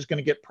miscarriage is going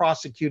to get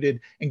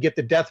prosecuted and get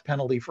the death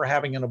penalty for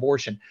having an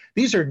abortion.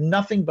 These are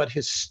nothing but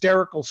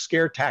hysterical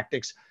scare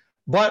tactics,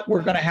 but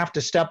we're going to have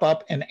to step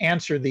up and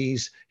answer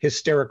these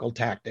hysterical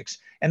tactics.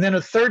 And then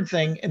a third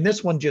thing, and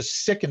this one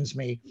just sickens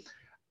me.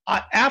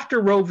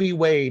 After Roe v.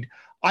 Wade,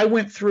 I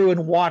went through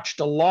and watched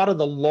a lot of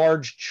the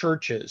large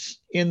churches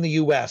in the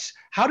U.S.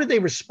 How did they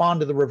respond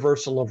to the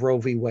reversal of Roe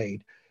v.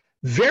 Wade?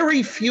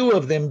 Very few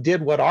of them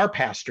did what our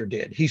pastor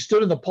did. He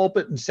stood in the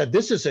pulpit and said,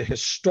 "This is a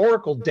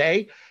historical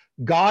day.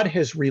 God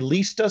has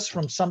released us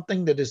from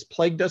something that has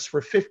plagued us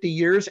for 50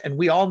 years, and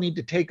we all need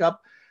to take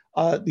up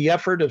the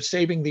effort of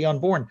saving the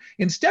unborn."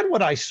 Instead,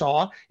 what I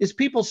saw is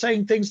people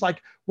saying things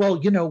like, "Well,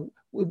 you know,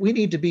 we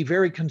need to be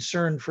very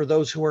concerned for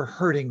those who are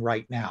hurting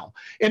right now.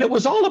 And it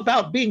was all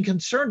about being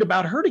concerned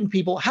about hurting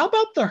people. How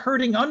about the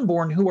hurting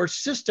unborn who are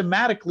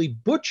systematically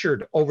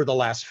butchered over the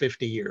last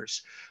 50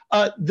 years?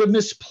 The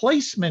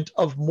misplacement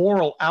of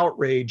moral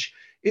outrage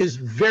is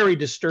very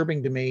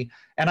disturbing to me.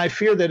 And I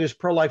fear that as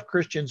pro-life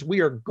Christians,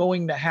 we are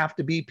going to have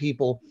to be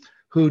people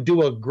who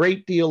do a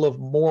great deal of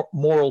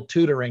moral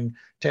tutoring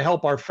to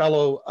help our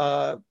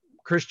fellow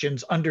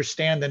Christians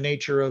understand the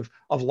nature of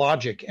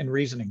logic and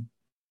reasoning.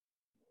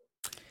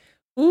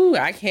 Ooh,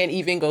 I can't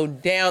even go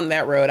down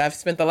that road. I've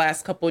spent the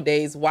last couple of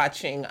days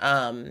watching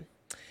a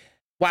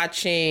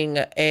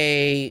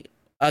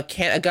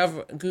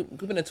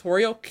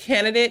gubernatorial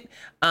candidate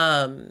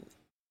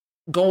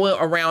going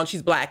around.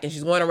 She's Black, and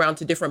she's going around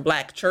to different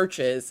Black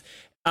churches,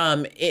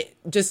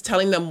 just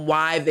telling them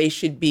why they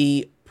should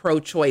be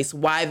pro-choice,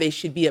 why they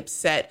should be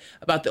upset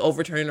about the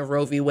overturning of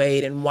Roe v.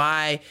 Wade, and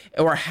why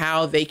or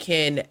how they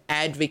can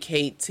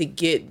advocate to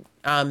get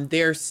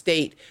their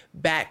state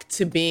back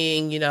to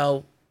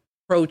being,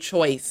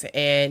 pro-choice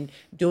and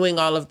doing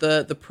all of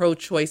the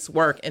pro-choice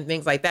work and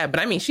things like that. But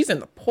I mean, she's in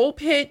the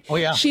pulpit. Oh,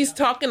 yeah. She's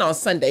talking on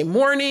Sunday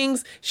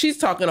mornings. She's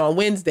talking on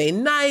Wednesday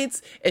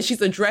nights, and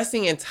she's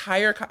addressing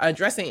entire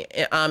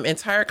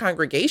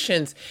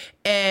congregations.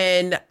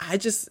 And I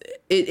just,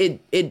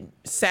 it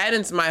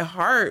saddens my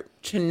heart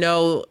to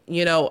know,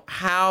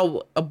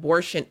 how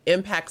abortion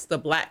impacts the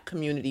Black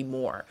community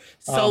more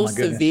so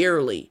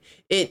severely.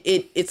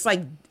 It's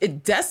like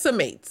it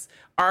decimates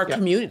our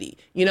community.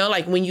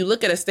 Like when you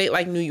look at a state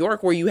like New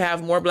York, where you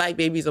have more Black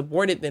babies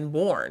aborted than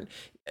born,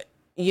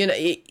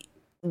 the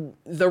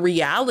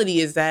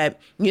reality is that,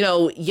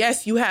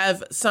 yes, you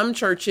have some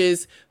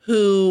churches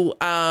who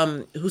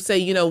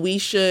say, we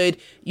should,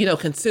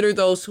 consider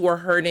those who are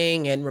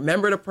hurting and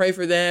remember to pray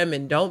for them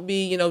and don't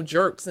be,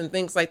 jerks and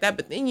things like that.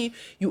 But then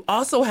you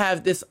also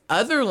have this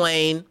other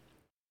lane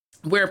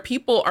where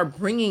people are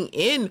bringing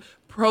in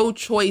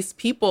pro-choice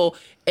people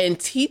and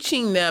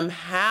teaching them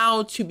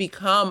how to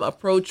become a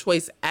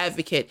pro-choice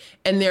advocate.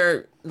 And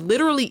they're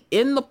literally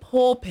in the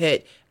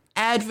pulpit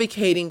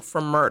advocating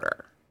for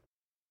murder.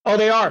 Oh,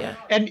 they are. Yeah.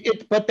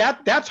 But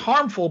that's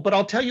harmful. But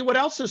I'll tell you what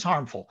else is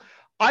harmful.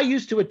 I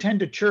used to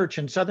attend a church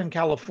in Southern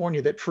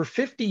California that for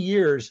 50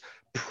 years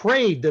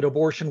prayed that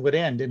abortion would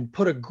end and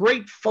put a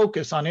great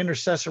focus on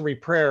intercessory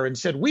prayer and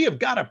said, we have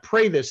got to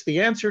pray this.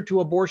 The answer to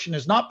abortion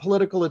is not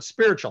political, it's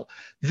spiritual.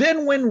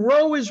 Then when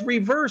Roe is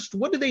reversed,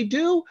 what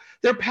do?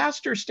 Their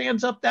pastor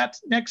stands up that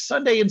next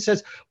Sunday and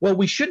says, well,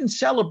 we shouldn't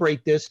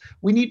celebrate this.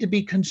 We need to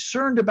be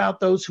concerned about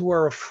those who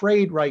are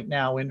afraid right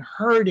now and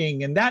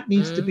hurting, and that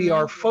needs to be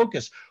our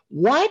focus.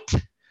 What?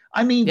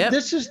 I mean,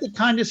 This is the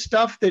kind of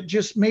stuff that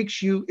just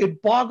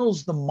it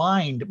boggles the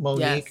mind,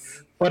 Monique.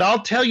 Yes. But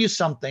I'll tell you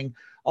something.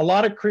 A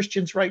lot of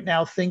Christians right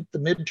now think the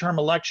midterm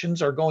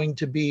elections are going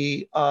to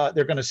be,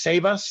 they're going to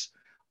save us.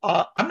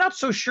 I'm not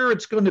so sure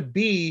it's going to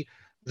be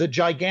the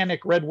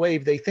gigantic red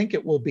wave they think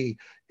it will be.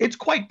 It's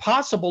quite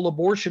possible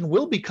abortion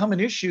will become an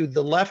issue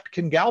the left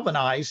can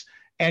galvanize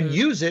and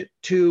use it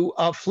to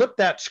flip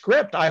that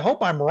script. I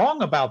hope I'm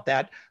wrong about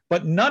that,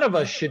 but none of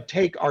us should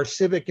take our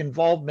civic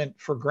involvement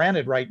for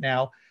granted right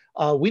now.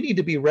 We need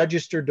to be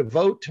registered to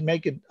vote to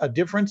make a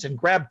difference, and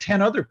grab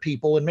 10 other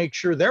people and make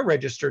sure they're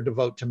registered to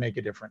vote to make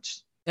a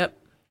difference. Yep.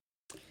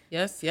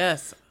 Yes.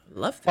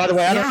 Love that. By the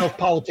way, I don't know if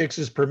politics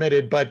is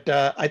permitted, but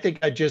I think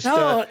I just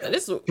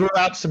threw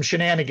out some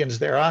shenanigans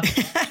there, huh?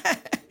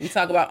 We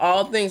talk about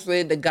all things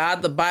related to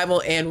God, the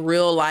Bible, and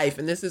real life.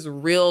 And this is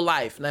real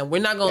life. Now, we're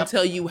not going to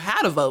tell you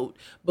how to vote,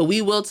 but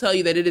we will tell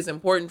you that it is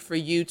important for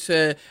you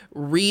to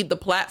read the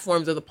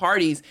platforms of the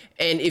parties.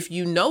 And if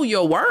you know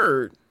your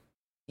word,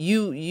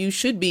 you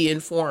should be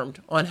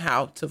informed on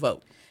how to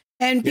vote.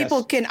 And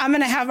people I'm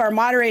going to have our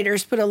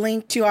moderators put a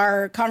link to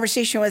our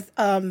conversation with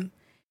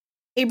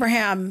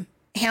Abraham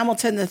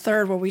Hamilton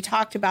III, where we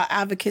talked about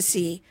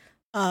advocacy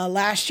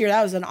last year.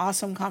 That was an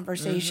awesome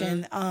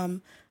conversation.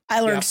 I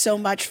learned so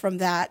much from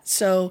that.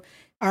 So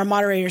our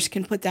moderators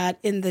can put that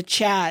in the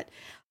chat.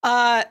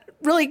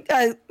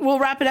 We'll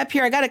wrap it up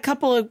here. I got a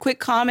couple of quick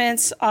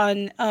comments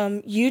on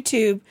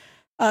YouTube.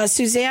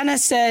 Susanna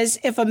says,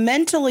 if a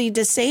mentally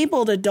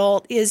disabled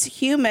adult is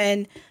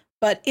human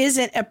but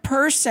isn't a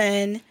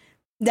person,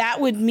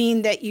 that would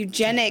mean that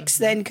eugenics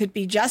then could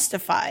be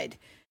justified.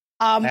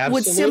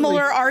 Would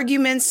similar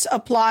arguments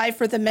apply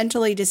for the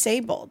mentally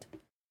disabled?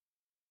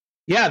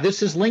 Yeah,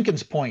 this is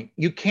Lincoln's point.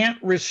 You can't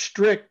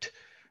restrict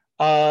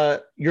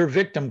your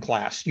victim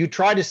class. You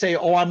try to say,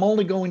 I'm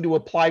only going to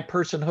apply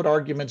personhood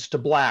arguments to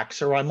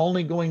blacks, or I'm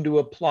only going to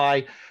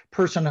apply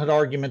personhood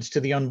arguments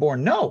to the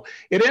unborn. No,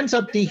 it ends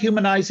up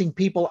dehumanizing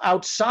people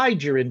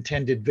outside your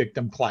intended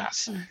victim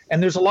class.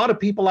 And there's a lot of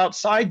people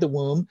outside the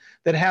womb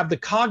that have the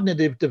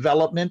cognitive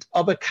development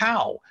of a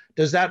cow.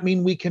 Does that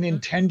mean we can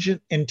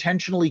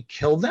intentionally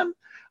kill them?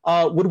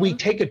 Would we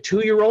take a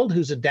 2-year-old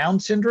who's a Down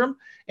syndrome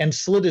and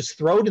slit his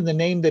throat in the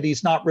name that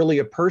he's not really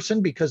a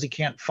person because he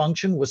can't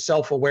function with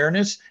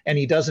self-awareness and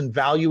he doesn't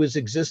value his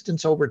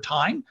existence over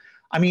time?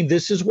 I mean,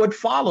 this is what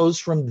follows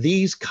from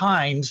these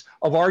kinds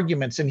of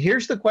arguments. And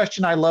here's the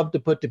question I love to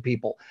put to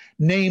people.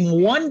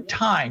 Name one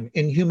time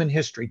in human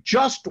history,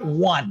 just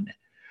one,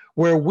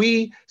 where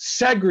we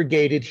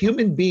segregated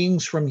human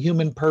beings from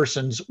human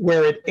persons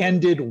where it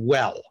ended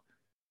well.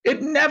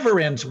 It never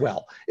ends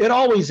well. It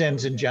always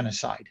ends in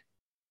genocide.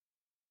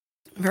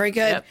 Very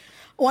good. Yep.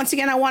 Once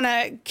again, I want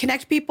to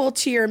connect people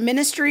to your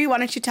ministry. Why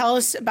don't you tell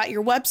us about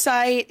your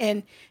website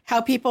and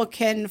how people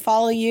can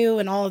follow you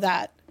and all of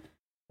that?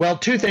 Well,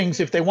 two things.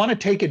 If they want to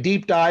take a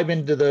deep dive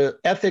into the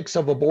ethics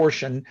of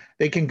abortion,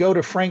 they can go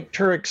to Frank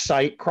Turek's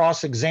site,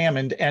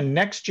 Cross-Examined. And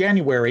next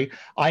January,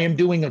 I am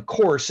doing a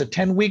course, a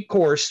 10-week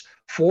course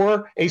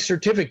for a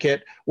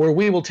certificate where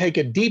we will take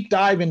a deep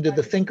dive into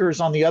the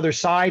thinkers on the other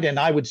side. And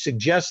I would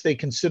suggest they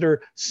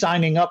consider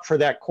signing up for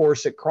that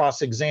course at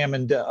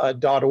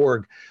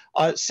crossexamined.org.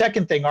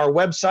 Second thing, our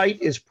website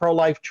is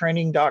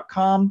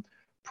prolifetraining.com.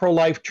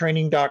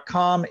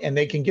 prolifetraining.com, and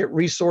they can get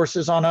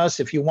resources on us.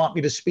 If you want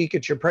me to speak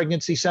at your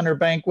pregnancy center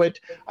banquet,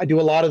 I do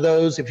a lot of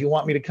those. If you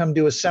want me to come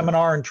do a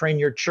seminar and train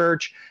your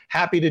church,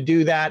 happy to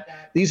do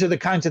that. These are the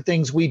kinds of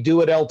things we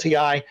do at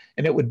LTI,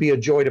 and it would be a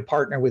joy to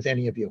partner with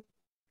any of you.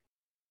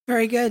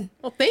 Very good.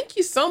 Well, thank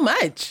you so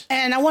much.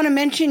 And I want to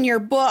mention your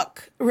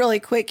book really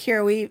quick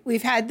here.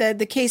 We've had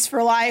the Case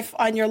for Life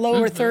on your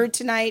lower third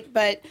tonight,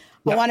 but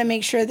I want to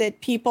make sure that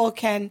people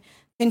can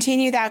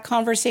continue that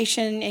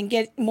conversation and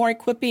get more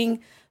equipping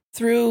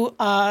through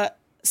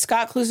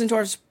Scott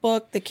Klusendorf's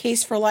book, The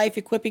Case for Life,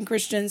 Equipping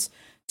Christians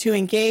to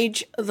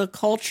Engage the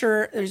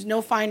Culture. There's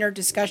no finer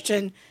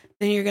discussion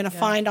than you're going to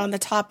find on the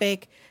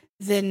topic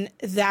than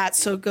that.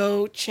 So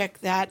go check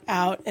that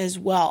out as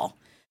well.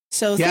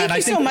 So thank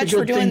you so much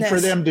for doing this. For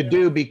them to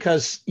do,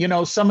 because, you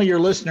know, some of your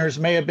listeners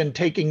may have been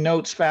taking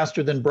notes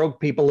faster than broke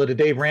people at a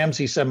Dave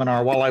Ramsey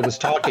seminar while I was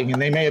talking, and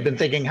they may have been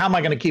thinking, how am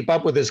I going to keep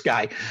up with this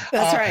guy?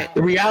 That's right.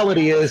 The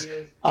reality is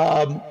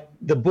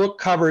the book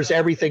covers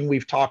everything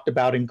we've talked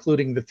about,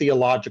 including the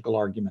theological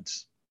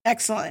arguments.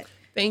 Excellent.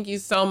 Thank you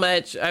so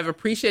much. I've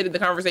appreciated the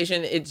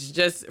conversation. It's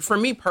just, for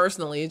me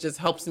personally, it just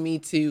helps me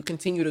to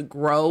continue to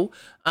grow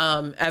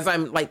as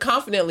I'm like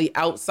confidently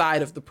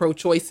outside of the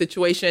pro-choice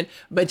situation,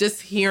 but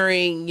just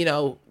hearing, you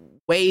know,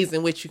 ways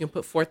in which you can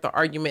put forth the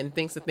argument and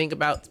things to think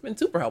about. It's been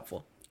super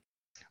helpful.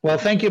 Well,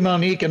 thank you,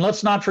 Monique. And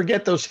let's not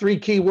forget those three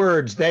key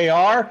words. They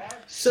are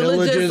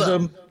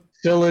syllogism,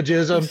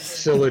 syllogism,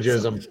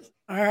 syllogism.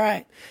 All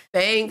right.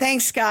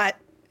 Thanks, Scott.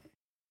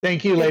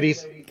 Thank you,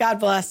 ladies.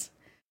 God bless.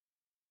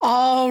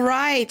 All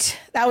right.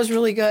 That was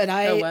really good.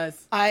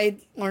 I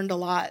learned a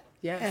lot.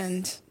 Yes.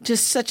 And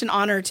just such an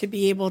honor to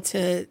be able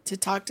to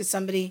talk to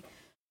somebody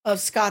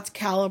of Scott's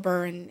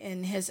caliber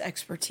and his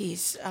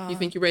expertise. You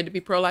think you're ready to be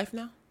pro-life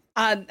now?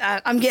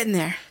 I'm getting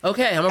there.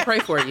 Okay. I'm going to pray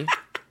for you.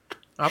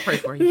 I'll pray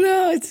for you.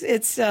 No,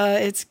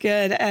 it's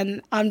good.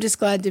 And I'm just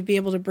glad to be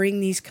able to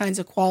bring these kinds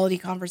of quality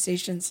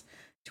conversations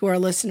to our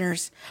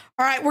listeners.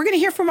 All right, we're going to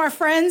hear from our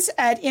friends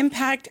at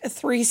Impact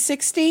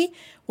 360.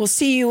 We'll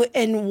see you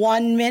in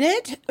 1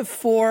 minute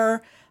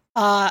for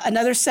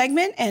another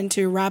segment and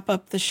to wrap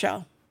up the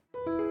show.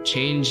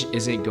 Change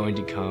isn't going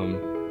to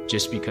come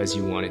just because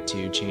you want it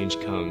to. Change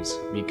comes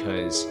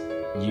because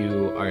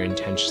you are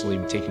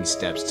intentionally taking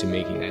steps to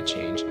making that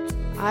change.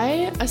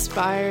 I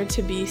aspire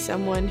to be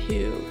someone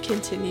who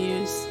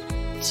continues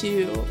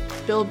to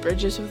build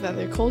bridges with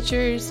other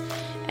cultures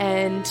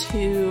and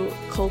who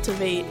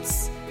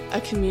cultivates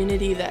a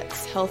community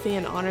that's healthy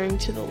and honoring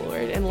to the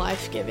Lord and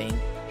life-giving.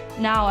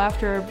 Now,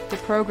 after the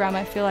program,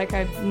 I feel like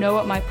I know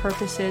what my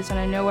purpose is and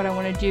I know what I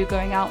want to do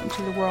going out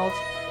into the world.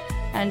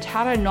 And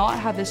had I not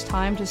had this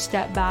time to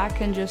step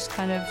back and just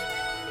kind of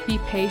be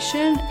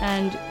patient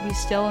and be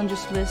still and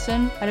just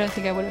listen, I don't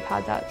think I would have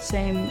had that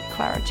same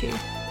clarity.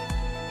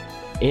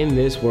 In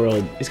this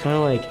world, it's kind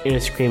of like in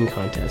a scream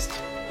contest.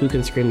 Who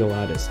can scream the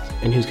loudest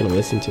and who's going to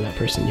listen to that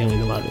person yelling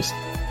the loudest?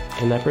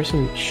 And that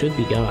person should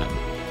be God,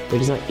 but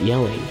he's not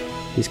yelling,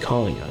 he's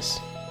calling us.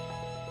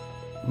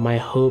 My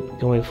hope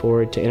going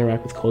forward to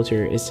interact with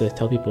culture is to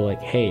tell people like,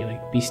 hey,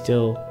 like, be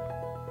still,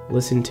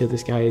 listen to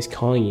this guy is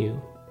calling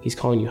you. He's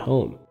calling you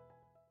home.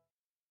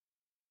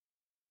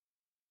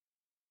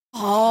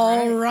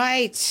 All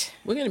right.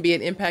 We're going to be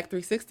at Impact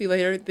 360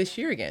 later this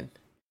year again.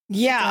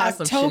 Yeah,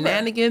 October. Some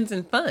shenanigans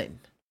and fun.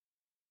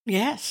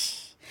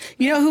 Yes.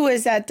 You know who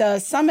was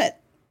at Summit,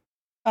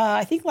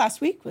 I think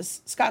last week,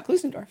 was Scott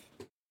Klusendorf.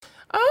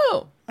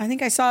 Oh. I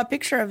think I saw a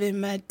picture of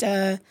him at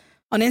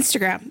on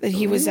Instagram that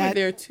he was we were at.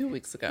 there 2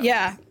 weeks ago.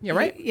 Yeah. Yeah,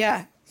 right?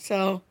 Yeah.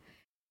 So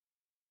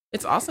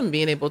it's awesome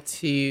being able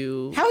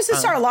to... How is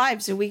this our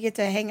lives that we get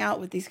to hang out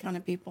with these kind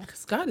of people?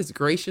 Because God is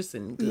gracious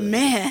and good.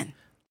 Man.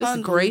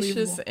 Just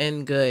gracious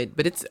and good.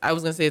 But I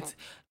was going to say, it's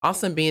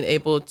awesome being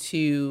able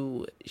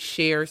to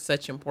share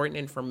such important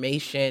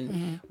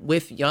information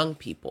with young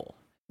people.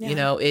 Yeah. You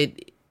know,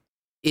 it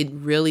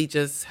really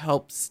just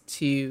helps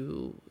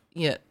to,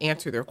 you know,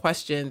 answer their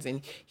questions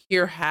and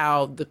hear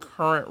how the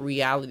current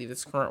reality,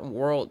 this current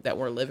world that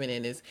we're living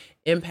in is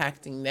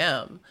impacting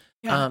them.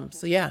 Yeah.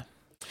 So, yeah.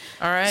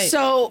 All right.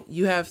 So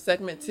you have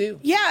segment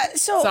 2. Yeah.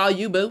 So it's all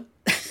you, boo.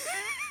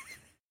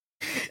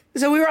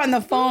 So we were on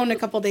the phone a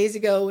couple of days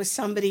ago with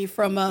somebody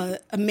from a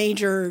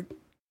major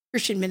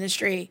Christian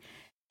ministry,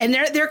 and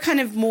they're kind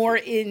of more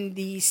in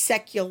the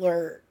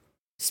secular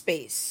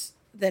space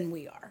than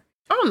we are.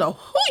 I don't know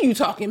who you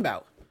talking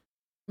about,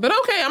 but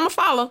okay, I'm gonna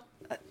follow.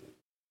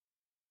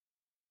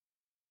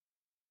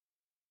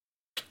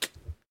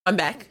 I'm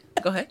back.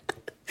 Go ahead.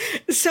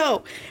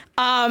 So,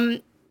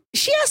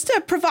 she asked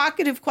a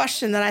provocative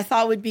question that I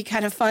thought would be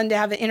kind of fun to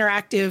have an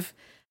interactive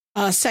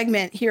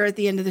segment here at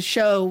the end of the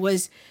show.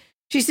 Was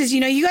she says,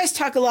 you guys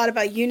talk a lot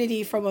about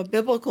unity from a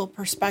biblical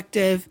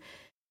perspective.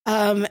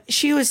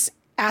 She was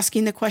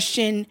asking the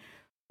question,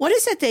 what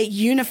is it that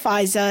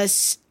unifies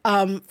us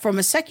from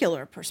a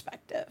secular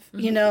perspective?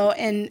 Mm-hmm.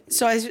 And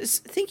so I was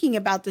thinking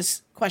about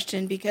this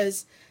question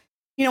because,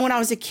 when I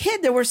was a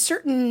kid, there were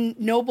certain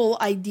noble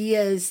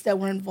ideas that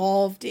were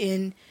involved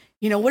in,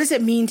 what does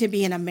it mean to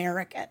be an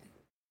American?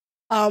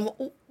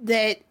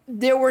 That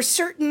there were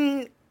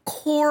certain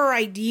core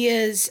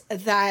ideas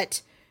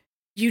that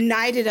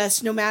united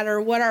us no matter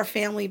what our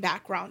family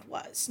background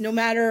was, no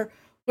matter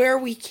where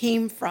we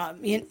came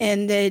from.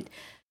 And that,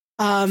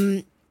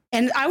 and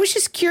I was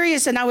just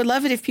curious, and I would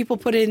love it if people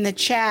put it in the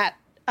chat,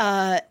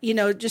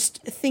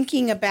 just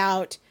thinking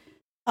about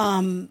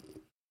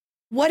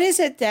what is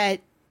it that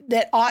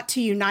ought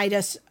to unite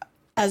us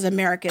as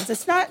Americans.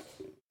 It's not,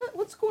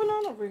 what's going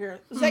on over here?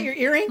 Is that your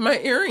earring? My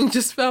earring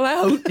just fell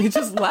out. It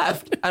just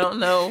left. I don't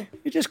know.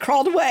 It just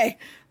crawled away.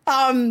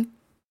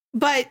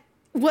 But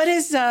what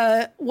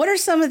are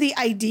some of the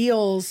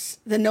ideals,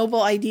 the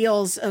noble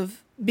ideals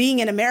of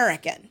being an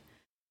American?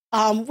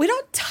 We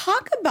don't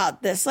talk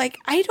about this. Like,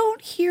 I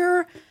don't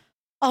hear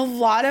a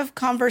lot of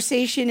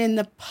conversation in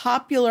the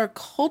popular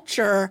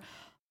culture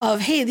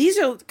of, hey, these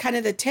are kind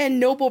of the 10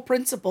 noble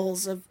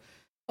principles of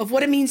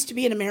what it means to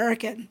be an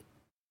American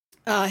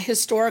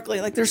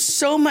historically. Like, there's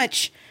so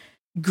much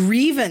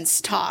grievance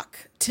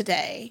talk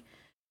today.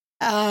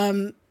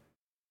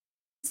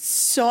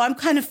 So I'm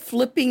kind of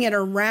flipping it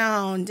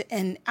around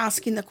and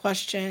asking the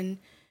question,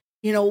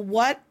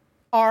 what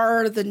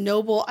are the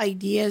noble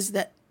ideas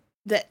that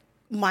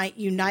might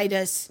unite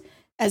us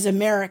as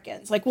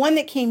Americans? Like, one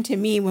that came to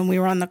me when we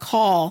were on the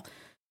call,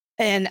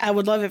 and I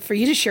would love it for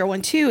you to share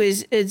one too,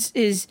 is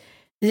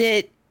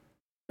that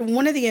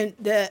one of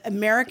the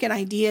American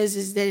ideas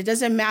is that it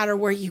doesn't matter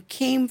where you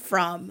came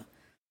from,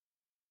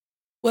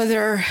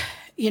 whether,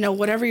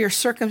 whatever your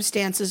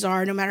circumstances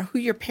are, no matter who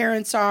your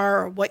parents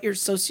are or what your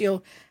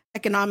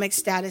socioeconomic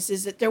status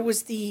is, that there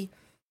was the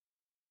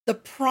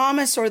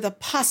promise or the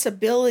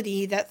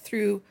possibility that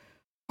through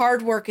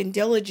hard work and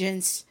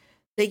diligence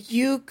that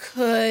you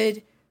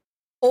could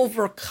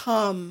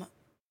overcome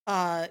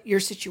your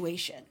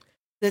situation,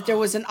 that there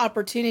was an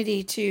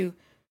opportunity to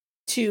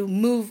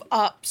move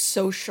up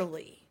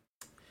socially.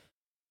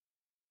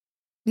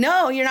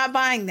 No, you're not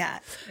buying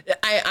that.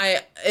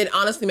 It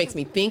honestly makes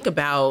me think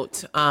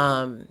about,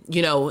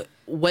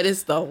 what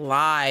is the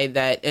lie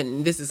that,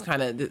 and this is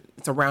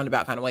it's a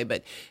roundabout kind of way,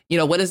 but,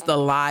 what is the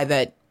lie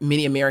that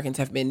many Americans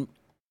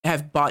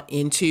have bought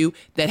into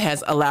that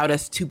has allowed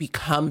us to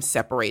become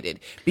separated?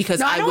 Because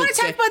I don't want to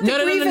talk about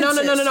the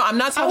grievances. No. I'm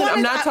not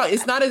talking.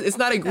 It's not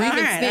a grievance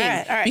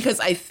thing. All right.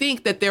 Because I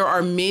think that there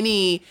are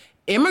many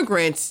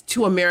immigrants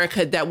to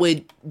America that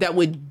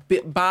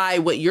would buy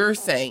what you're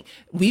saying.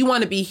 We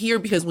want to be here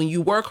because when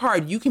you work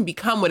hard, you can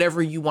become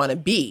whatever you want to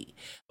be.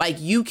 Like,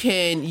 you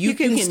can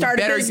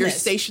better your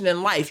station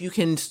in life. You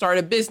can start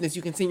a business.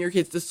 You can send your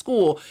kids to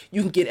school.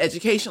 You can get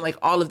education, like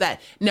all of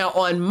that. Now,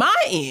 on my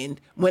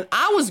end, when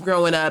I was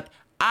growing up,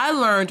 I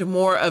learned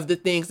more of the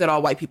things that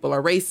all white people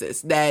are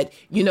racist. That,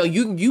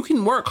 you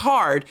can work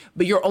hard,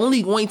 but you're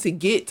only going to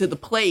get to the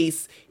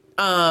place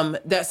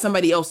that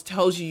somebody else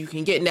tells you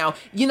can get. Now,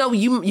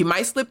 you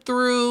might slip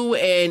through,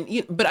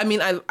 but I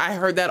mean, I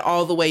heard that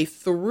all the way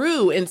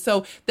through. And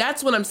so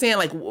that's what I'm saying.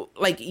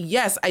 Like,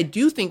 yes, I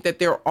do think that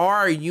there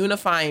are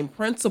unifying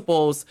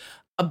principles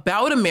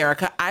about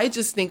America. I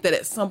just think that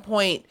at some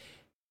point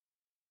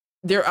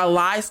a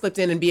lie slipped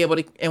in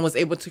and was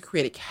able to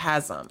create a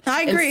chasm.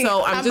 I agree. And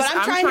so I'm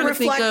trying to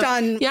reflect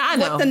on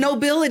what the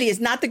nobility is,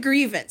 not the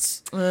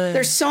grievance.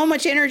 There's so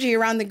much energy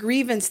around the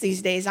grievance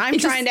these days. I'm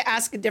trying to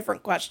ask a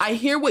different question. I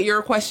hear what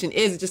your question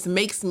is. It just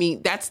makes me,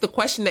 that's the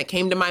question that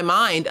came to my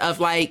mind of,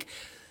 like,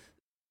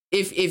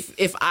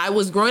 if I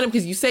was growing up,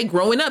 because you say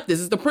growing up, this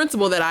is the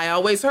principle that I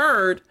always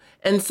heard.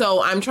 And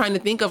so I'm trying to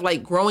think of,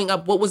 like, growing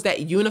up, what was that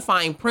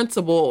unifying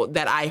principle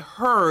that I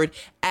heard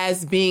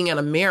as being an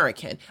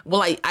American?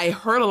 Well, I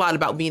heard a lot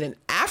about being an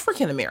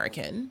African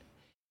American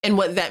and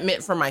what that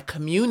meant for my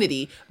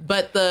community.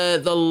 But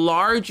the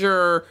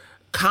larger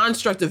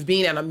construct of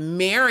being an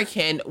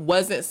American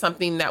wasn't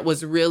something that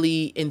was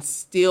really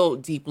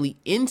instilled deeply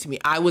into me.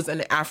 I was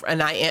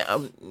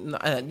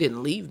I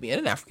didn't leave being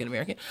an African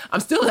American.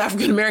 I'm still an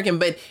African American,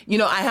 but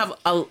I have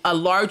a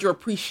larger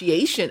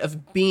appreciation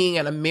of being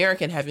an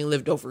American, having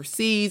lived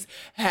overseas,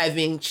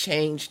 having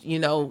changed,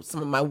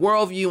 some of my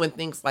worldview and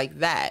things like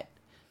that.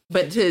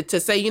 But to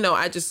say, you know,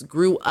 I just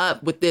grew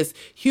up with this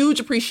huge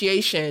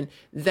appreciation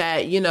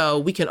that, you know,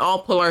 we can all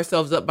pull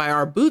ourselves up by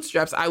our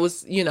bootstraps. I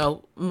was, you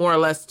know, more or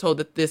less told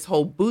that this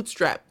whole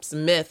bootstraps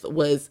myth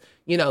was,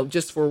 you know,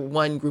 just for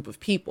one group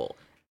of people.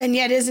 And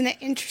yet, isn't it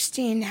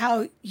interesting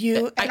how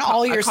you and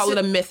all your... I call it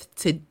a myth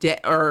today,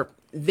 or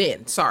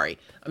then, sorry.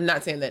 I'm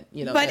not saying that,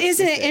 you know... But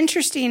isn't it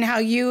interesting how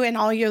you and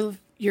all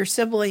your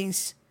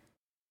siblings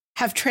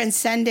have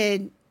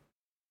transcended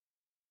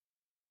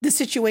the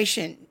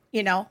situation,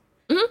 you know?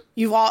 Mm-hmm.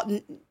 You've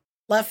all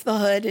left the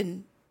hood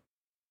and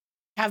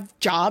have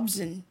jobs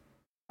and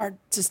are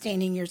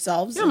sustaining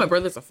yourselves. You know, my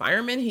brother's a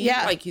fireman. He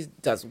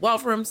does well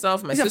for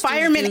himself. He's a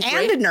fireman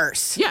and a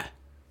nurse. Yeah.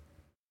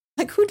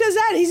 Like, who does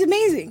that? He's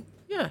amazing.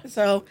 Yeah.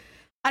 So,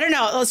 I don't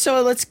know.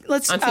 So let's.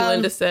 Auntie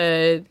Linda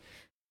said.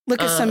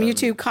 Look at some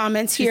YouTube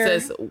comments here.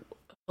 She says,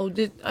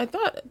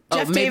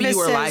 Jeff maybe Davis you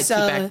were lied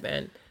says, to back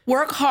then.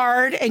 Work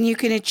hard and you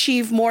can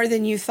achieve more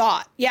than you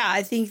thought. Yeah,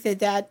 I think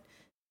that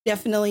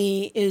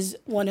definitely is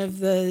one of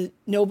the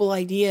noble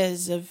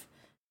ideas of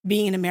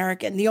being an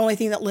American. The only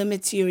thing that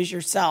limits you is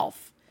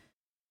yourself.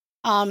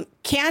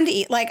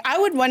 Candy, like, I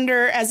would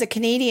wonder as a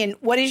Canadian,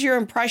 what is your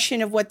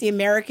impression of what the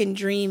American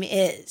dream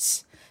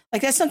is?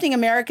 Like, that's something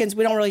Americans,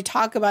 we don't really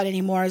talk about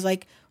anymore, is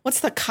like, what's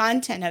the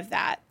content of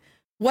that?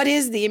 What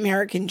is the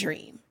American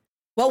dream?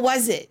 What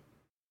was it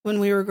when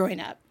we were growing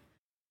up?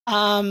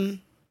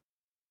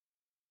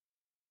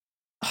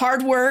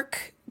 Hard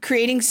work,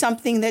 creating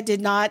something that did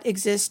not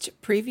exist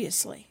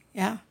previously.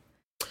 Yeah.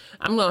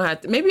 I'm going to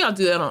have to, maybe I'll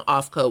do that on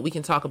Off Code. We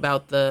can talk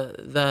about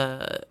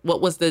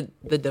what was the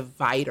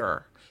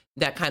divider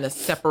that kind of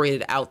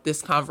separated out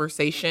this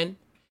conversation,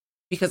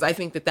 because I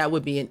think that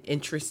would be an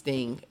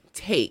interesting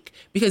take.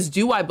 Because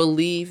do I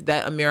believe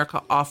that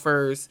America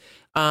offers,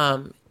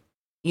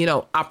 you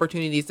know,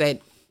 opportunities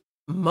that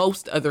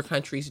most other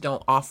countries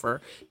don't offer?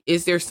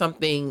 Is there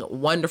something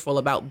wonderful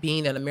about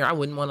being in America? I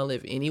wouldn't want to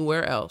live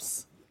anywhere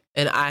else.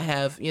 And I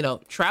have, you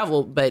know,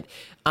 traveled, but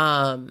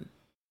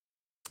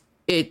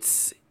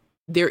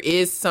there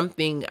is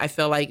something I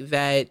feel like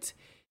that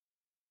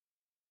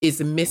is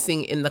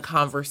missing in the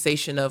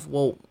conversation of,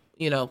 well,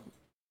 you know,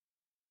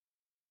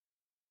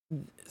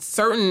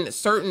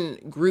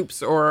 certain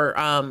groups or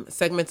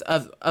segments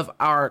of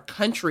our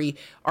country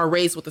are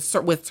raised with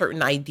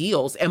certain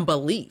ideals and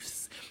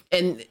beliefs.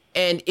 And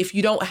if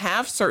you don't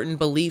have certain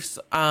beliefs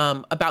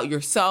about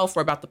yourself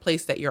or about the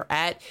place that you're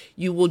at,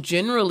 you will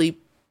generally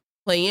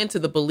play into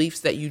the beliefs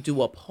that you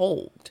do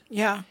uphold.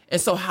 Yeah. And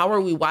so how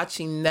are we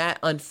watching that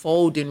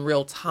unfold in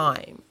real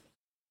time?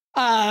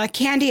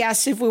 Candy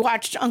asked if we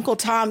watched Uncle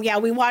Tom. Yeah,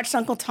 we watched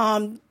Uncle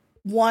Tom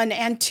 1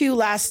 and 2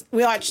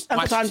 we watched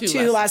Uncle Tom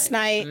 2 last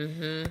night.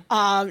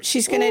 Mm-hmm.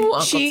 She's going to...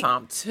 Uncle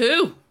Tom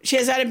 2. She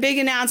has had a big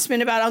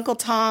announcement about Uncle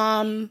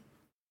Tom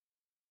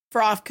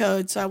for Off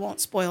Code, so I won't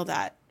spoil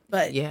that.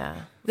 But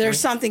yeah, there's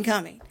something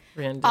coming.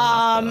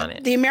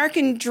 The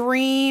American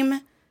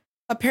Dream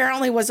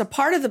apparently was a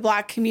part of the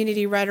Black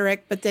community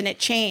rhetoric, but then it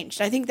changed.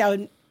 I think that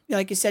would,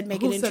 like you said,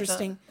 make it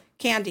interesting.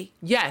 Candy.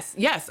 Yes.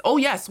 Oh,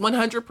 yes,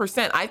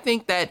 100%. I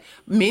think that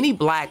many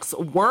Blacks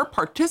were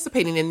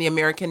participating in the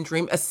American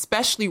dream,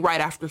 especially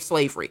right after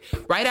slavery.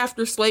 Right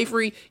after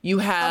slavery, you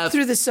have... Up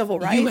through the civil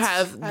rights. You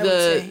have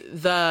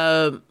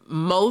the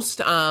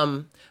most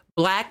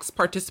Blacks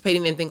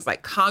participating in things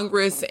like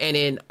Congress and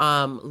in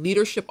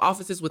leadership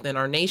offices within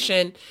our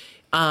nation.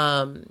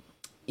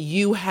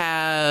 You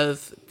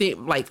have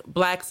like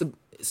Blacks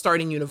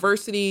starting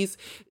universities.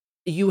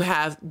 You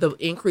have the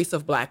increase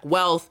of Black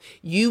wealth.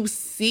 You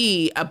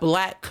see a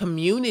Black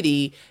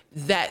community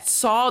that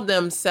saw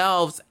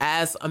themselves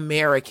as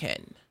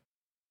American.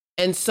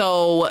 And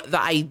so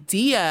the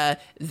idea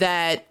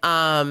that,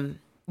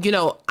 you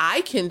know,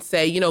 I can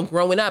say, you know,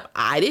 growing up,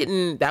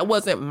 that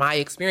wasn't my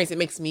experience. It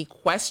makes me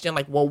question,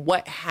 like, well,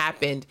 what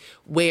happened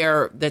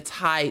where the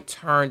tide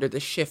turned or the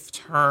shift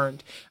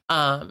turned?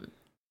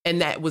 And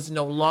that was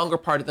no longer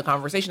part of the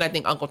conversation. I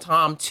think Uncle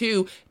Tom,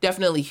 too,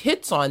 definitely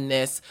hits on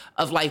this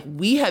of like,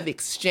 we have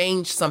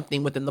exchanged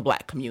something within the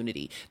Black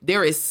community.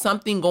 There is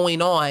something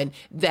going on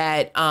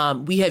that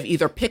we have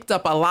either picked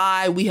up a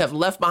lie, we have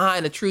left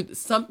behind a truth.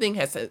 Something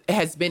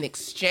has been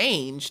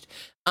exchanged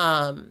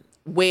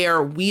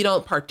where we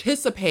don't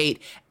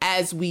participate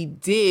as we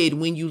did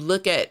when you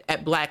look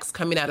at Blacks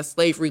coming out of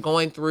slavery,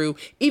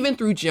 even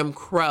through Jim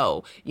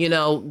Crow, you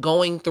know,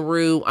 going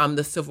through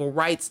the civil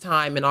rights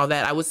time and all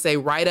that. I would say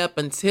right up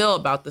until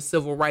about the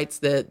civil rights,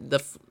 the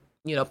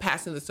you know,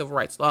 passing the civil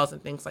rights laws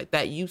and things like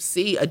that, you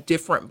see a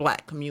different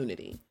Black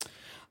community.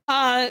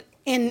 In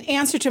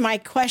answer to my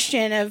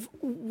question of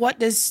what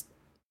does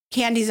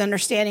Candy's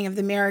understanding of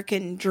the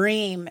American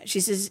dream, she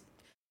says,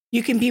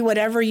 you can be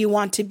whatever you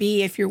want to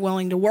be if you're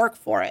willing to work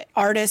for it.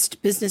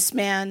 Artist,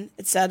 businessman,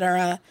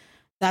 etc.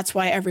 That's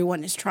why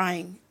everyone is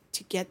trying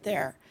to get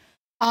there.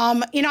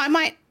 You know, I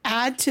might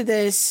add to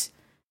this,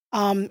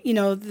 you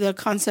know, the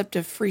concept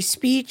of free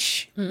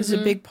speech is a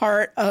big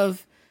part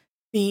of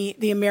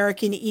the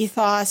American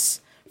ethos.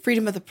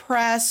 Freedom of the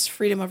press,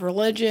 freedom of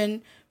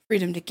religion,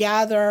 freedom to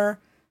gather,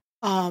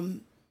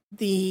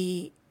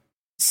 the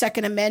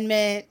Second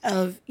Amendment,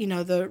 of,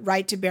 the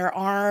right to bear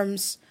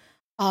arms,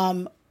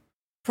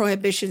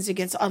 prohibitions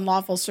against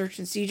unlawful search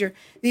and seizure.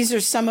 These are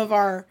some of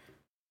our,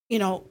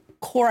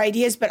 core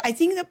ideas. But I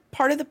think that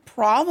part of the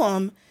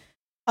problem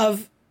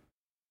of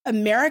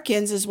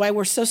Americans is why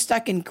we're so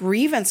stuck in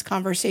grievance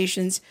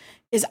conversations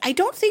is I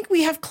don't think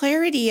we have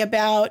clarity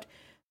about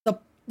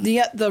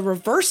the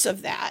reverse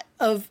of that,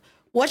 of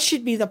what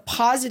should be the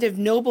positive,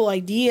 noble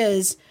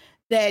ideas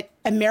that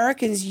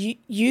Americans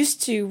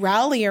used to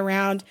rally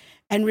around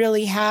and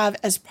really have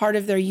as part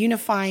of their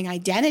unifying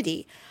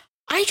identity.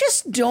 I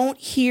just don't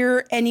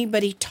hear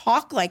anybody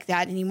talk like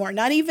that anymore.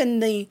 Not even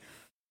the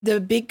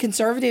big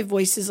conservative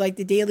voices like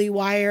the Daily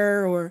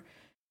Wire or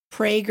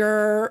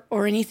Prager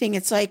or anything.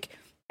 It's like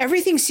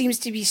everything seems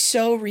to be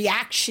so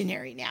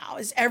reactionary now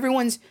as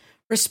everyone's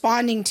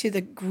responding to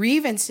the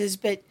grievances.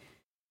 But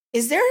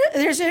is there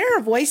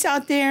a voice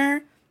out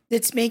there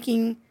that's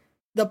making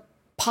the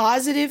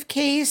positive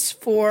case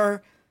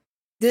for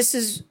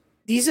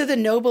these are the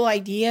noble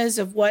ideas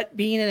of what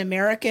being an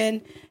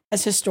American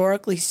has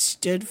historically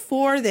stood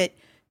for, that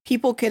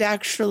people could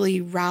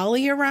actually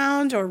rally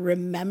around or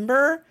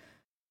remember?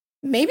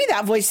 Maybe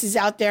that voice is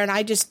out there and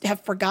I just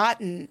have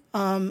forgotten.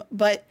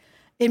 But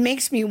it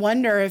makes me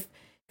wonder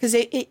because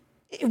it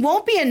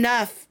won't be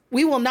enough.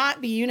 We will not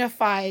be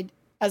unified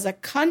as a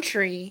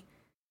country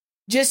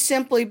just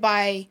simply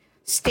by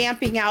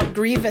stamping out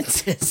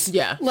grievances.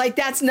 Yeah. Like,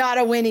 that's not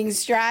a winning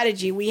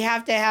strategy. We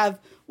have to have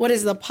what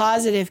is the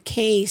positive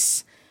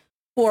case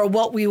for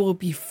what we will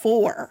be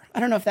for. I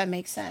don't know if that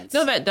makes sense.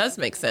 No, that does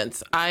make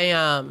sense.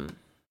 I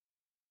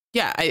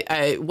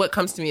what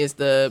comes to me is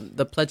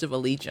the Pledge of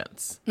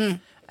Allegiance.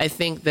 I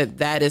think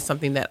that is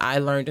something that I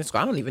learned in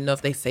school. I don't even know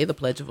if they say the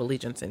Pledge of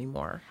Allegiance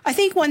anymore. I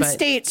think one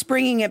state's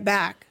bringing it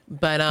back.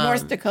 But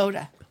North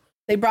Dakota.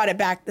 They brought it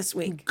back this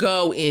week.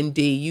 Go,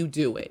 Indy, you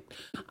do it.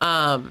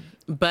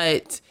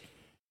 But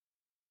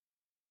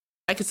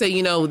I could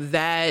say,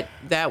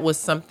 that was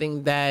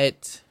something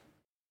that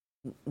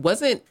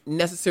wasn't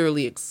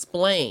necessarily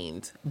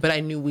explained, but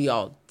I knew we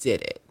all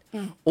did it.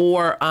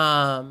 Or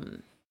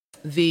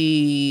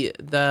the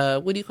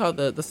what do you call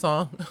the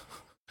song?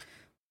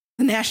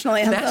 The national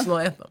anthem. National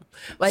anthem.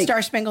 Like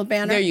Star Spangled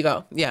Banner. There you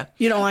go. Yeah.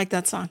 You don't like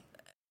that song?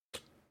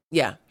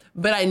 Yeah.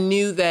 But I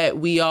knew that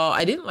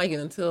I didn't like it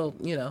until,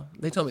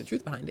 they told me the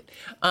truth behind it.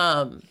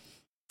 I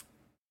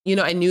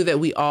knew that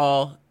we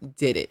all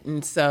did it.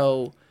 And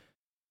so,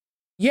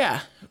 yeah,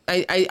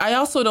 I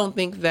also don't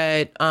think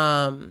that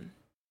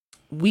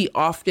we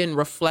often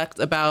reflect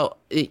about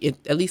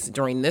it, at least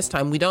during this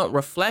time, we don't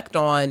reflect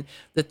on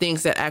the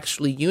things that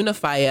actually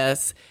unify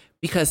us,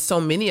 because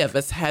so many of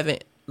us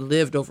haven't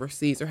lived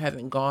overseas or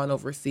haven't gone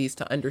overseas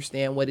to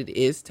understand what it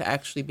is to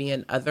actually be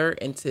an other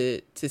and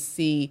to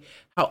see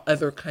how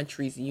other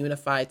countries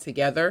unify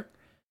together.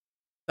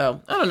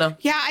 So I don't know.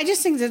 Yeah, I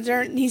just think that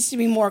there needs to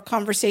be more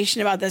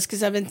conversation about this,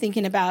 because I've been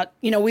thinking about,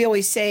 we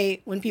always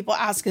say when people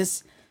ask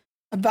us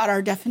about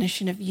our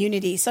definition of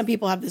unity, some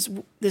people have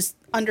this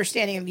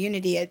understanding of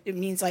unity. It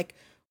means like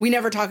we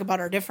never talk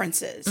about our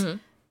differences. Mm-hmm.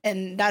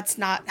 And that's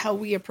not how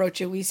we approach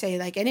it. We say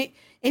like any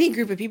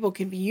group of people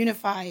can be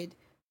unified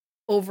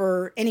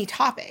over any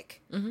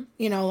topic.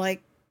 Mm-hmm.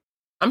 Like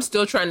I'm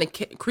still trying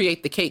to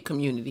create the cake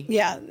community.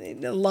 Yeah,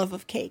 the love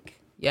of cake.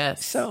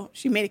 Yes. So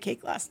she made a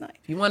cake last night.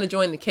 If you want to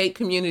join the cake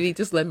community,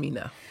 just let me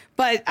know.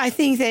 But I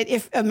think that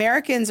if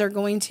Americans are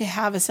going to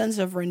have a sense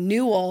of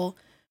renewal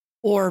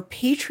or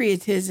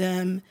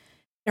patriotism,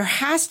 there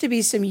has to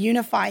be some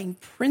unifying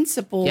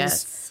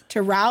principles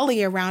to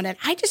rally around. And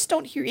I just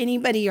don't hear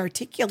anybody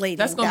articulating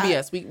that. That's going to be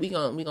us. We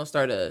gonna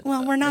start a...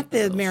 Well, we're not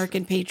the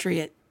American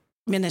Patriot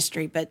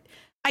Ministry, but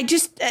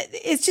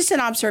it's just an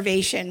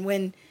observation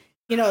when,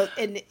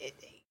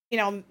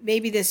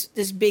 maybe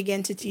this big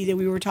entity that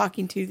we were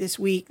talking to this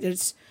week,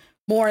 there's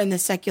more in the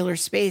secular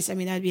space. I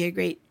mean, that'd be a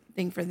great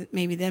thing for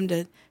maybe them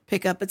to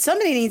pick up, but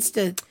somebody needs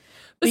to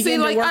begin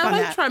to work on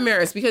that. I like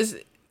Trimaris because,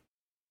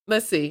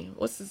 let's see,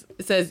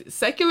 it says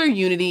secular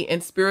unity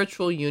and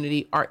spiritual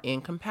unity are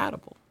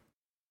incompatible.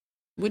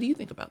 What do you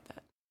think about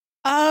that?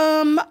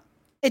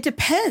 It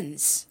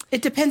depends.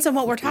 It depends on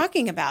what we're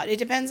talking about. It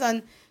depends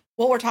on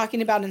what we're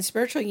talking about in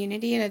spiritual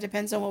unity, and it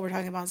depends on what we're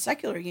talking about in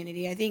secular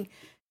unity. I think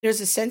there's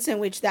a sense in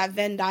which that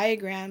Venn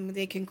diagram,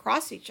 they can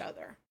cross each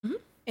other. Mm-hmm.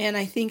 And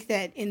I think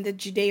that in the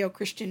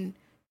Judeo-Christian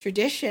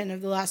tradition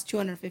of the last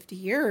 250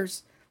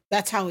 years,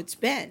 that's how it's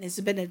been. It's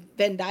been a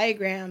Venn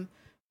diagram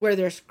where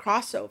there's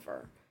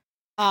crossover.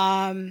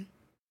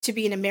 To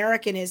be an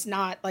American is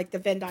not like the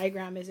Venn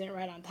diagram isn't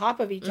right on top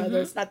of each mm-hmm.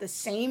 other. It's not the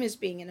same as to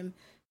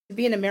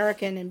be an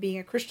American and being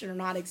a Christian are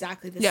not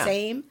exactly the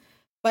same,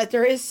 but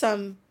there is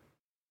some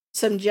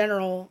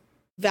general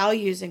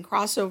values and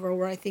crossover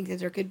where I think that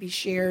there could be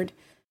shared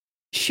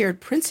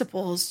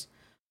principles.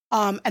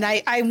 And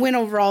I went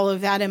over all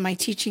of that in my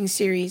teaching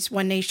series,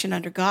 One Nation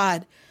Under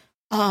God.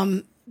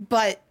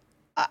 But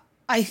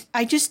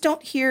I just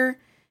don't hear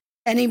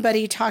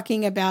anybody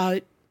talking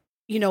about,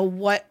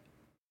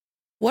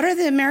 what are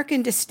the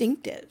American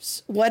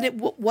distinctives?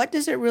 What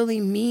does it really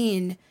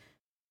mean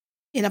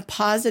in a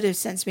positive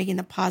sense, making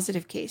the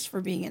positive case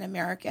for being an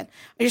American.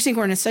 I just think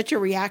we're in such a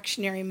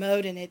reactionary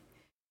mode, and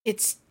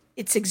it's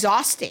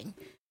exhausting.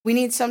 We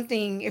need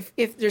something.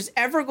 If there's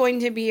ever going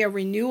to be a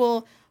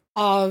renewal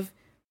of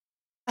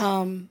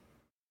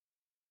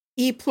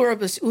e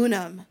pluribus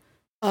unum,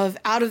 of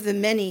out of the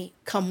many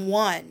come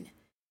one,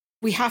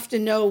 we have to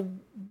know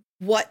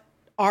what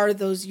are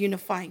those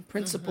unifying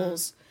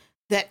principles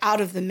that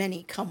out of the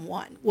many come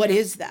one. What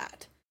is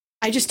that?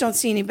 I just don't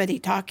see anybody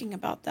talking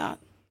about that.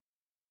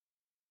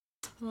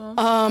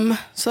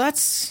 So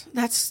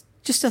that's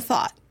just a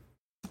thought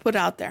put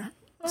out there.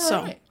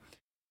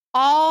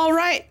 All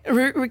right.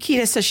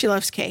 Rakita says she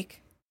loves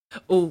cake.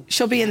 Oh,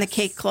 she'll be in the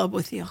cake club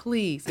with you.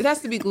 Please. It has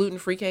to be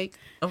gluten-free cake,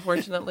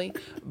 unfortunately.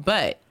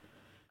 But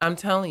I'm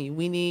telling you,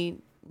 we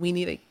need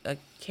a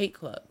cake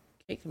club,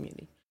 cake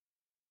community.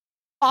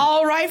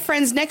 All right,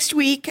 friends. Next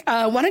week,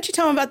 why don't you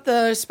tell them about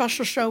the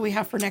special show we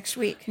have for next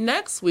week?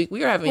 Next week,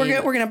 we are having...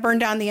 We're going to burn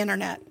down the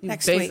internet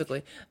next week.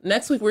 Basically.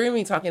 Next week, we're going to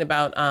be talking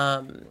about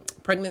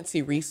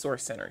pregnancy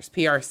resource centers,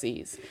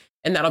 PRCs.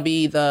 And that'll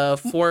be the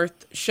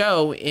fourth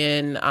show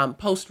in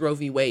post Roe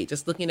v. Wade,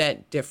 just looking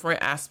at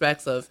different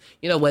aspects of,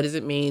 what does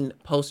it mean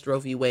post Roe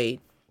v. Wade?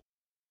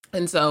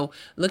 And so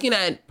looking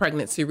at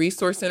pregnancy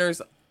resource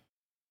centers,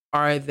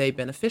 are they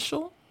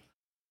beneficial?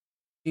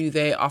 Do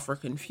they offer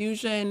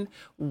confusion?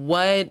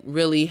 What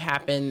really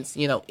happens,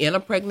 in a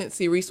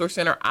pregnancy resource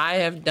center? I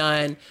have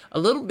done a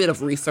little bit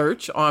of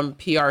research on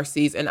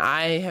PRCs, and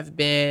I have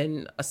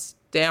been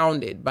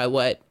astounded by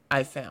what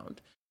I've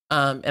found.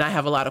 And I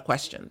have a lot of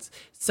questions.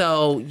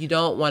 So you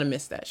don't want to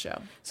miss that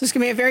show. So it's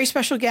going to be a very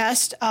special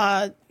guest.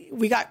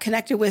 We got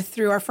connected with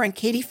through our friend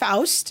Katie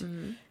Faust.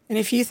 Mm-hmm. And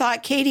if you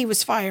thought Katie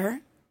was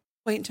fire,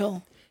 wait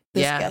until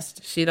this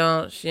guest. She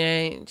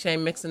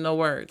ain't mixing no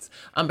words.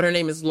 But her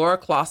name is Laura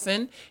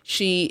Clausen.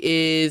 She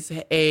is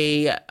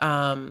a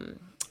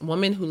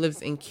woman who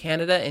lives in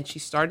Canada, and she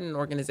started an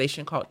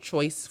organization called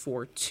Choice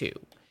for Two.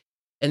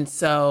 And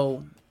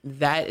so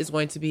that is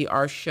going to be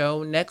our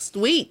show next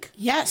week.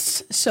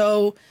 Yes.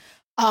 So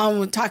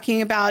we're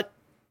talking about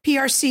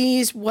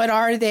PRCs. What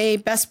are they?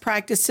 Best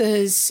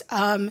practices,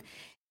 and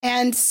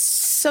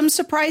some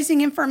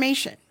surprising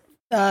information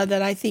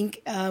that I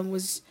think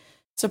was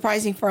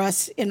surprising for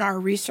us in our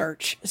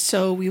research.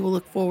 So we will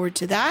look forward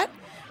to that.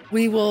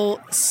 We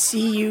will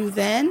see you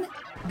then.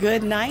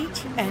 Good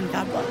night and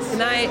God bless. Good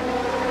night.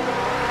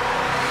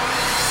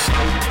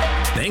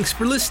 Thanks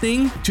for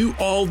listening to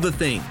All the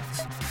Things.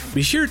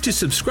 Be sure to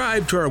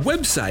subscribe to our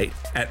website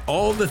at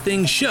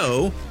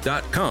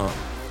allthethingshow.com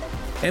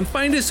and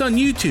find us on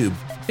YouTube,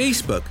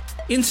 Facebook,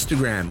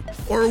 Instagram,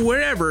 or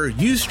wherever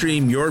you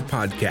stream your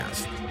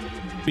podcast.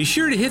 Be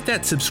sure to hit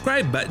that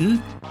subscribe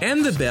button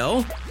and the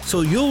bell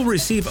so you'll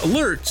receive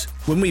alerts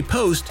when we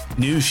post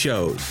new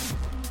shows.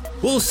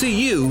 We'll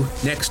see you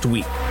next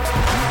week.